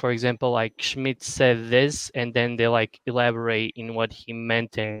something, for example, like Schmidt said this, and then they like elaborate in what he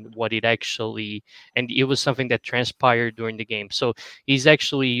meant and what it actually, and it was something that transpired during the game. So he's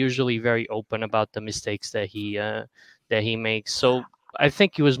actually usually very open about the mistakes that he makes. So I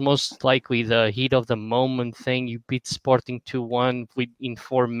think it was most likely the heat of the moment thing. You beat Sporting 2-1 in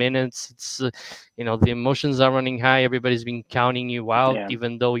 4 minutes. It's the emotions are running high. Everybody's been counting you out, Yeah.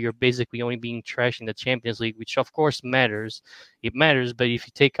 even though you're basically only being trashed in the Champions League, which of course matters. It matters, but if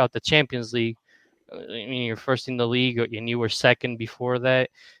you take out the Champions League, I mean, you're first in the league, and you were second before that.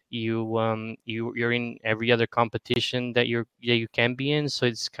 You're in every other competition that you can be in. So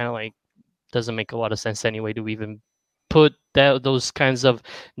it's kind of like doesn't make a lot of sense anyway to even put those kinds of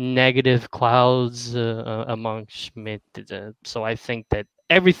negative clouds among Schmidt. So I think that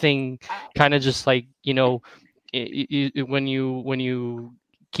everything kind of just like when you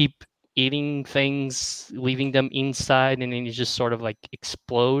keep eating things, leaving them inside, and then you just sort of like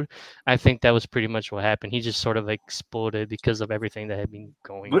explode. I think that was pretty much what happened. He just sort of exploded because of everything that had been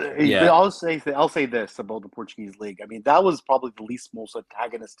going. But Yeah. I'll say this about the Portuguese league. I mean, that was probably the least most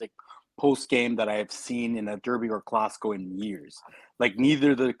antagonistic post game that I have seen in a derby or Clasico in years. Like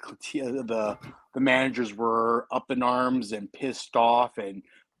neither the managers were up in arms and pissed off and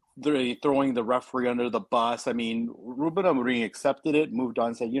they're throwing the referee under the bus. I mean, Ruben Amorim accepted it, moved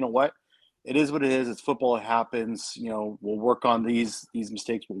on, said, you know what? It is what it is. It's football. It happens. We'll work on these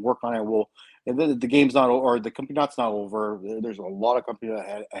mistakes. We'll work on it. And the game's not, or the campionat's not over. There's a lot of company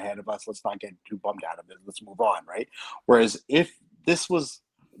ahead of us. Let's not get too bummed out of it. Let's move on, right? Whereas if this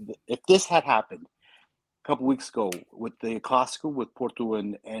had happened a couple weeks ago with the Clásico with Porto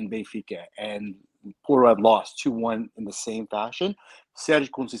and Benfica, and Porto had lost 2-1 in the same fashion,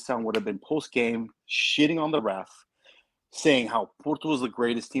 Sérgio Conceição would have been post game shitting on the ref, saying how Porto was the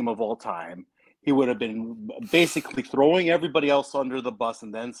greatest team of all time. He would have been basically throwing everybody else under the bus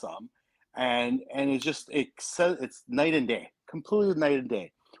and then some. And it's night and day, completely night and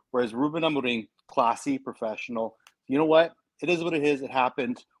day. Whereas Ruben Amorim, classy, professional. You know what? It is what it is. It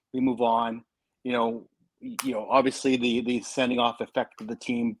happened. We move on. Obviously the sending off affected the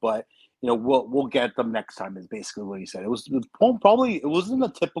team, but we'll get them next time is basically what he said. It wasn't a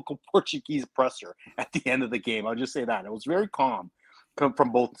typical Portuguese presser at the end of the game. I'll just say that. It was very calm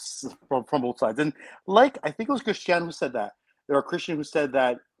from both sides. And like, I think it was Cristiano who said that. There are Christian who said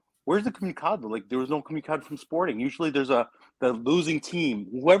that, where's the comunicado? Like, there was no comunicado from Sporting. Usually there's the losing team,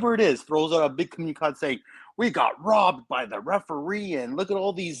 whoever it is, throws out a big comunicado saying, we got robbed by the referee, and look at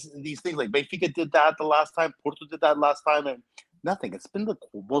all these things. Like Benfica did that the last time, Porto did that last time, and nothing. It's been the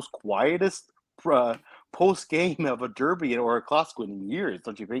most quietest post game of a derby or a Clásico in years,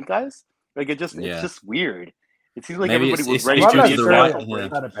 don't you think, guys? Like it's just weird. It seems like Maybe everybody was ready it's to due be to the right.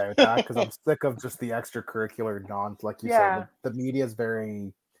 About that because I'm sick of just the extracurricular like you said. The media is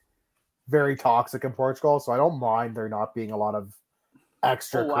very, very toxic in Portugal, so I don't mind there not being a lot of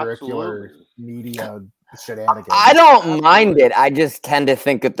extracurricular media shenanigans. I don't mind it. I just tend to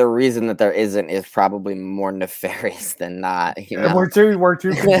think that the reason that there isn't is probably more nefarious than not. We're too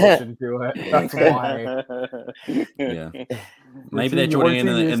conditioned to it. That's why. Yeah. Maybe they're joining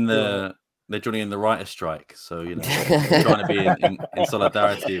they're joining in the writer's strike, so they're trying to be in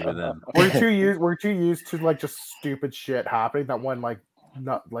solidarity with them. We're too used to like just stupid shit happening that when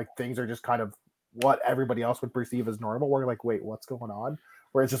things are just kind of what everybody else would perceive as normal. We're like, wait, what's going on?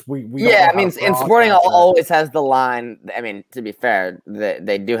 Where it's just we yeah, I mean, and Sporting always has the line. I mean, to be fair,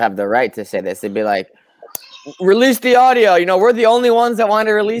 they do have the right to say this. They'd be like, release the audio. We're the only ones that want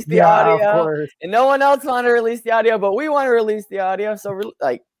to release the audio, and no one else want to release the audio, but we want to release the audio. So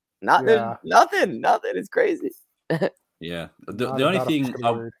nothing. It's crazy. Yeah, the only thing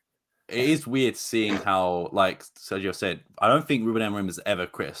it is weird seeing how, like Sergio said, I don't think Ruben Amorim has ever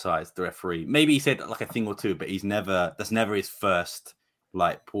criticized the referee. Maybe he said like a thing or two, but that's never his first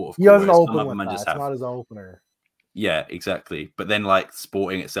port of call. He doesn't open with that. It's not his opener. Yeah, exactly. But then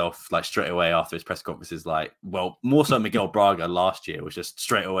Sporting itself, straight away after his press conferences, more so Miguel Braga last year was just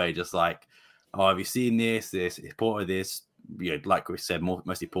straight away just like, oh, have you seen this Porto this? Like we said,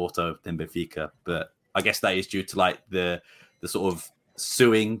 mostly Porto than Benfica. But I guess that is due to the sort of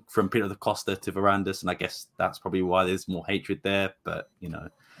suing from Pedro da Costa to Varandas, and I guess that's probably why there's more hatred there. But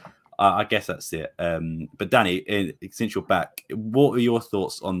I guess that's it. But Danny, since you're back, what are your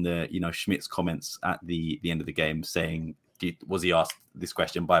thoughts on the Schmidt's comments at the end of the game, saying was he asked this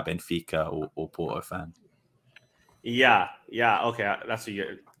question by a Benfica or Porto fan? Yeah, okay, that's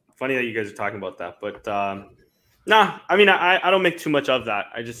funny that you guys are talking about that, but I mean, I don't make too much of that.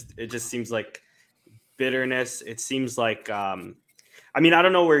 It just seems like bitterness. It seems like I mean, I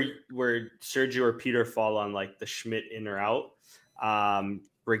don't know where Sergio or Peter fall on like the Schmidt in or out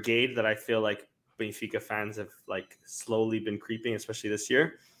brigade that I feel like Benfica fans have like slowly been creeping, especially this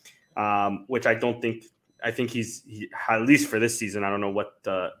year. Which I don't think. I think he at least for this season. I don't know what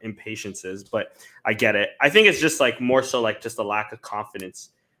the impatience is, but I get it. I think it's just like more so like just a lack of confidence,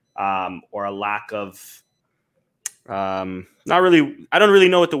 or a lack of not really. I don't really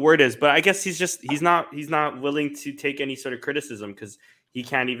know what the word is, but I guess he's not willing to take any sort of criticism because he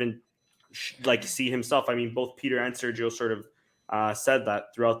can't even like see himself. I mean, both Peter and Sergio sort of said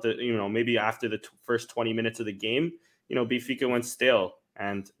that throughout the maybe after the first 20 minutes of the game, Benfica went stale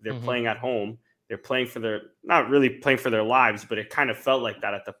and they're playing at home. They're playing for not really playing for their lives, but it kind of felt like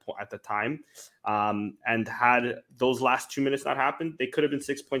that at the time. And had those last 2 minutes not happened, they could have been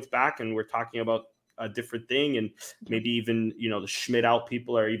 6 points back, and we're talking about a different thing. And maybe even the Schmidt out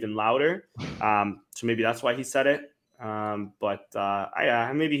people are even louder. So maybe that's why he said it. But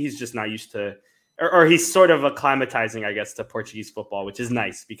maybe he's just not used to, or he's sort of acclimatizing, I guess, to Portuguese football, which is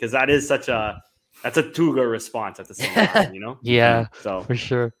nice because that's a Tuga response at the same time, Yeah, so for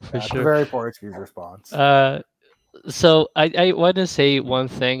sure. It's a very Portuguese response. So I want to say one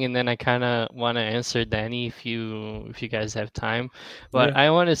thing, and then I kind of want to answer Danny if you guys have time. But I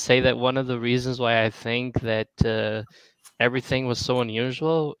want to say that one of the reasons why I think that everything was so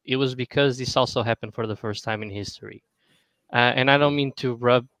unusual, it was because this also happened for the first time in history. And I don't mean to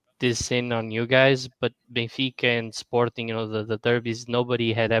rub this in on you guys, but Benfica and Sporting, the derbies,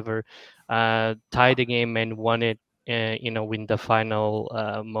 nobody had ever tied the game and won it, in the final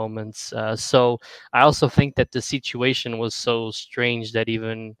moments. So I also think that the situation was so strange that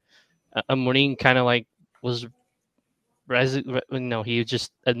even Amorim kind of like was. He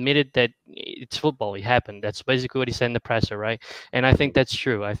just admitted that it's football. It happened. That's basically what he said in the presser, right? And I think that's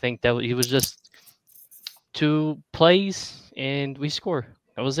true. I think that he was just 2 plays and we score.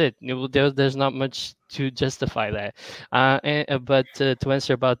 That was it. There's not much to justify that. But to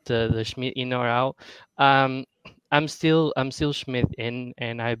answer about the Schmidt in or out, I'm still Schmidt in,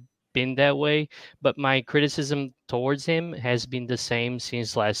 and I've been that way. But my criticism towards him has been the same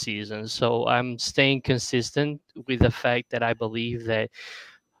since last season. So I'm staying consistent with the fact that I believe that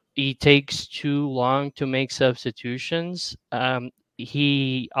he takes too long to make substitutions.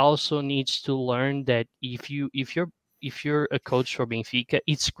 He also needs to learn that if you're a coach for Benfica,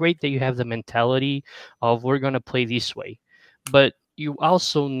 it's great that you have the mentality of we're gonna play this way, but you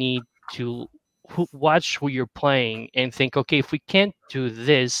also need to watch who you're playing and think, okay, if we can't do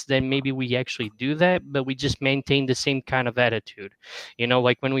this, then maybe we actually do that, but we just maintain the same kind of attitude.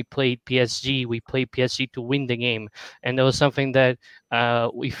 Like when we played PSG to win the game, and there was something that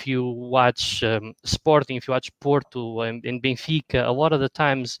if you watch Sporting, if you watch Porto and Benfica, a lot of the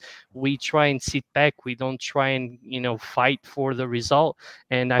times we try and sit back. We don't try and fight for the result.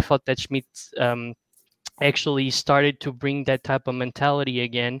 And I thought that Schmidt actually started to bring that type of mentality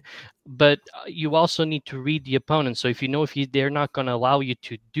again. But you also need to read the opponent. So if they're not going to allow you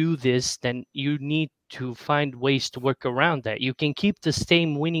to do this, then you need to find ways to work around that. You can keep the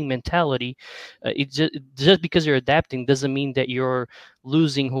same winning mentality. It just because you're adapting doesn't mean that you're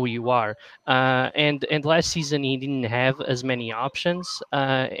losing who you are. And last season he didn't have as many options,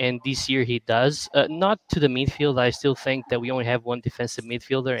 and this year he does. Not to the midfield. I still think that we only have one defensive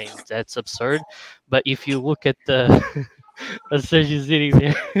midfielder, and that's absurd. But if you look at the Sergio's sitting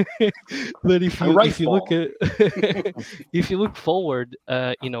there. But if you look at if you look forward,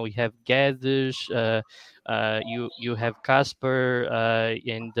 we have Guedes, you have Casper,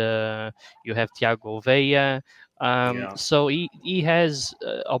 and you have Thiago Veia. So he has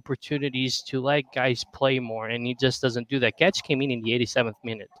opportunities to let guys play more, and he just doesn't do that. Catch came in the 87th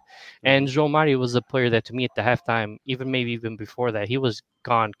minute, and João Mario was a player that to me at the halftime, even before that, he was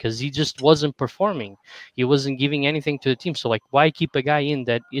gone because he just wasn't performing. He wasn't giving anything to the team. So like, why keep a guy in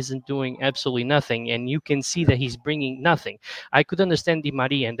that isn't doing absolutely nothing? And you can see that he's bringing nothing. I could understand Di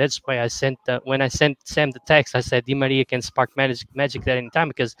Maria, and that's why when I sent Sam the text, I said Di Maria can spark magic at any time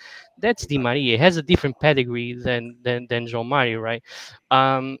because that's Di Maria. He has a different pedigree than João Mario, right?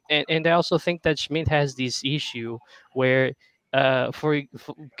 And I also think that Schmidt has this issue where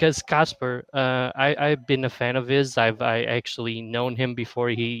because Casper, I've been a fan of his. I actually known him before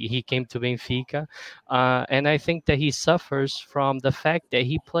he came to Benfica, and I think that he suffers from the fact that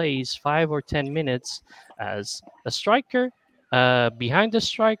he plays 5 or 10 minutes as a striker, behind the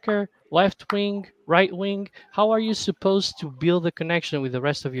striker, left wing, right wing. How are you supposed to build a connection with the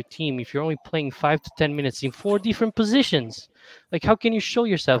rest of your team if you're only playing 5 to 10 minutes in 4 different positions? Like, how can you show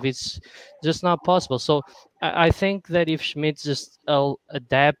yourself? It's just not possible. So I think that if Schmidt just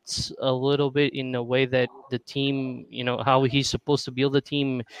adapts a little bit in a way that the team, how he's supposed to build the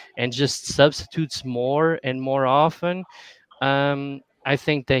team, and just substitutes more and more often, I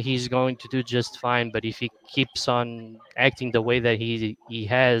think that he's going to do just fine. But if he keeps on acting the way that he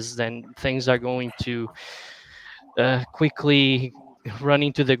has, then things are going to quickly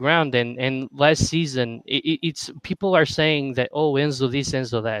running to the ground. And last season, it's people are saying that, oh, Enzo this,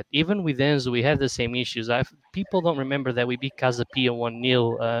 Enzo that. Even with Enzo, we had the same issues. People don't remember that we beat Casapia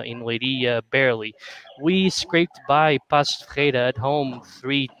 1-0 in Leiria barely. We scraped by Paços Ferreira at home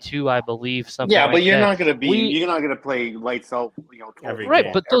 3-2, I believe, something Yeah, like but you're that. not gonna play lights out, Every Right,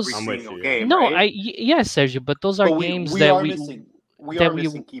 game. but those I'm with single you. game, no, right? yes, Sergio, but those are But games we that are we missing that we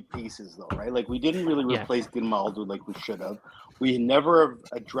missing key pieces though, right? Like we didn't really yeah. replace Grimaldo like we should have. We never have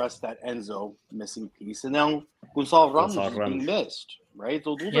addressed that Enzo missing piece, and now Gonçalo Ramos is being missed, right?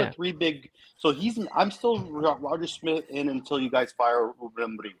 So those are three big. So I'm still Roger Smith in until you guys fire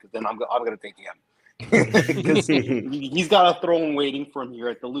Ruben Amorim, because then I'm gonna take him because he's got a throne waiting for him here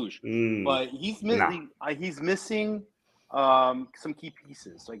at the Luge. But he's missing some key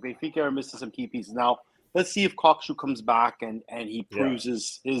pieces. Like Benfica are missing some key pieces now. Let's see if Kokshu comes back and he proves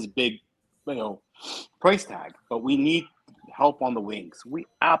his big, price tag. But we need help on the wings. We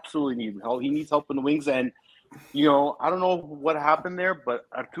absolutely need help. He needs help on the wings. And, I don't know what happened there, but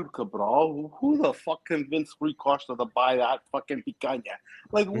Artur Cabral, who the fuck convinced Rui Costa to buy that fucking picanha?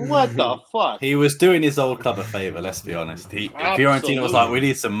 Like, what the fuck? He was doing his old club a favor, let's be honest. Fiorentina was like, we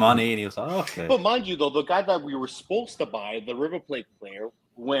need some money. And he was like, okay. But mind you, though, the guy that we were supposed to buy, the River Plate player,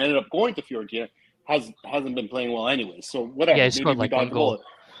 who ended up going to Fiorentina, hasn't been playing well anyway. So whatever. Yeah, he scored like one goal.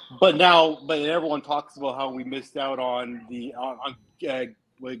 But everyone talks about how we missed out on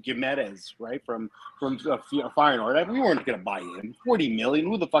Gimenez, right, from Feyenoord. We weren't going to buy him. 40 million.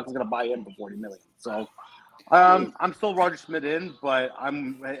 Who the fuck is going to buy him for 40 million? So I'm still Roger Schmidt in, but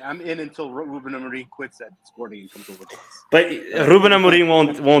I'm in until Ruben Amorim quits at Sporting and comes over to us. But Ruben Amorim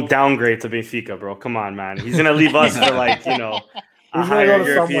won't downgrade to Benfica, bro. Come on, man. He's going to leave us for a higher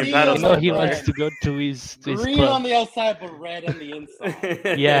European pedestal. He wants to go to his green club. On the outside, but red on the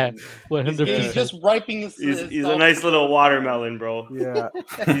inside. Yeah, 100%. He's just ripening his. He's a nice little watermelon, bro. Yeah,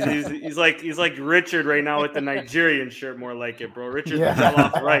 he's like Richard right now with the Nigerian shirt, more like it, bro. Richard fell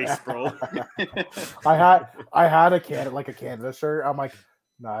off rice, bro. I had a Canada shirt. I'm like,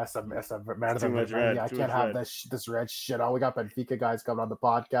 no, that's a man of the much red. I can't have this red shit on. We got Benfica guys coming on the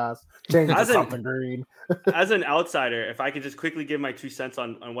podcast. Change it to something green. As an outsider, if I could just quickly give my 2 cents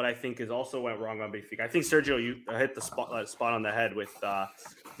on what I think is also went wrong on Benfica. I think, Sergio, you hit the spot on the head with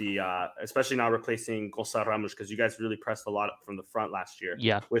the especially now replacing Gonçalo Ramos, because you guys really pressed a lot from the front last year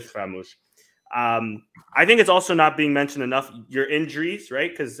with Ramos. I think it's also not being mentioned enough, your injuries, right?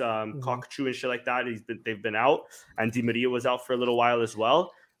 Because Kokshu and shit like that, they've been out, and Di Maria was out for a little while as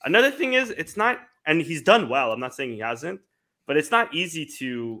well. Another thing is, it's not, and he's done well, I'm not saying he hasn't, but it's not easy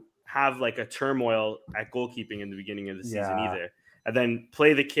to have like a turmoil at goalkeeping in the beginning of the season either, and then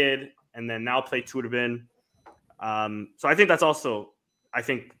play the kid, and then now play Turbin. So I think that's also,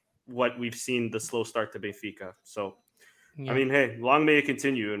 what we've seen, the slow start to Benfica. So I mean, hey, long may it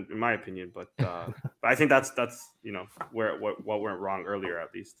continue, in my opinion. But I think that's where what went wrong earlier,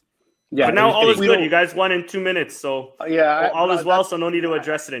 at least. Yeah. But now all is good. You guys won in 2 minutes, so all is well. So no need to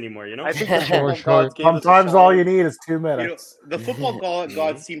address it anymore. I think the sometimes all you need is 2 minutes. The football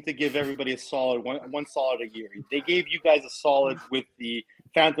gods seem to give everybody a solid one solid a year. They gave you guys a solid with the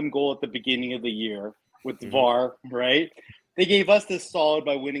phantom goal at the beginning of the year with the VAR, right? They gave us this solid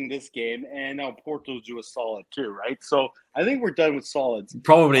by winning this game, and now Porto's do a solid too, right? So I think we're done with solids.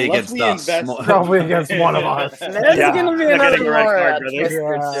 Probably against us. Probably against one of us. There's going to be another more I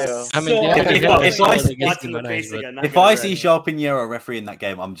mean, if I see João Pinheiro refereeing that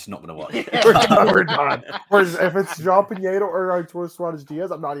game, I'm just not going to watch. We're done. Whereas if it's João Pinheiro or Suarez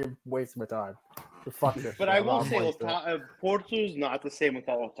Diaz, I'm not even wasting my time. Fuck this. But I will say, Porto's not the same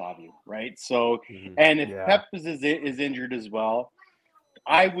without Otávio, right? So, and if Pep is injured as well,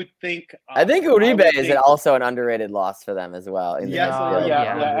 I would think. I think Uribe is also an underrated loss for them as well. And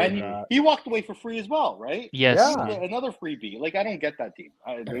he walked away for free as well, right? Yes. Another freebie. Like, I don't get that team.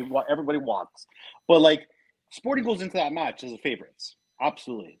 Everybody wants, but like, Sporting goes into that match as the favorites.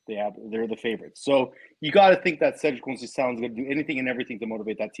 Absolutely, they're the favorites. So you got to think that Cedric Conceição is going to do anything and everything to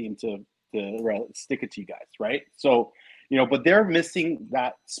motivate that team to stick it to you guys, right? So, but they're missing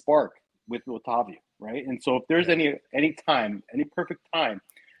that spark with Otávio, right? And so if there's any perfect time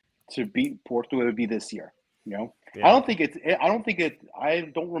to beat Porto, it would be this year. I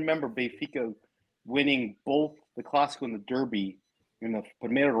don't remember Benfica winning both the Clásico and the Derby in the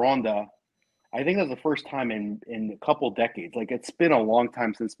Primeira Ronda I think that's the first time in a couple decades. Like, it's been a long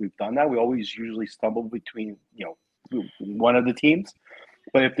time since we've done that. We always usually stumble between, one of the teams.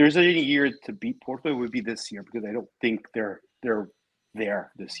 But if there's any year to beat Porto, it would be this year, because I don't think they're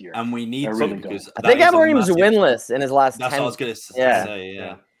there this year. And we need I to, really because I think that is a Amorim's massive- winless in his last That's 10. what I was going to Yeah. say.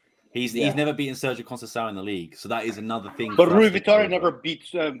 Yeah. He's Yeah. never beaten Sergio Conceição in the league, so that is another thing. But for Rui us to Vitória cover. never beat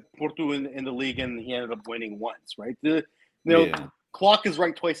Porto in the league, and he ended up winning once, right? Yeah. Clock is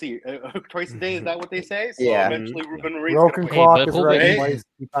right twice a day. Is that what they say? So Yeah. eventually Ruben Ruiz Broken gonna clock but is Ruben- right Hey. twice,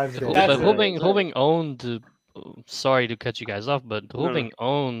 3 times a day. That's But it. Rubin owned. Sorry to cut you guys off, but No. Rubin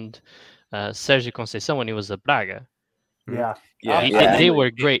owned Sergio Conceição when he was at Braga. Yeah. Yeah. They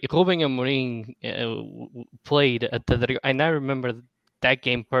were great. Rubin and Mourinho played at the, and I remember that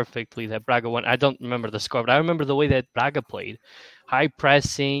game perfectly. That Braga won. I don't remember the score, but I remember the way that Braga played. High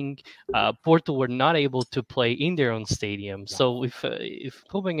pressing. Porto were not able to play in their own stadium. So if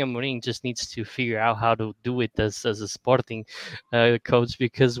Rubin and Mourinho just needs to figure out how to do it as a Sporting coach,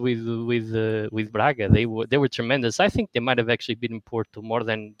 because with Braga they were tremendous. I think they might have actually beaten Porto more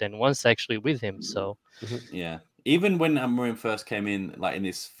than once actually with him. So Yeah. Even when Amorim first came in, like in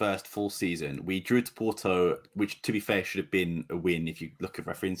his first full season, we drew to Porto, which, to be fair, should have been a win if you look at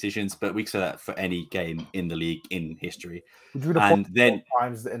referee decisions. But we say that for any game in the league in history. We drew the And Porto then- 4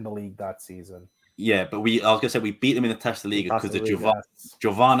 times in the league that season. Yeah, but I was going to say we beat them in the Test of the League because of Yes.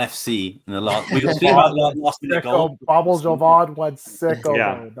 Jovan FC in the last. We got speaking about last minute goal. Bobble Jovan went sicko.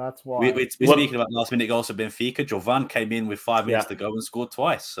 Yeah. Mode. That's why. We're speaking about last minute goals of Benfica. Jovan came in with 5 minutes to go and scored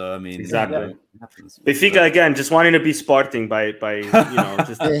twice. So I mean, Exactly. it happens. Benfica again, just wanting to be Sporting by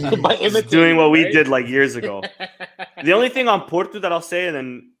just By imitating, doing what we right? did like years ago. The only thing on Porto that I'll say, and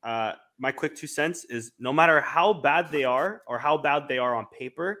then my quick 2 cents, is no matter how bad they are or how bad they are on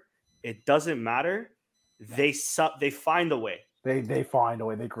paper, it doesn't matter. They find a way. They find a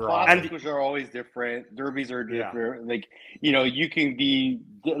way. They grind. Classics are always different. Derbies are different. Like, you can be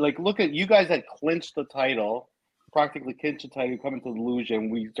like, look at you guys that clinched the title, practically clinched the title, come into the Luge,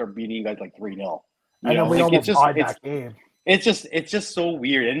 and we start beating you guys like 3-0. and then we almost died that game. It's just so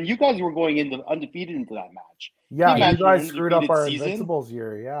weird. And you guys were going into undefeated into that match. Yeah, Can you you guys imagine screwed up undefeated our season? Invincibles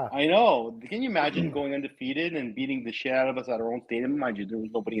year. Yeah. I know. Can you imagine going undefeated and beating the shit out of us at our own stadium? Mind you, there was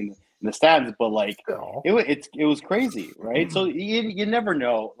nobody in the stands, but like Still. it was crazy, right? So you never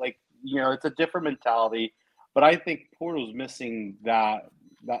know. Like, it's a different mentality. But I think Porto's missing that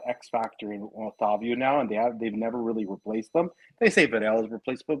X factor in Otavio now, and they've never really replaced them. They say Varela is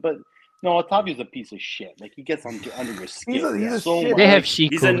replacement, but no, Otavio's a piece of shit. Like, he gets under your skin. He's a so shit. much. they have Chico.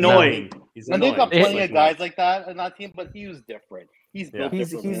 He's now. annoying. And they've got plenty Like, of guys like that in that team, but he was different. He's built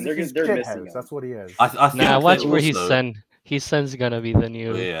He's differently. and he's they're shit missing house. him. That's what he is. I think Nah, watch that where his also- son. His son's gonna be the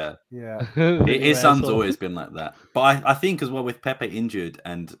new. Yeah. Yeah. His son's asshole. always been like that. But I think as well, with Pepe injured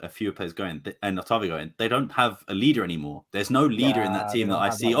and a few players going and Otavio going, they don't have a leader anymore. There's no leader in that Yeah, team they that don't I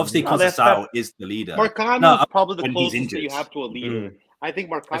have see. that Obviously, leader. No, Conceição is the leader. Marcano No, is probably the when he's closest that you injured. have to a leader. I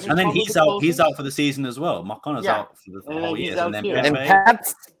think Marcano. And then he's out. He's out for the season as well. Marcano's Yeah. out for the And whole he's year. out And then too. And Pepe.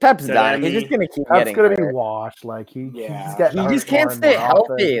 Pep's Did done. I He's just mean- gonna keep That's getting gonna be hurt. washed. Like he's Yeah. getting. He just hurt more can't and stay more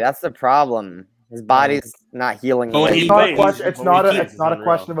healthy. often. That's the problem. His body's not healing. But when yet. he It's not a plays, question. It's but not when he a. keeps, It's not a it's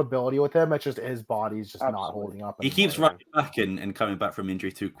question unreal. of ability with him. It's just his body's just not Absolutely. holding up. He keeps anymore. running back and coming back from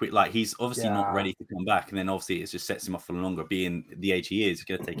injury too quick. Like, he's obviously not Yeah. ready to come back. And then obviously it just sets him off for longer. Being the age he is, it's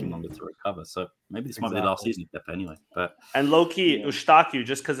going to take him longer to recover. So maybe this might be the last Exactly. season of Pepe anyway. But And low key, Yeah. Eustaquio,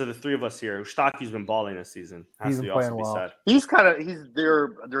 just because of the 3 of us here, Eustaquio's been balling this season. Has He's to been also playing be well. said. He's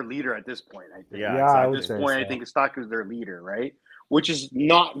their leader at this point. I think. Yeah, Yeah, I At would this say point, I so. think Eustáquio is their leader, right? Which is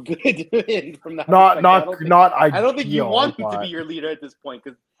not good from that. Not perspective. not. I don't think you ideal, want him to but- be your leader at this point,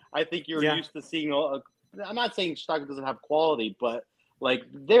 because I think you're Yeah. used to seeing. I'm not saying Eustáquio doesn't have quality, but like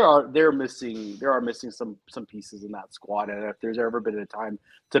they're missing some pieces in that squad. And if there's ever been a time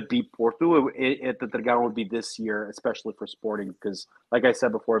to beat Porto, the Dragão would be this year, especially for Sporting, because like I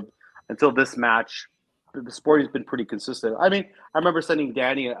said before, until this match, the Sporting's been pretty consistent. I mean, I remember sending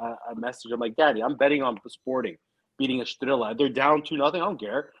Danny a message. I'm like, Danny, I'm betting on Sporting beating Estrella. They're down 2-0. I don't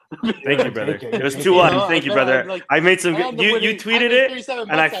care. Thank you, brother. Take it. It was You 2-1. know, Thank you, I bet brother. like- I made some. And Good, you winning- tweeted I made it, 37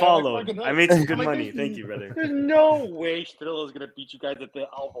 and I bucks. followed. Fucking I made some I'm good like, money. Thank you, brother. There's no way Estrella is going to beat you guys at the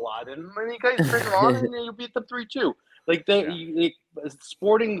Alvalade, and then you guys turn around and you beat them 3-2. Like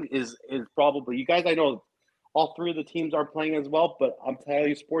Sporting is probably, you guys. I know all 3 of the teams are playing as well, but I'm telling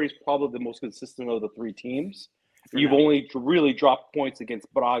you, Sporting is probably the most consistent of the 3 teams. You've only really dropped points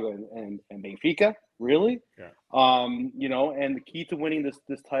against Braga and Benfica, really. Yeah. And the key to winning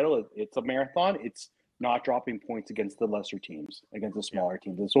this title, it's a marathon. It's not dropping points against the lesser teams, against the smaller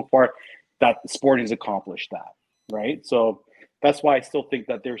teams. And so far, that Sporting's accomplished that, right? So That's why I still think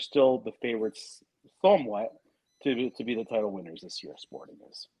that they're still the favorites somewhat to be the title winners this year. Sporting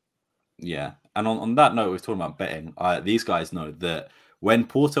is. Yeah, and on that note, we're talking about betting. These guys know that when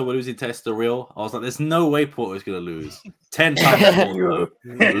Porto were losing to Estoril, I was like, "There's no way Porto's going to lose." 10 times Porto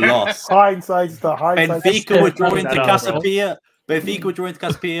lost. Hindsight's the hindsight. Benfica were drawing to Casapia. Benfica were drawing to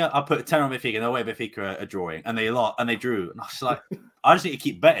Casapia. I put 10 on Benfica. No way Benfica are drawing, and they lost and they drew. And I was like, I just need to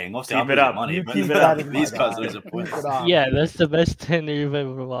keep betting. Obviously, Keep I'm it losing up. money, You but keep betting, these my guys guy. lose a point. Keep it up. Yeah, that's the best tender you've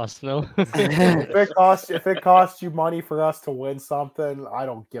ever lost. No. If it costs you money for us to win something, I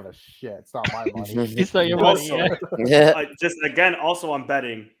don't give a shit. It's not my money. It's not your money. Also, Yeah. just again, also on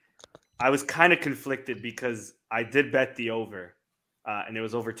betting, I was kind of conflicted because I did bet the over, and it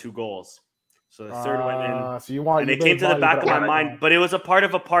was over 2 goals. So the third went in, So you want? and you it came made to the money, back but of my I'm mind. not. But it was a part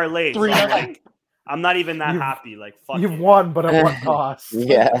of a parlay. So 3-0. I'm not even that You've- happy. Like fuck You've it. won, but at what cost?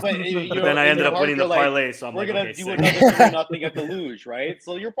 Yeah. But But then I ended up winning the parlay, so I'm we're like, gonna okay, do sick. another 3-0 at the luge, right?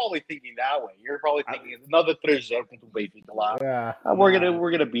 So you're probably thinking that way. You're probably thinking another 3-0 to Benfica lá. Yeah.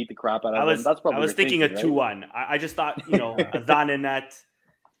 We're gonna beat the crap out of them. That's probably I was your thinking right? a 2-1. I just thought, a Dana net.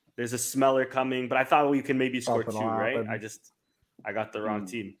 There's a smeller coming, but I thought we can maybe score 2, Something will right? happen. I got the wrong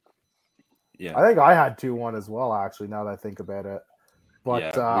team. Yeah, I think I had 2-1 as well. Actually, now that I think about it, but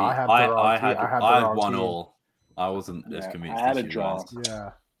yeah. I had the wrong I team. had I had the I wrong had 1 team. all. I wasn't as Yeah, convinced. I had as a you draw. guys.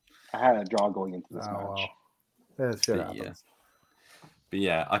 Yeah. I had a draw going into this Oh, match. well. Yeah, shit But yeah. happens. But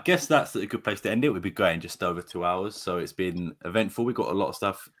yeah, I guess that's a good place to end it. We've been going just over 2 hours, so it's been eventful. We got a lot of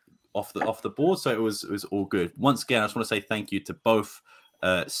stuff off the board, so it was all good. Once again, I just want to say thank you to both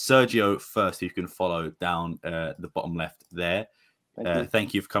Sergio first, who you can follow down the bottom left there.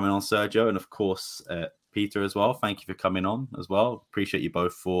 Thank you for coming on, Sergio, and of course Peter as well. Thank you for coming on as well. Appreciate you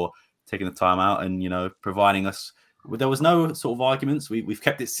both for taking the time out and providing us. There was no sort of arguments. We've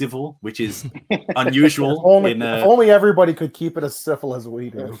kept it civil, which is unusual. If only everybody could keep it as civil as we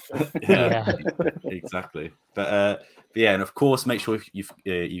do. Yeah, exactly. But yeah, and of course, make sure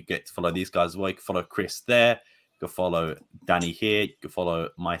you get to follow these guys as well. You can follow Chris there. You can follow Danny here. You can follow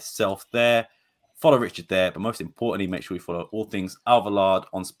myself there. Follow Richard there. But most importantly, make sure you follow all things Alvalade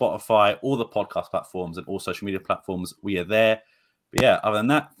on Spotify, all the podcast platforms, and all social media platforms. We are there. But yeah, other than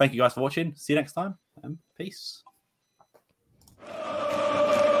that, thank you guys for watching. See you next time, and peace.